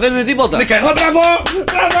καταλαβαίνουν τίποτα. Μπράβο!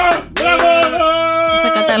 Θα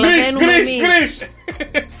καταλαβαίνουμε εμείς.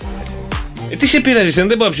 Τι σε πειράζει, δεν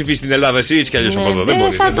μπορεί να ψηφίσει στην Ελλάδα, εσύ έτσι κι αλλιώς από εδώ.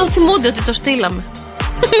 Θα το θυμούνται ότι το στείλαμε.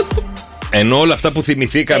 Ενώ όλα αυτά που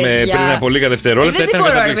θυμηθήκαμε πριν από λίγα δευτερόλεπτα ήταν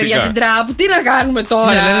καταπληκτικά. καταπληκτικά. Δεν μπορώ, παιδιά, την τραπ, τι να κάνουμε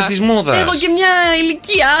τώρα? Ναι, είναι της μόδας. Έχω και μια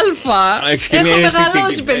ηλικία αλφα. Έχω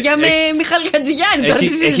μεγαλώσει, παιδιά, με Μιχάλη Χατζηγιάννη. Τώρα τι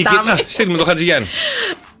συζητάμε? Στείλουμε το Χατζηγιάννη.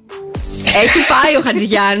 Έχει πάει ο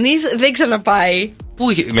Χατζηγιάννης, δεν ξαναπάει.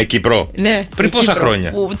 Πού είχε, με Κύπρο? Ναι. Πριν πόσα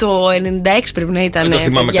χρόνια? Το 96 πρέπει να ήταν. Δεν το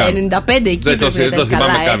θυμάμαι για καν. 95 εκεί δεν πρέπει να ήταν. Δεν το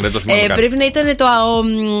θυμάμαι καν. Πρέπει να ήταν το.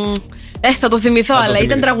 Θα το θυμηθώ, αλλά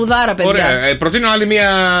ήταν τραγουδάρα, παιδιά. Ωραία. Προτείνω άλλη μία.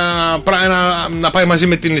 Να πάει μαζί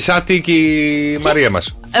με την Σάτι και η Μαρία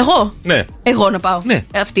μας. Εγώ? Ναι. Εγώ να πάω. Ναι.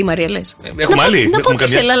 Αυτή η Μαρία λες. Έχουμε άλλη. Να πω και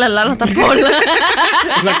σε λαλαλά να τα πω όλα.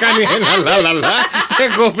 Να κάνει ένα λαλαλά και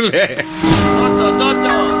κοβλέ.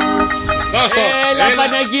 Έλα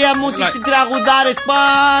Παναγία μου, τι τραγουδάρες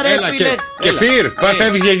πάρε φίλε. Κεφίρ,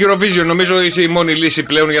 φεύγεις για Eurovision. Νομίζω είσαι η μόνη λύση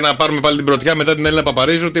πλέον για να πάρουμε πάλι την πρωτιά μετά την Έλληνα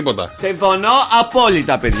Παπαρίζου. Τίποτα. Συμφωνώ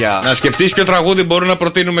απόλυτα, παιδιά. Να σκεφτείς ποιο τραγούδι μπορούμε να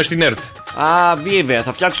προτείνουμε στην ΕΡΤ. Βέβαια,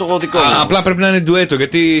 θα φτιάξω εγώ δικό μου. Απλά πρέπει να είναι ντουέτο,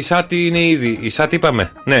 γιατί η Σάτι είναι ήδη. Η Σάτι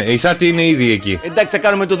είπαμε. Ναι, η Σάτι είναι ήδη εκεί. Εντάξει, θα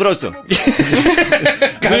κάνουμε το δρόστο.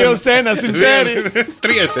 2-1, συμφέρει.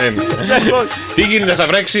 3-1. Τι γίνεται, θα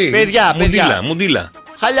βρέξει? Παιδιά. Μουντίλα.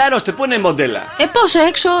 Χαλιάρωστε, πού είναι η μοντέλα? Πόσο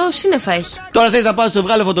έξω σύννεφα έχει. Τώρα θες να πάω στο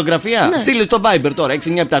βγάλω φωτογραφία? Ναι. Στείλε στο Viber τώρα 69700-800-10418.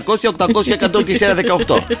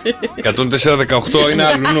 104-18 είναι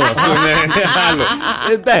άλλο νου. Αυτό είναι άλλο.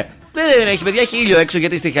 Δεν έχει, παιδιά, έχει ήλιο έξω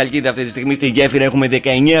γιατί στη Χαλκίδα αυτή τη στιγμή στη γέφυρα έχουμε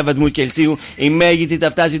 19 βαθμούς Κελσίου. Η μέγιστη θα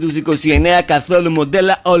φτάσει τους 29, καθόλου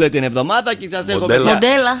μοντέλα όλη την εβδομάδα. Και σας έχω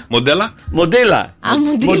Μοντέλα.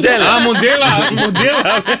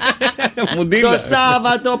 Το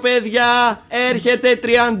Σάββατο, παιδιά, έρχεται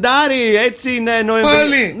τριαντάρι. Έτσι είναι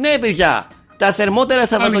Νοεμβρίου. Ναι, παιδιά. Τα θερμότερα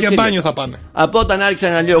Σαββατοκύριακα. Για μπάνιο θα πάμε. Από όταν άρχισα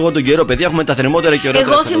να λέω εγώ τον καιρό, παιδιά, έχουμε τα θερμότερα και ωραία.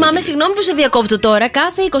 Εγώ θυμάμαι, συγγνώμη που σε διακόπτω τώρα,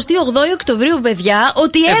 κάθε 28 Οκτωβρίου, παιδιά,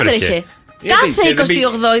 ότι έβρεχε. Κάθε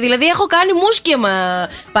 28, δηλαδή έχω κάνει μουσκεμα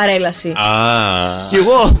παρέλαση. Κι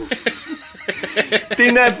εγώ.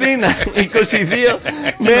 Την Αθήνα 22,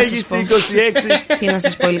 μέγιστη 26. Τι να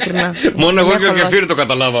σας πω ειλικρινά. Μόνο εγώ και ο Κεφίρ το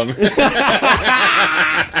καταλάβαμε.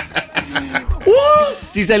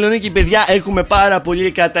 Στη Θεσσαλονίκη, παιδιά, έχουμε πάρα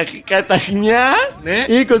πολύ καταχνιά.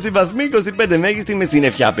 20 βαθμοί, 25 μέγιστη με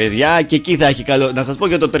συννεφιά, παιδιά. Και εκεί θα έχει καλό. Να σας πω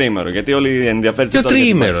για το τριήμερο, γιατί όλοι ενδιαφέρονται. Ποιο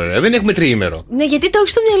τριήμερο, ρε? Δεν έχουμε τριήμερο. Ναι, γιατί το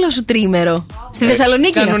έχεις στο μυαλό σου τριήμερο? Στη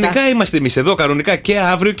Θεσσαλονίκη. Κανονικά είμαστε εμείς εδώ, κανονικά και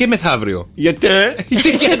αύριο και μεθαύριο. Γιατί?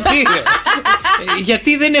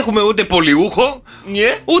 Γιατί δεν έχουμε ούτε πολυούχο,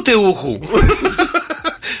 ούτε ούχου.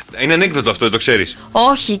 Είναι ανέκδοτο αυτό, δεν το ξέρεις?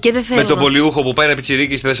 Όχι, και δεν θέλω. Με τον πολυούχο που πάει ένα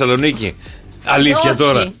πιτσιρίκι στη Θεσσαλονίκη. Αλήθεια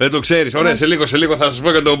τώρα. Δεν το ξέρεις. Ωραία, σε λίγο θα σας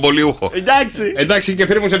πω για τον πολιούχο. Εντάξει, και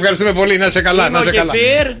φίλοι μου, σε ευχαριστούμε πολύ. Να είσαι καλά. Είμαι ο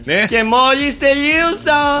Κεφίρ και μόλις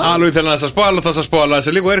τελείωσα. Άλλο ήθελα να σας πω, άλλο θα σας πω. Αλλά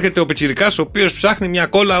σε λίγο έρχεται ο πιτσιρικάς ο οποίος ψάχνει μια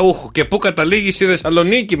κόλλα ούχου. Και πού καταλήγει? Στη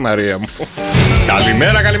Θεσσαλονίκη, Μαρία μου.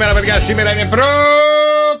 Καλημέρα, παιδιά. Σήμερα είναι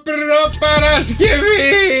Παρασκευή.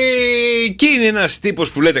 Και είναι ένας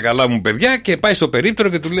τύπος που λέτε καλά μου, παιδιά, και πάει στο περίπτερο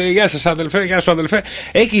και του λέει: Γεια σας, αδελφέ, γεια σου, αδελφέ.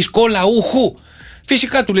 Έχεις κόλλα ούχου?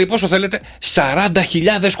 Φυσικά του λέει: Πόσο θέλετε?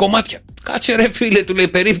 40.000 κομμάτια. Κάτσε ρε φίλε, του λέει,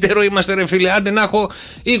 περίπτερο είμαστε ρε φίλε. Άντε να έχω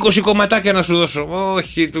 20 κομματάκια να σου δώσω.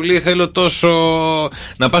 Όχι, του λέει, θέλω τόσο.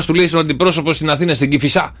 Να πας, του λέει, στον αντιπρόσωπο στην Αθήνα, στην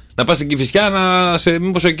Κηφισιά. Να πας στην Κηφισιά,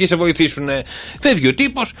 μήπως εκεί σε βοηθήσουν. Φεύγει ο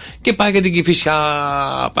τύπος και πάει για την Κηφισιά.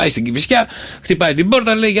 Πάει στην Κηφισιά, χτυπάει την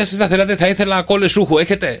πόρτα, λέει: Γεια σας, θα θέλατε? Θα ήθελα κόλλες ούχου.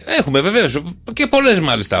 Έχετε? Έχουμε βεβαίως. Και πολλές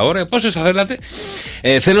μάλιστα. Ωραία, πόσες θα θέλατε?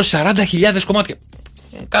 Θέλω 40.000 κομμάτια.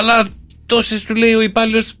 Καλά. Τόσες, του λέει ο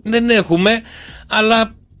υπάλληλος, δεν έχουμε,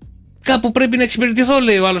 αλλά κάπου πρέπει να εξυπηρετηθώ,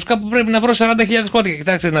 λέει ο άλλος. Κάπου πρέπει να βρω 40.000 κομμάτια.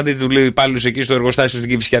 Κοιτάξτε να δείτε, του λέει ο υπάλληλος εκεί στο εργοστάσιο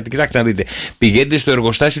στην Κηφισιά. Κοιτάξτε να δείτε. Πηγαίνετε στο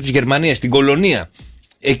εργοστάσιο της Γερμανίας, στην Κολονία.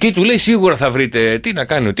 Εκεί του λέει σίγουρα θα βρείτε. Τι να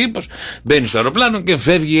κάνει ο τύπος? Μπαίνει στο αεροπλάνο και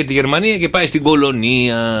φεύγει για τη Γερμανία και πάει στην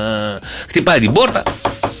Κολονία. Χτυπάει την πόρτα.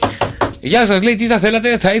 Γεια σας, λέει, τι θα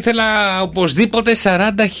θέλατε? Θα ήθελα οπωσδήποτε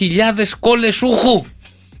 40.000 κόλλες ούχου.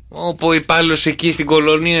 Όπου ο υπάλληλος εκεί στην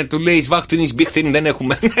Κολονία του λέει: Σβάχτιν, Ισμπίχτιν, δεν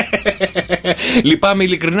έχουμε. Λυπάμαι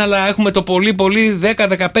ειλικρινά, αλλά έχουμε το πολύ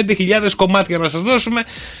 10-15.000 κομμάτια να σας δώσουμε.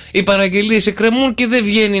 Οι παραγγελίες εκκρεμούν και δεν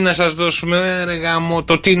βγαίνει να σας δώσουμε. Ρε γάμο,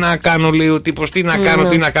 το τι να κάνω, λέει ο τύπος, τι να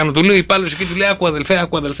κάνω. Του λέει ο υπάλληλος εκεί, του λέει: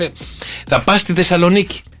 Άκου αδελφέ. Θα πας στη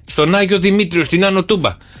Θεσσαλονίκη, στον Άγιο Δημήτριο, στην Άνω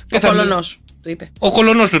Τούμπα. Ο Κολονός. Του είπε. Ο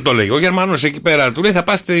Κολονός του το λέει. Ο Γερμανός εκεί πέρα του λέει: Θα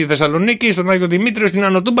πας στη Θεσσαλονίκη, στον Άγιο Δημήτριο, στην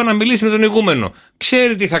Άνω Τούμπα να μιλήσει με τον ηγούμενο.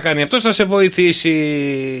 Ξέρει τι θα κάνει αυτός, θα σε βοηθήσει.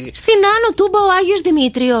 Στην Άνω Τούμπα ο Άγιος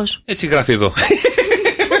Δημήτριος. Έτσι γράφει εδώ.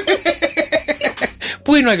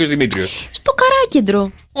 Πού είναι ο Άγιος Δημήτριος? Στο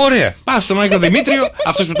Καράκεντρο. Ωραία. Πας στον Άγιο Δημήτριο.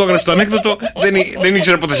 Αυτός που το έγραψε το ανέκδοτο δεν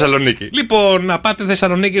ήξερε από Θεσσαλονίκη. Λοιπόν, να πάτε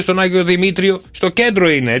Θεσσαλονίκη στον Άγιο Δημήτριο. Στο κέντρο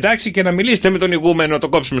είναι, εντάξει, και να μιλήσετε με τον ηγούμενο. Το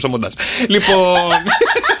κόψουμε στο μοντάζ. Λοιπόν.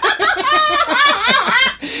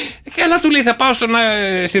 Και αλλά του λέει: Θα πάω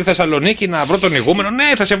στη Θεσσαλονίκη να βρω τον ηγούμενο. Ναι,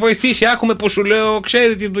 θα σε βοηθήσει. Άκουμε που σου λέω,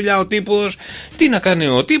 ξέρει τη δουλειά ο τύπος. Τι να κάνει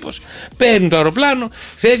ο τύπος? Παίρνει το αεροπλάνο,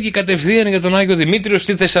 φεύγει κατευθείαν για τον Άγιο Δημήτριο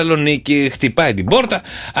στη Θεσσαλονίκη. Χτυπάει την πόρτα,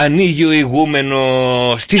 ανοίγει ο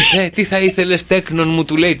ηγούμενος. Τι θα ήθελες, τέκνον μου,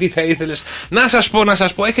 του λέει, τι θα ήθελες? Να σας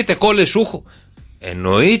πω, έχετε κόλλες ούχου?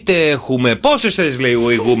 Εννοείται έχουμε. Πόσες θες, λέει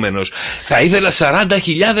ο ηγούμενος? Θα ήθελα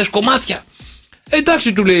 40.000 κομμάτια.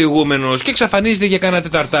 Εντάξει, του λέει ο ηγούμενος, και εξαφανίζεται για κάνα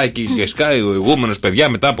τεταρτάκι. Και σκάει ο ηγούμενος, παιδιά,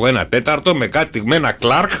 μετά από ένα τέταρτο με ένα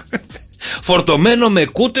Κλάρκ φορτωμένο με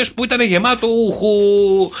κούτες που ήταν γεμάτο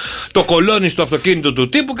ούχου. Το κολώνει στο αυτοκίνητο του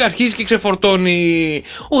τύπου και αρχίζει και ξεφορτώνει.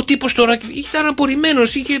 Ο τύπος τώρα ήταν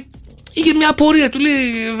απορριμμένος, είχε μια απορία. Του λέει: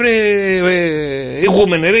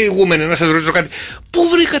 ηγούμενε, να σας ρωτήσω κάτι. Πού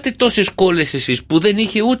βρήκατε τόσες κόλλες εσείς, που δεν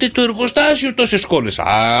είχε ούτε το εργοστάσιο τόσες κόλλες?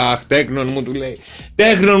 Αχ, τέκνον μου, του λέει.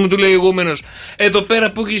 Τέκνον μου, του λέει ο ηγούμενος. Εδώ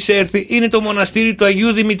πέρα που έχεις έρθει είναι το μοναστήρι του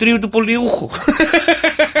Αγίου Δημητρίου του Πολιούχου.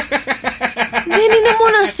 Δεν είναι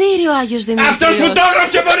μοναστήρι ο Άγιος Δημήτριος. Αυτός που το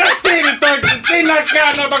έγραψε μοναστήρι το έχει. Τι να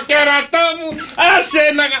κάνω, το κερατό μου? Άσε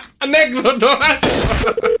ένα ανέκδοτο, άσε.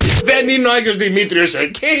 Δεν είναι ο Άγιος Δημήτριος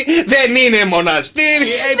εκεί. Δεν είναι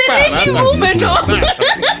μοναστήρι. Δεν έχει ηγούμενο.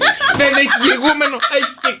 Δεν έχει ηγούμενο.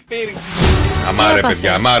 Έχει και κτίρι.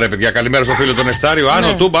 Αμάρε παιδιά, καλημέρα στο φίλο τον Εφτάριο.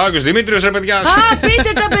 Άνω Τούμπα, Άγιος Δημήτριος, ρε παιδιά.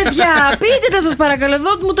 Πείτε τα παιδιά, πείτε τα σας παρακαλώ. Εδώ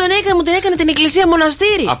μου την έκανε την εκκλησία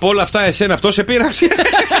μοναστήρι. Από όλα αυτά, εσένα αυτό σε πείραξε?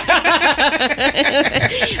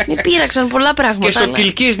 Με πείραξαν πολλά πράγματα. Και στο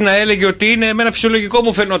Κιλκής να έλεγε ότι είναι, εμένα φυσιολογικό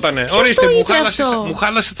μου φαινότανε. Ορίστε, μου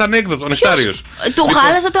χάλασε το ανέκδοτο, ο Νεκτάριος. Του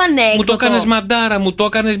χάλασα το ανέκδοτο. Μου το έκανες μαντάρα, μου το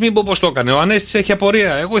έκανες μην πω πως το έκανε. Ο Ανέστης έχει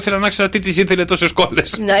απορία. Εγώ ήθελα να ξέρω τι της ήθελε τόσες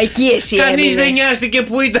κόλλες. Να, εκεί εσύ κανείς δεν νοιάστηκε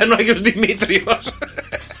που ήταν ο Άγιος Δημήτριος.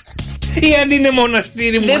 Ή αν είναι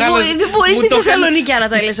μοναστήρι μου. Δεν μπορεί στη Θεσσαλονίκη άρα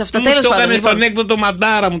τα λες αυτά. Τέλος πάντων. Μου το έκανες το ανέκδοτο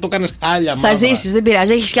μαντάρα, μου το έκανες χάλια. Θα ζήσεις, δεν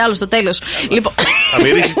πειράζει, έχεις κι άλλο στο τέλος. Θα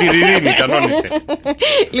μυρίσει τη ριρίνη, κανόνισε.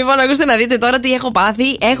 Λοιπόν, ακούστε να δείτε τώρα τι έχω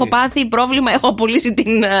πάθει. Έχω πάθει πρόβλημα, έχω απολύσει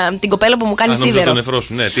την κοπέλα που μου κάνει σίδερο. Τον νεφρό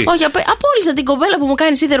σου, ναι, τι. Όχι, απόλυσα την κοπέλα που μου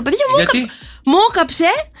κάνει σίδερο, παιδιά μου. Γιατί?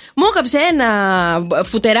 Μου έκαψε ένα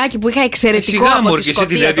φουτεράκι που είχα εξαιρετικό. Σιγά μου, και εσύ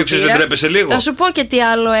την έδιωξες, δεν τρέπεσαι λίγο? Θα σου πω και τι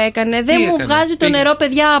άλλο έκανε. Δεν μου βγάζει το νερό,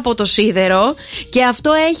 παιδιά, από το σίδερο. Και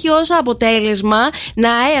αυτό έχει ως αποτέλεσμα να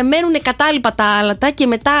μένουν κατάλοιπα τα άλατα. Και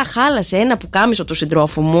μετά χάλασε ένα πουκάμισο του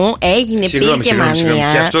συντρόφου μου. Έγινε πήρε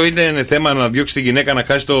μανία. Και αυτό είναι θέμα να διώξει τη γυναίκα να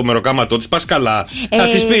χάσει το μεροκάματό της. Πας καλά. Θα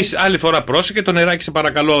της πεις άλλη φορά πρόσεχε το νεράκι, σε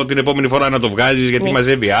παρακαλώ την επόμενη φορά να το βγάζεις, γιατί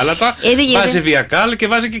μαζεύει άλατα. Βάζει βιακάλ και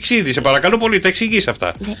βάζει και ξύδι. Σε παρακαλώ πολύ, τα εξηγείς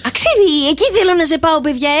αυτά. Αξίδι, εκεί θέλω να σε πάω,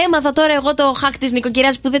 παιδιά. Έμαθα τώρα εγώ το hack της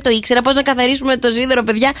νοικοκυράς που δεν το ήξερα. Πώς να καθαρίσουμε το σίδερο,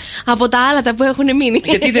 παιδιά, από τα άλατα που έχουν μείνει.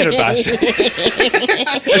 Γιατί δεν ρωτάς?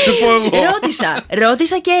 Σου πω εγώ.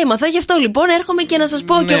 Ρώτησα και έμαθα. Γι' αυτό λοιπόν έρχομαι και να σας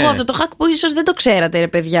πω κι εγώ αυτό το hack που ίσως δεν το ξέρατε, ρε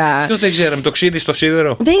παιδιά. Ποιο δεν ξέραμε, το ξύδι στο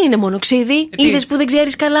σίδερο. Δεν είναι μόνο ξύδι. Είδες που δεν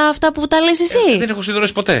ξέρεις καλά αυτά που τα λες εσύ? Δεν έχω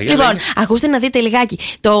σιδερώσει ποτέ. Λοιπόν, ακούστε να δείτε λιγάκι.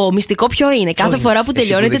 Το μυστικό ποιο είναι? Κάθε φορά που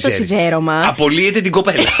τελειώνεται το σιδέρωμα. Απολύεται την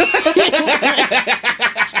κοπέλα.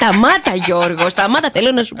 Σταμάτα, Γιώργο, σταμάτα,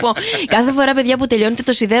 θέλω να σου πω. Κάθε φορά, παιδιά, που τελειώνετε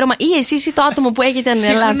το σιδέρωμα, ή εσείς ή το άτομο που έχετε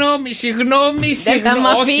ανελάβει. Συγγνώμη.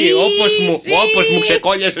 Όχι, όπως μου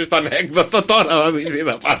ξεκόλιασες στον έκδοτο, τώρα θα δεις τι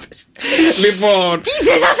θα πάθεις. Λοιπόν. Τι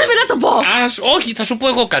θες, άσε με να το πω. Όχι, θα σου πω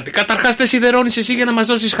εγώ κάτι. Καταρχάς, δεν σιδερώνεις εσύ για να μας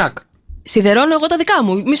δώσεις hack. Σιδερώνω εγώ τα δικά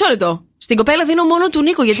μου. Μισό λεπτό. Στην κοπέλα δίνω μόνο του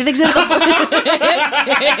Νίκο, γιατί δεν ξέρω το πω.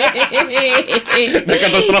 Να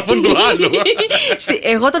καταστραφούν του άλλου.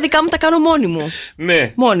 Εγώ τα δικά μου τα κάνω μόνη μου.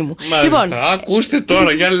 Ναι. Μόνη μου. Λοιπόν, ακούστε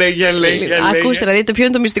τώρα, για λέει. Ακούστε, δηλαδή το ποιο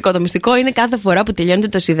είναι το μυστικό? Το μυστικό είναι κάθε φορά που τελειώνετε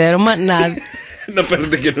το σιδέρωμα να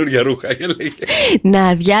παίρνετε καινούργια ρούχα. Να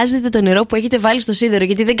αδειάζετε το νερό που έχετε βάλει στο σίδερο,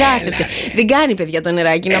 γιατί δεν κάθεται. Δεν κάνει, παιδιά, το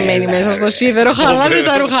νεράκι να μένει μέσα στο σίδερο. Χαλάτε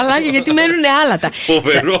τα ρουχαλάκια, γιατί μένουν άλατα.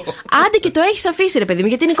 Φοβερό. Άντε και το έχει αφήσει, ρε παιδί μου,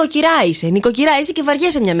 γιατί νοικοκυρά είσαι. Νοικοκυρά είσαι και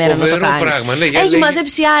βαριέσαι μια μέρα να το κάνεις. Έχει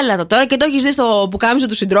μαζέψει άλατα τώρα και το έχει δει στο πουκάμισο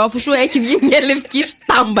του συντρόφου σου. Έχει βγει μια λευκή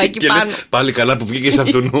στάμπα εκεί πάνω. Πάλι καλά που βγήκε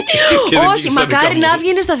αυτού νου. Όχι, μακάρι να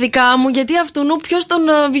βγαίνει στα δικά μου, γιατί αυτού νου ποιο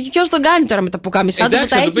τον κάνει τώρα με τα πουκάμισά του.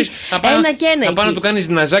 Τα έχει ένα και ένα. Να πάει να του κάνει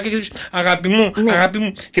ναζάκια και του πει: Αγάπη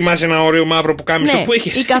μου, θυμάσαι ένα ωραίο μαύρο πουκάμισο που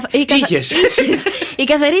είχες? Η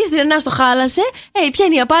καθαρίστρια να στο χάλασε. Ποια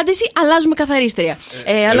είναι η απάντηση? Αλλάζουμε καθαρίστρια.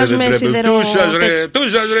 Αλλάζουμε σίδερο.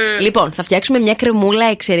 Λοιπόν, θα φτιάξουμε μια κρεμούλα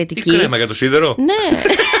εξαιρετική. Τι κρέμα για το σίδερο? Ναι.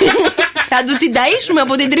 Θα του την ταΐσουμε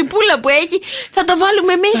από την τρυπούλα που έχει. Θα το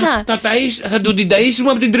βάλουμε μέσα. Θα του την ταΐσουμε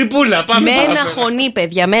από την τρυπούλα. Με ένα χωνί,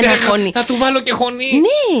 παιδιά. Με ένα χωνί. Θα του βάλω και χωνί.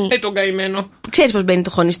 Ναι. Τον καημένο. Ξέρεις πώς μπαίνει το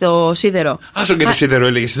χωνί στο σίδερο? Άσο και το σίδερο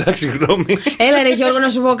έλεγες. Εντάξει, συγγνώμη. Έλα, ρε Γιώργο, να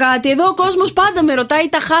σου πω κάτι. Εδώ ο κόσμος πάντα με ρωτάει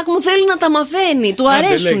τα hack μου, θέλει να τα μαθαίνει. Του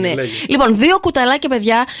αρέσουνε. Λοιπόν, 2 κουταλάκια,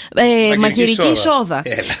 παιδιά, μαγειρική σόδα.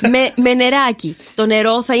 Με νεράκι. Το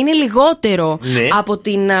νερό θα είναι λιγότερο από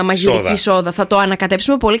την μαγειρική σόδα. Θα το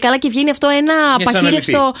ανακατέψουμε πολύ καλά και βγαίνει αυτό ένα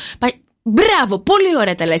παχύρευστο. Μπράβο, πολύ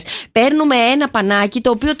ωραία τα λες. Παίρνουμε ένα πανάκι το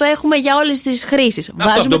οποίο το έχουμε για όλες τις χρήσεις.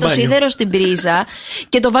 Βάζουμε το σίδερο στην πρίζα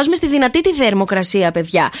και το βάζουμε στη δυνατή τη θερμοκρασία,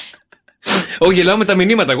 παιδιά. Όχι, γελάω με τα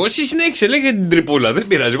μηνύματα. Εγώ εσύ συνέχισε, λέγε την τρυπούλα. Δεν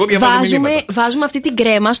πειράζει, εγώ διαβάζω μηνύματα. Βάζουμε αυτή την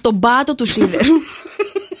κρέμα στον πάτο του σίδερου.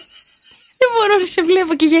 Δεν μπορώ να σε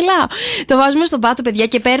βλέπω και γελάω. Το βάζουμε στον πάτο, παιδιά,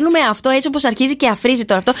 και παίρνουμε αυτό έτσι όπως αρχίζει και αφρίζει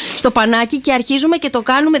τώρα αυτό στο πανάκι και αρχίζουμε και το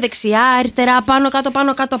κάνουμε δεξιά, αριστερά, πάνω κάτω,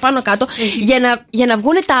 πάνω κάτω, για να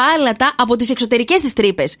βγουν τα άλατα από τις εξωτερικές της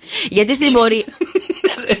τρύπες. Γιατί στην πορεία.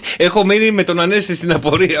 Έχω μείνει με τον Ανέστη στην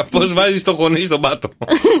απορία. Πώς βάζεις το χωνί στον πάτο?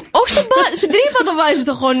 Όχι στην τρύπα το βάζεις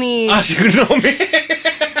το χωνί. Α, συγγνώμη.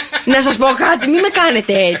 Να σας πω κάτι, μην με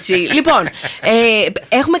κάνετε έτσι. Λοιπόν,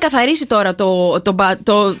 έχουμε καθαρίσει τώρα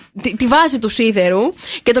τη βάση του σίδερου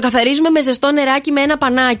και το καθαρίζουμε με ζεστό νεράκι με ένα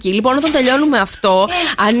πανάκι. Λοιπόν, όταν τελειώνουμε αυτό,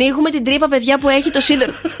 ανοίγουμε την τρύπα, παιδιά, που έχει το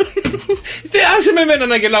σίδερο. Άσε με εμένα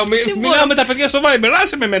να γελάω. Μιλάω με τα παιδιά στο Viber.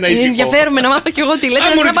 Άσε με εμένα ήσυχο. Ενδιαφέρομαι να μάθω κι εγώ τι λέτε.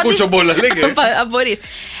 Απορείς.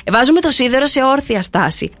 Βάζουμε το σίδερο σε όρθια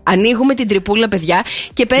στάση. Ανοίγουμε την τρυπούλα, παιδιά,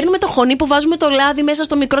 και παίρνουμε το χωνί που βάζουμε το λάδι μέσα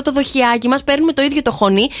στο μικρό το δοχιάκι μας. Παίρνουμε το ίδιο το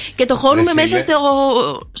χωνί και το χώνουμε μέσα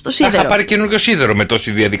στο σίδερο. Θα πάρει καινούργιο σίδερο με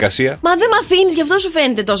τόση διαδικασία. Μα δεν με αφήνεις, γι' αυτό σου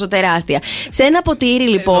φαίνεται τόσο τεράστια. Σε ένα ποτήρι,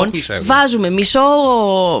 λοιπόν, βάζουμε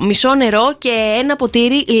μισό νερό και ένα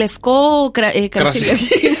ποτήρι λευκό κρασί.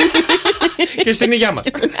 Και στην υγειά μας.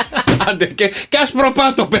 Άντε και άσπρο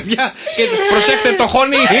πάτο, παιδιά. Και προσέχτε το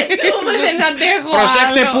χωνί.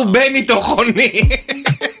 Προσέχτε που μπαίνει το χωνί.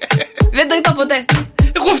 Δεν το είπα ποτέ.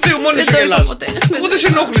 Εγώ φταίω μόνη σου γελάς. Εγώ δεν σε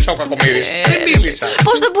ενόχλησα ο κακομοίρης. Δεν μίλησα.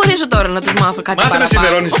 Πώς θα μπορέσω τώρα να τους μάθω κάτι παραπάνω? Μάθε να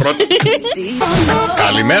σιδερώνεις πρώτα.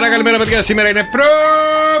 Καλημέρα παιδιά. Σήμερα είναι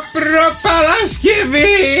Παρασκευή.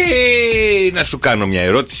 Να σου κάνω μια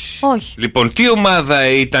ερώτηση. Όχι. Λοιπόν, τι ομάδα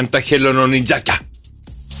ήταν τα χελωνονιτζάκια?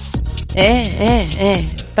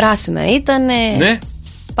 Πράσινα ήτανε. Ναι.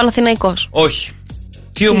 Παναθηναϊκός. Όχι.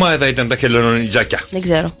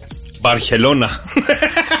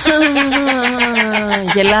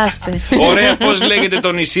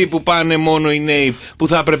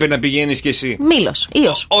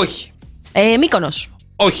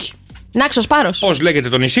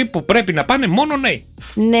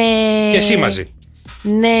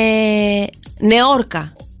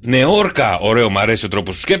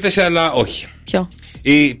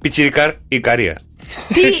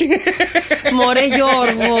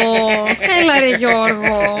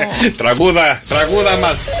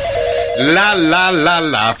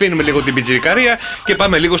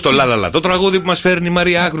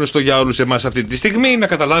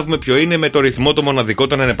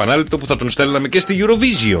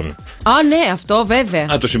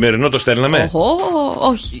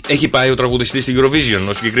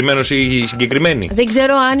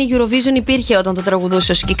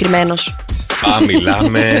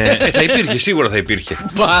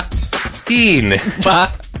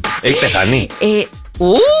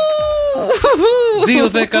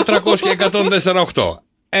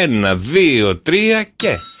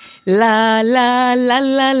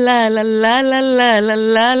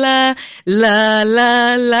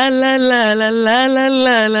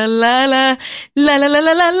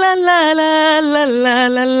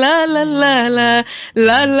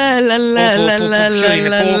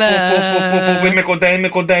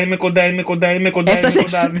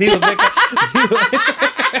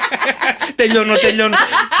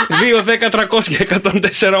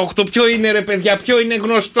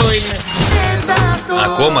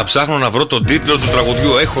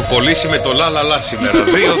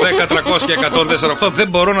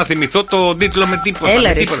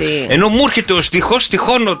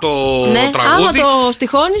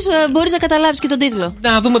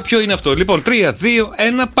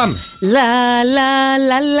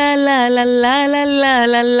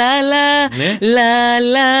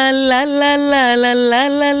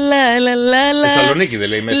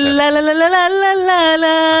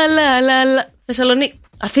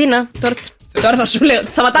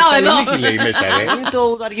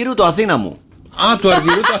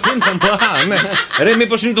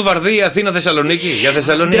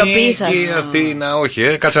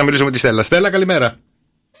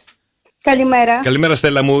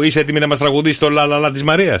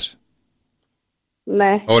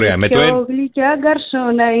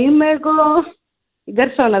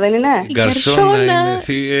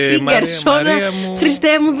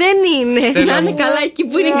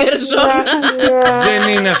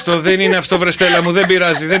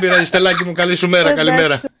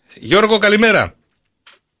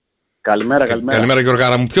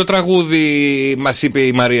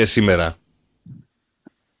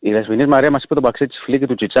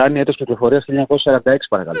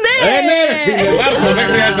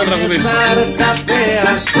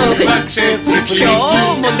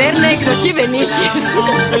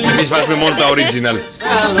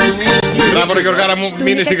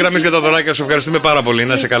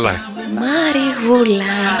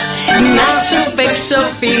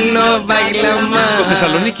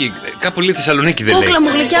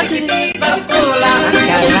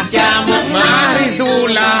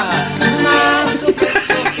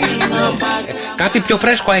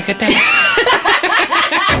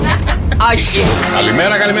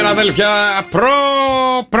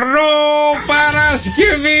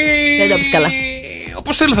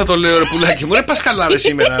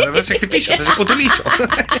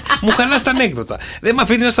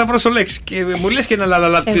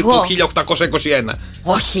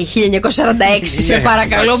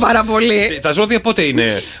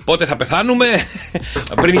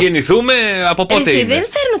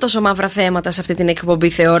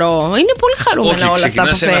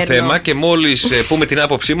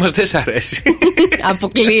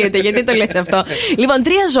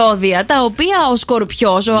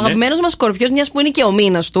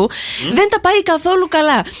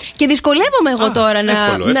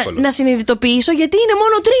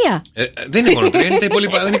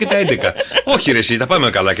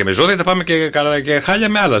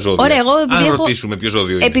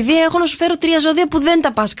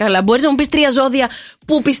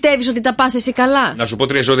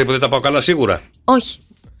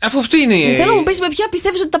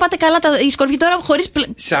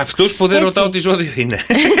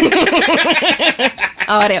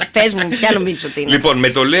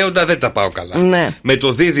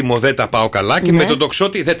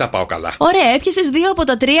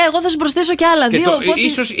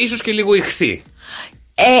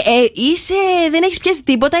 Δεν έχεις πιάσει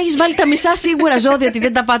τίποτα, έχεις βάλει τα μισά σίγουρα ζώδια ότι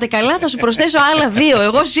δεν τα πάτε καλά. Θα σου προσθέσω άλλα 2,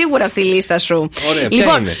 εγώ σίγουρα στη λίστα σου. Ωραία,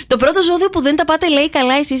 λοιπόν, το πρώτο ζώδιο που δεν τα πάτε, λέει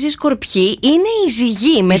καλά, εσείς οι Σκορπιοί, είναι η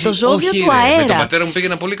Ζυγή με το ζώδιο του αέρα. Με τον πατέρα μου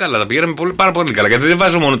πήγαινα πολύ καλά. Τα πηγαίναμε πάρα πολύ καλά. Γιατί δεν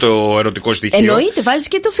βάζω μόνο το ερωτικό στοιχείο. Εννοείται, βάζεις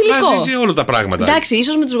και το φιλικό. Βάζεις όλα τα πράγματα. Εντάξει,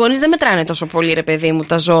 ίσως με τους γονείς δεν μετράνε τόσο πολύ, ρε παιδί μου,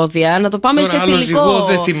 τα ζώδια. Να το πάμε τώρα, σε φιλικό.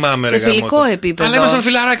 Δεν θυμάμαι, σε φιλικό επίπεδο. Αλλά ήμασταν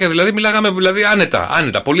φιλαράκια, δηλαδή μιλάγαμε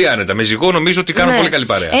άνετα, πολύ άνετα. Με ζυγό νομίζω ότι κάνω πολύ καλή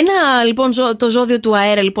παρέα. Ένα λοιπόν το ζώδιο του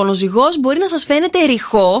αέρα, λοιπόν, ο Ζυγός, μπορεί να σας φαίνεται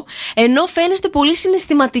ρηχό, ενώ φαίνεστε πολύ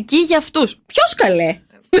συναισθηματικοί για αυτούς. Ποιος καλέ?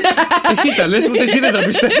 Εσύ τα λες, ούτε εσύ δεν τα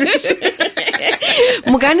πιστεύεις.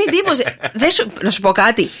 Μου κάνει εντύπωση. Να σου πω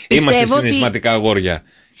κάτι. Είμαστε συναισθηματικά αγόρια.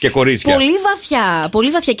 Και κορίτσια. Πολύ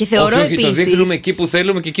βαθιά και θεωρώ επίσης. Το δείχνουμε εκεί που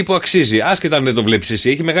θέλουμε και εκεί που αξίζει. Άσχετα αν δεν το βλέπεις εσύ,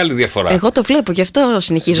 έχει μεγάλη διαφορά. Εγώ το βλέπω, γι' αυτό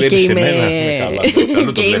συνεχίζω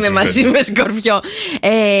και είμαι μαζί με Σκορπιό.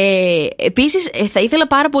 Επίσης, θα ήθελα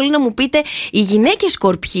πάρα πολύ να μου πείτε, οι γυναίκες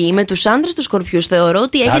Σκορπιοί με τους άντρες του Σκορπιούς θεωρώ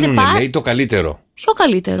ότι έχετε πάρα. Λέει το καλύτερο. Ποιο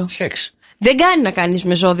καλύτερο? Σεξ. Δεν κάνει να κάνεις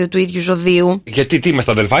με ζώδιο του ίδιου ζωδίου. Γιατί τι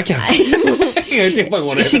είμαστε αδελφάκια?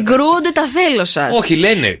 Συγκρούονται τα θέλω σας. Όχι,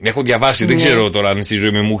 λένε. Έχω διαβάσει, δεν ξέρω τώρα αν στη ζωή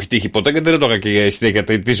μου έχει τύχει ποτέ και δεν ρωτάω και συνέχεια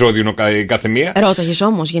τι ζώδιο είναι κάθε μία. Ρώταγες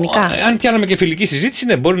όμως γενικά. Αν πιάναμε και φιλική συζήτηση,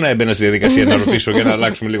 ναι, μπορεί να έμπαινα στη διαδικασία να ρωτήσω για να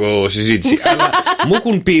αλλάξουμε λίγο συζήτηση. Αλλά μου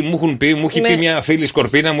έχει πει μια φίλη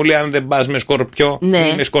Σκορπίνα, μου λέει αν δεν πας με Σκορπιό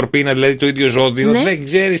ή με Σκορπίνα, δηλαδή το ίδιο ζώδιο, δεν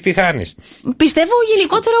ξέρεις τι χάνεις. Πιστεύω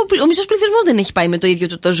γενικότερα ο μισός πληθυσμός δεν έχει πάει με το ίδιο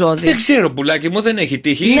του το ζώδιο. Δεν ξέρω, πουλάκι μου, δεν έχει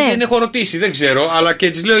τύχει. Δεν έχω ρωτήσει, δεν ξέρω, αλλά και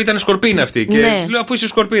τη λέω ήταν Σκορπίνα αυτή. Και τη λέω αφού είσαι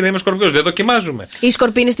Σκορπίνα, είμαι Σκορπιός, δεν δοκιμάζουμε. Οι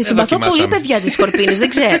Σκορπίνες τη συμπαθώ πολύ, παιδιά, τις Σκορπίνες, δεν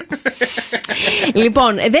ξέρω.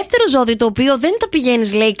 Λοιπόν, δεύτερο ζώδιο το οποίο δεν τα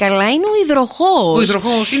πηγαίνεις, λέει καλά, είναι ο Υδροχόος. Ο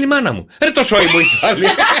Υδροχόος είναι η μάνα μου. Το σόι μου έχει βάλει.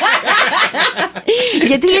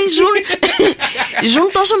 Γιατί λέει ζουν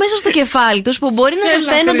τόσο μέσα στο κεφάλι τους που μπορεί να σας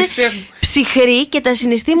φαίνονται ψυχροί και τα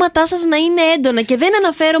συναισθήματά σας να είναι έντονα. Και δεν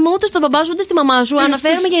αναφέρομαι ούτε στον μπαμπά σου ούτε στη μαμά σου.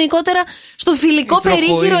 Αναφέρομαι γενικότερα στο φιλικό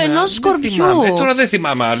περίγυρο ενός Σκορπιού. Τώρα δεν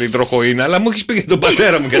θυμάμαι αν υδροχό είναι, αλλά μου έχει πει για τον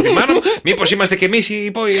πατέρα μου και τη μάνα μου. Μήπως είμαστε κι εμείς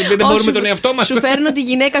δεν μπορούμε τον εαυτό μας? Σου φέρνω τη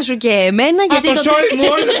γυναίκα σου και εμένα, γιατί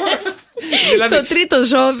το τρίτο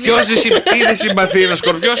ζώδιο. Ποιος είδε συμπαθεί ένας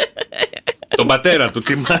Σκορπιός? Τον πατέρα του,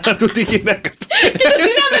 τη μάνα του, τη γυναίκα του. Και τον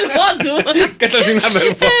συνάδελφό του. Και τον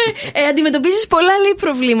συνάδελφό. Αντιμετωπίζεις πολλά, λέει,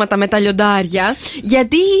 προβλήματα με τα λιοντάρια,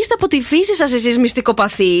 γιατί είστε από τη φύση σας εσείς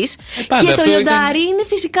μυστικοπαθείς. Και το λιοντάρι είναι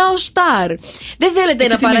φυσικά ο στάρ.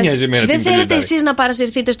 Δεν θέλετε εσείς να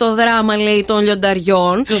παρασυρθείτε στο δράμα, λέει, των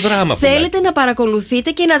λιονταριών. Θέλετε να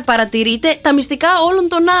παρακολουθείτε και να παρατηρείτε τα μυστικά όλων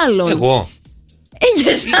των άλλων. Εγώ.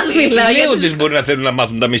 Για εσάς μιλάω. Οι λέοντες μπορεί να θέλουν να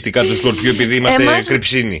μάθουν τα μυστικά του Σκορπιού επειδή είμαστε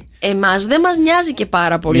κρυψίνοι. Εμάς δεν μας νοιάζει και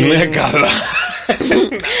πάρα πολύ. Ναι, καλά.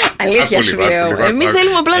 Αλήθεια σου λέω. Εμείς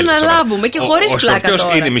θέλουμε απλά να λάβουμε και χωρίς πλάκα τώρα. Ο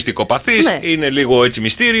Σκορπιός είναι μυστικοπαθής, είναι λίγο έτσι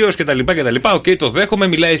μυστήριος κτλ. Οκ, το δέχομαι.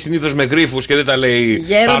 Μιλάει συνήθως με γρίφους και δεν τα λέει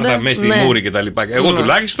πάρτα μέσα στη μούρη κτλ. Εγώ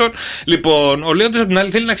τουλάχιστον. Λοιπόν, ο λέοντας από την άλλη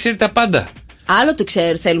θέλει να ξέρει τα πάντα. Άλλο το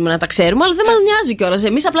θέλουμε να τα ξέρουμε, αλλά δεν μας νοιάζει κιόλας.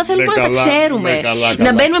 Εμείς απλά θέλουμε να τα ξέρουμε.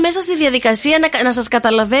 Να μπαίνουμε μέσα στη διαδικασία να σας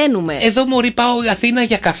καταλαβαίνουμε. Εδώ μωρή πάω Αθήνα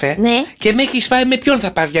για καφέ. Ναι. Και με έχεις φάει με ποιον θα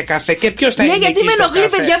πας για καφέ και ποιος θα είναι. Ναι, γιατί με ενοχλεί,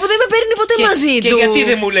 παιδιά, που δεν με παίρνει ποτέ μαζί του. Και γιατί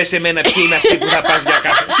δεν μου λες εμένα ποιοι είναι αυτοί που θα πας για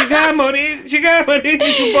καφέ? Σιγά μωρή, τι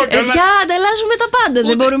σου πω κιόλας. Πια ανταλλάσσουμε τα πάντα.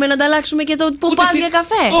 Δεν μπορούμε να ανταλλάξουμε και το που πας για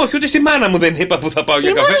καφέ. Όχι, ούτε στη μάνα μου δεν είπα που θα πάω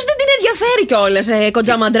για καφέ. Και μόνος δεν την ενδιαφέρει κιόλας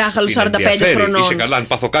κοντζαμαντράχαλο 45 χρονών. Είσαι καλά, αν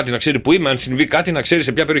πάθω κάτι να ξέρει που είμαι, αν συμβεί κάτι να ξέρει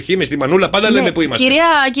σε ποια περιοχή είμαι, στη Μανούλα, πάντα λένε που είμαστε.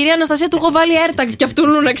 Κυρία Αναστασία, του έχω βάλει AirTag και αυτού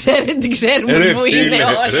να ξέρει, την ξέρουμε που είναι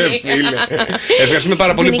όλοι. Ευχαριστούμε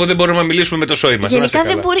πάρα πολύ που δεν μπορούμε να μιλήσουμε με το σόι μας. Γενικά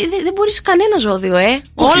δεν μπορείς κανένα ζώδιο,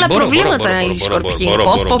 όλα προβλήματα οι Σκορπιοί.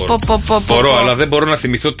 Μπορώ, αλλά δεν μπορώ να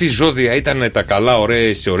θυμηθώ τι ζώδια ήταν τα καλά,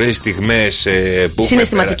 ωραίες στιγμές που.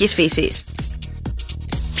 Συναισθηματικής φύσης.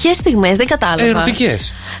 Ποιες στιγμές, δεν κατάλαβα.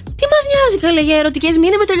 Ερωτικές. Τι μας νοιάζει, καλέ, για ερωτικές?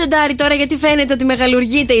 Μείνε με το λιοντάρι τώρα, γιατί φαίνεται ότι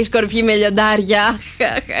μεγαλουργείται η Σκορπιή με λιοντάρια.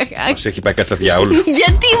 Μας έχει πάει κατά διάολο.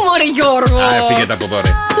 Γιατί, μωρέ Γιώργο? Φύγετε από εδώ,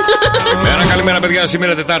 ρε. Καλημέρα, παιδιά.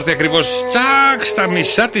 Σήμερα Τετάρτη ακριβώς τσακ στα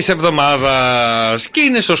μισά της εβδομάδας. Και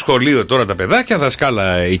είναι στο σχολείο τώρα τα παιδάκια,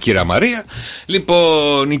 δασκάλα η κυρία Μαρία.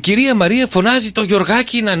 Λοιπόν, η κυρία Μαρία φωνάζει το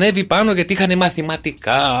Γιωργάκι να ανέβει πάνω γιατί είχαν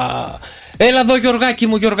μαθηματικά. Έλα εδώ,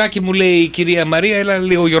 Γιωργάκι μου, λέει η κυρία Μαρία. Έλα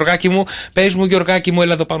λίγο, Γιωργάκι μου. Πες μου, Γιωργάκι μου,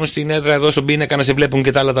 έλα εδώ πάνω στην έδρα, εδώ στον πίνακα να σε βλέπουν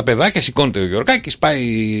και τα άλλα τα παιδάκια. Σηκώνεται ο Γιωργάκης, πάει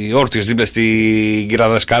όρθιος δίπλα στην κυρία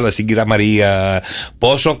δασκάλα, στην κυρία Μαρία.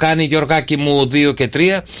 Πόσο κάνει, Γιωργάκι μου, 2 και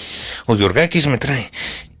 3? Ο Γιωργάκης μετράει.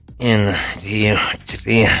 1, 2,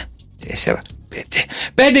 3, 4, 5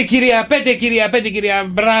 κυρία.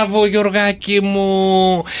 Μπράβο Γιωργάκη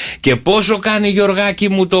μου. Και πόσο κάνει Γιωργάκη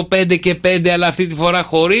μου το 5 και 5, αλλά αυτή τη φορά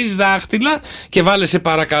χωρίς δάχτυλα. Και βάλε σε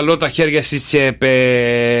παρακαλώ τα χέρια στις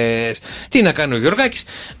τσέπες. Τι να κάνει ο Γιωργάκης?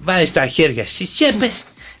 Βάζει τα χέρια στις τσέπες.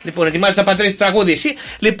 Λοιπόν, ετοιμάζεις να πατρέσεις τραγούδι εσύ.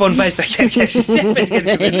 Λοιπόν, βάζεις τα χέρια στις τσέπες.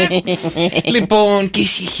 Λοιπόν, και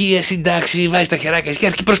ησυχία, συντάξει. Βάζεις τα χεράκια και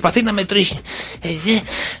αρχίζει προσπαθεί να μετρήσει.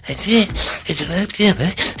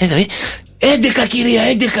 11 κυρία,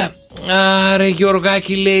 11. Άρε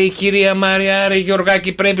Γιωργάκη, λέει η κυρία Μαρία. Άρε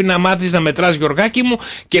Γιωργάκη, πρέπει να μάθεις να μετράς Γιωργάκη μου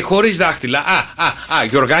και χωρίς δάχτυλα.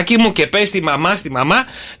 Γιωργάκη μου, και πες στη μαμά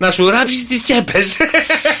να σου ράψεις τις τσέπες.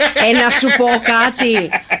 Να σου πω κάτι?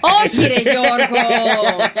 Όχι ρε Γιώργο.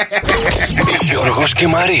 Γιώργος και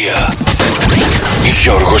Μαρία.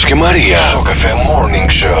 Γιώργος και Μαρία. Σοκαφέ Morning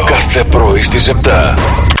Show. Κάθε πρωί στις 7.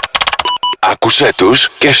 Άκουσέ τους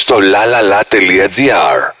και στο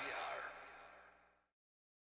lalala.gr.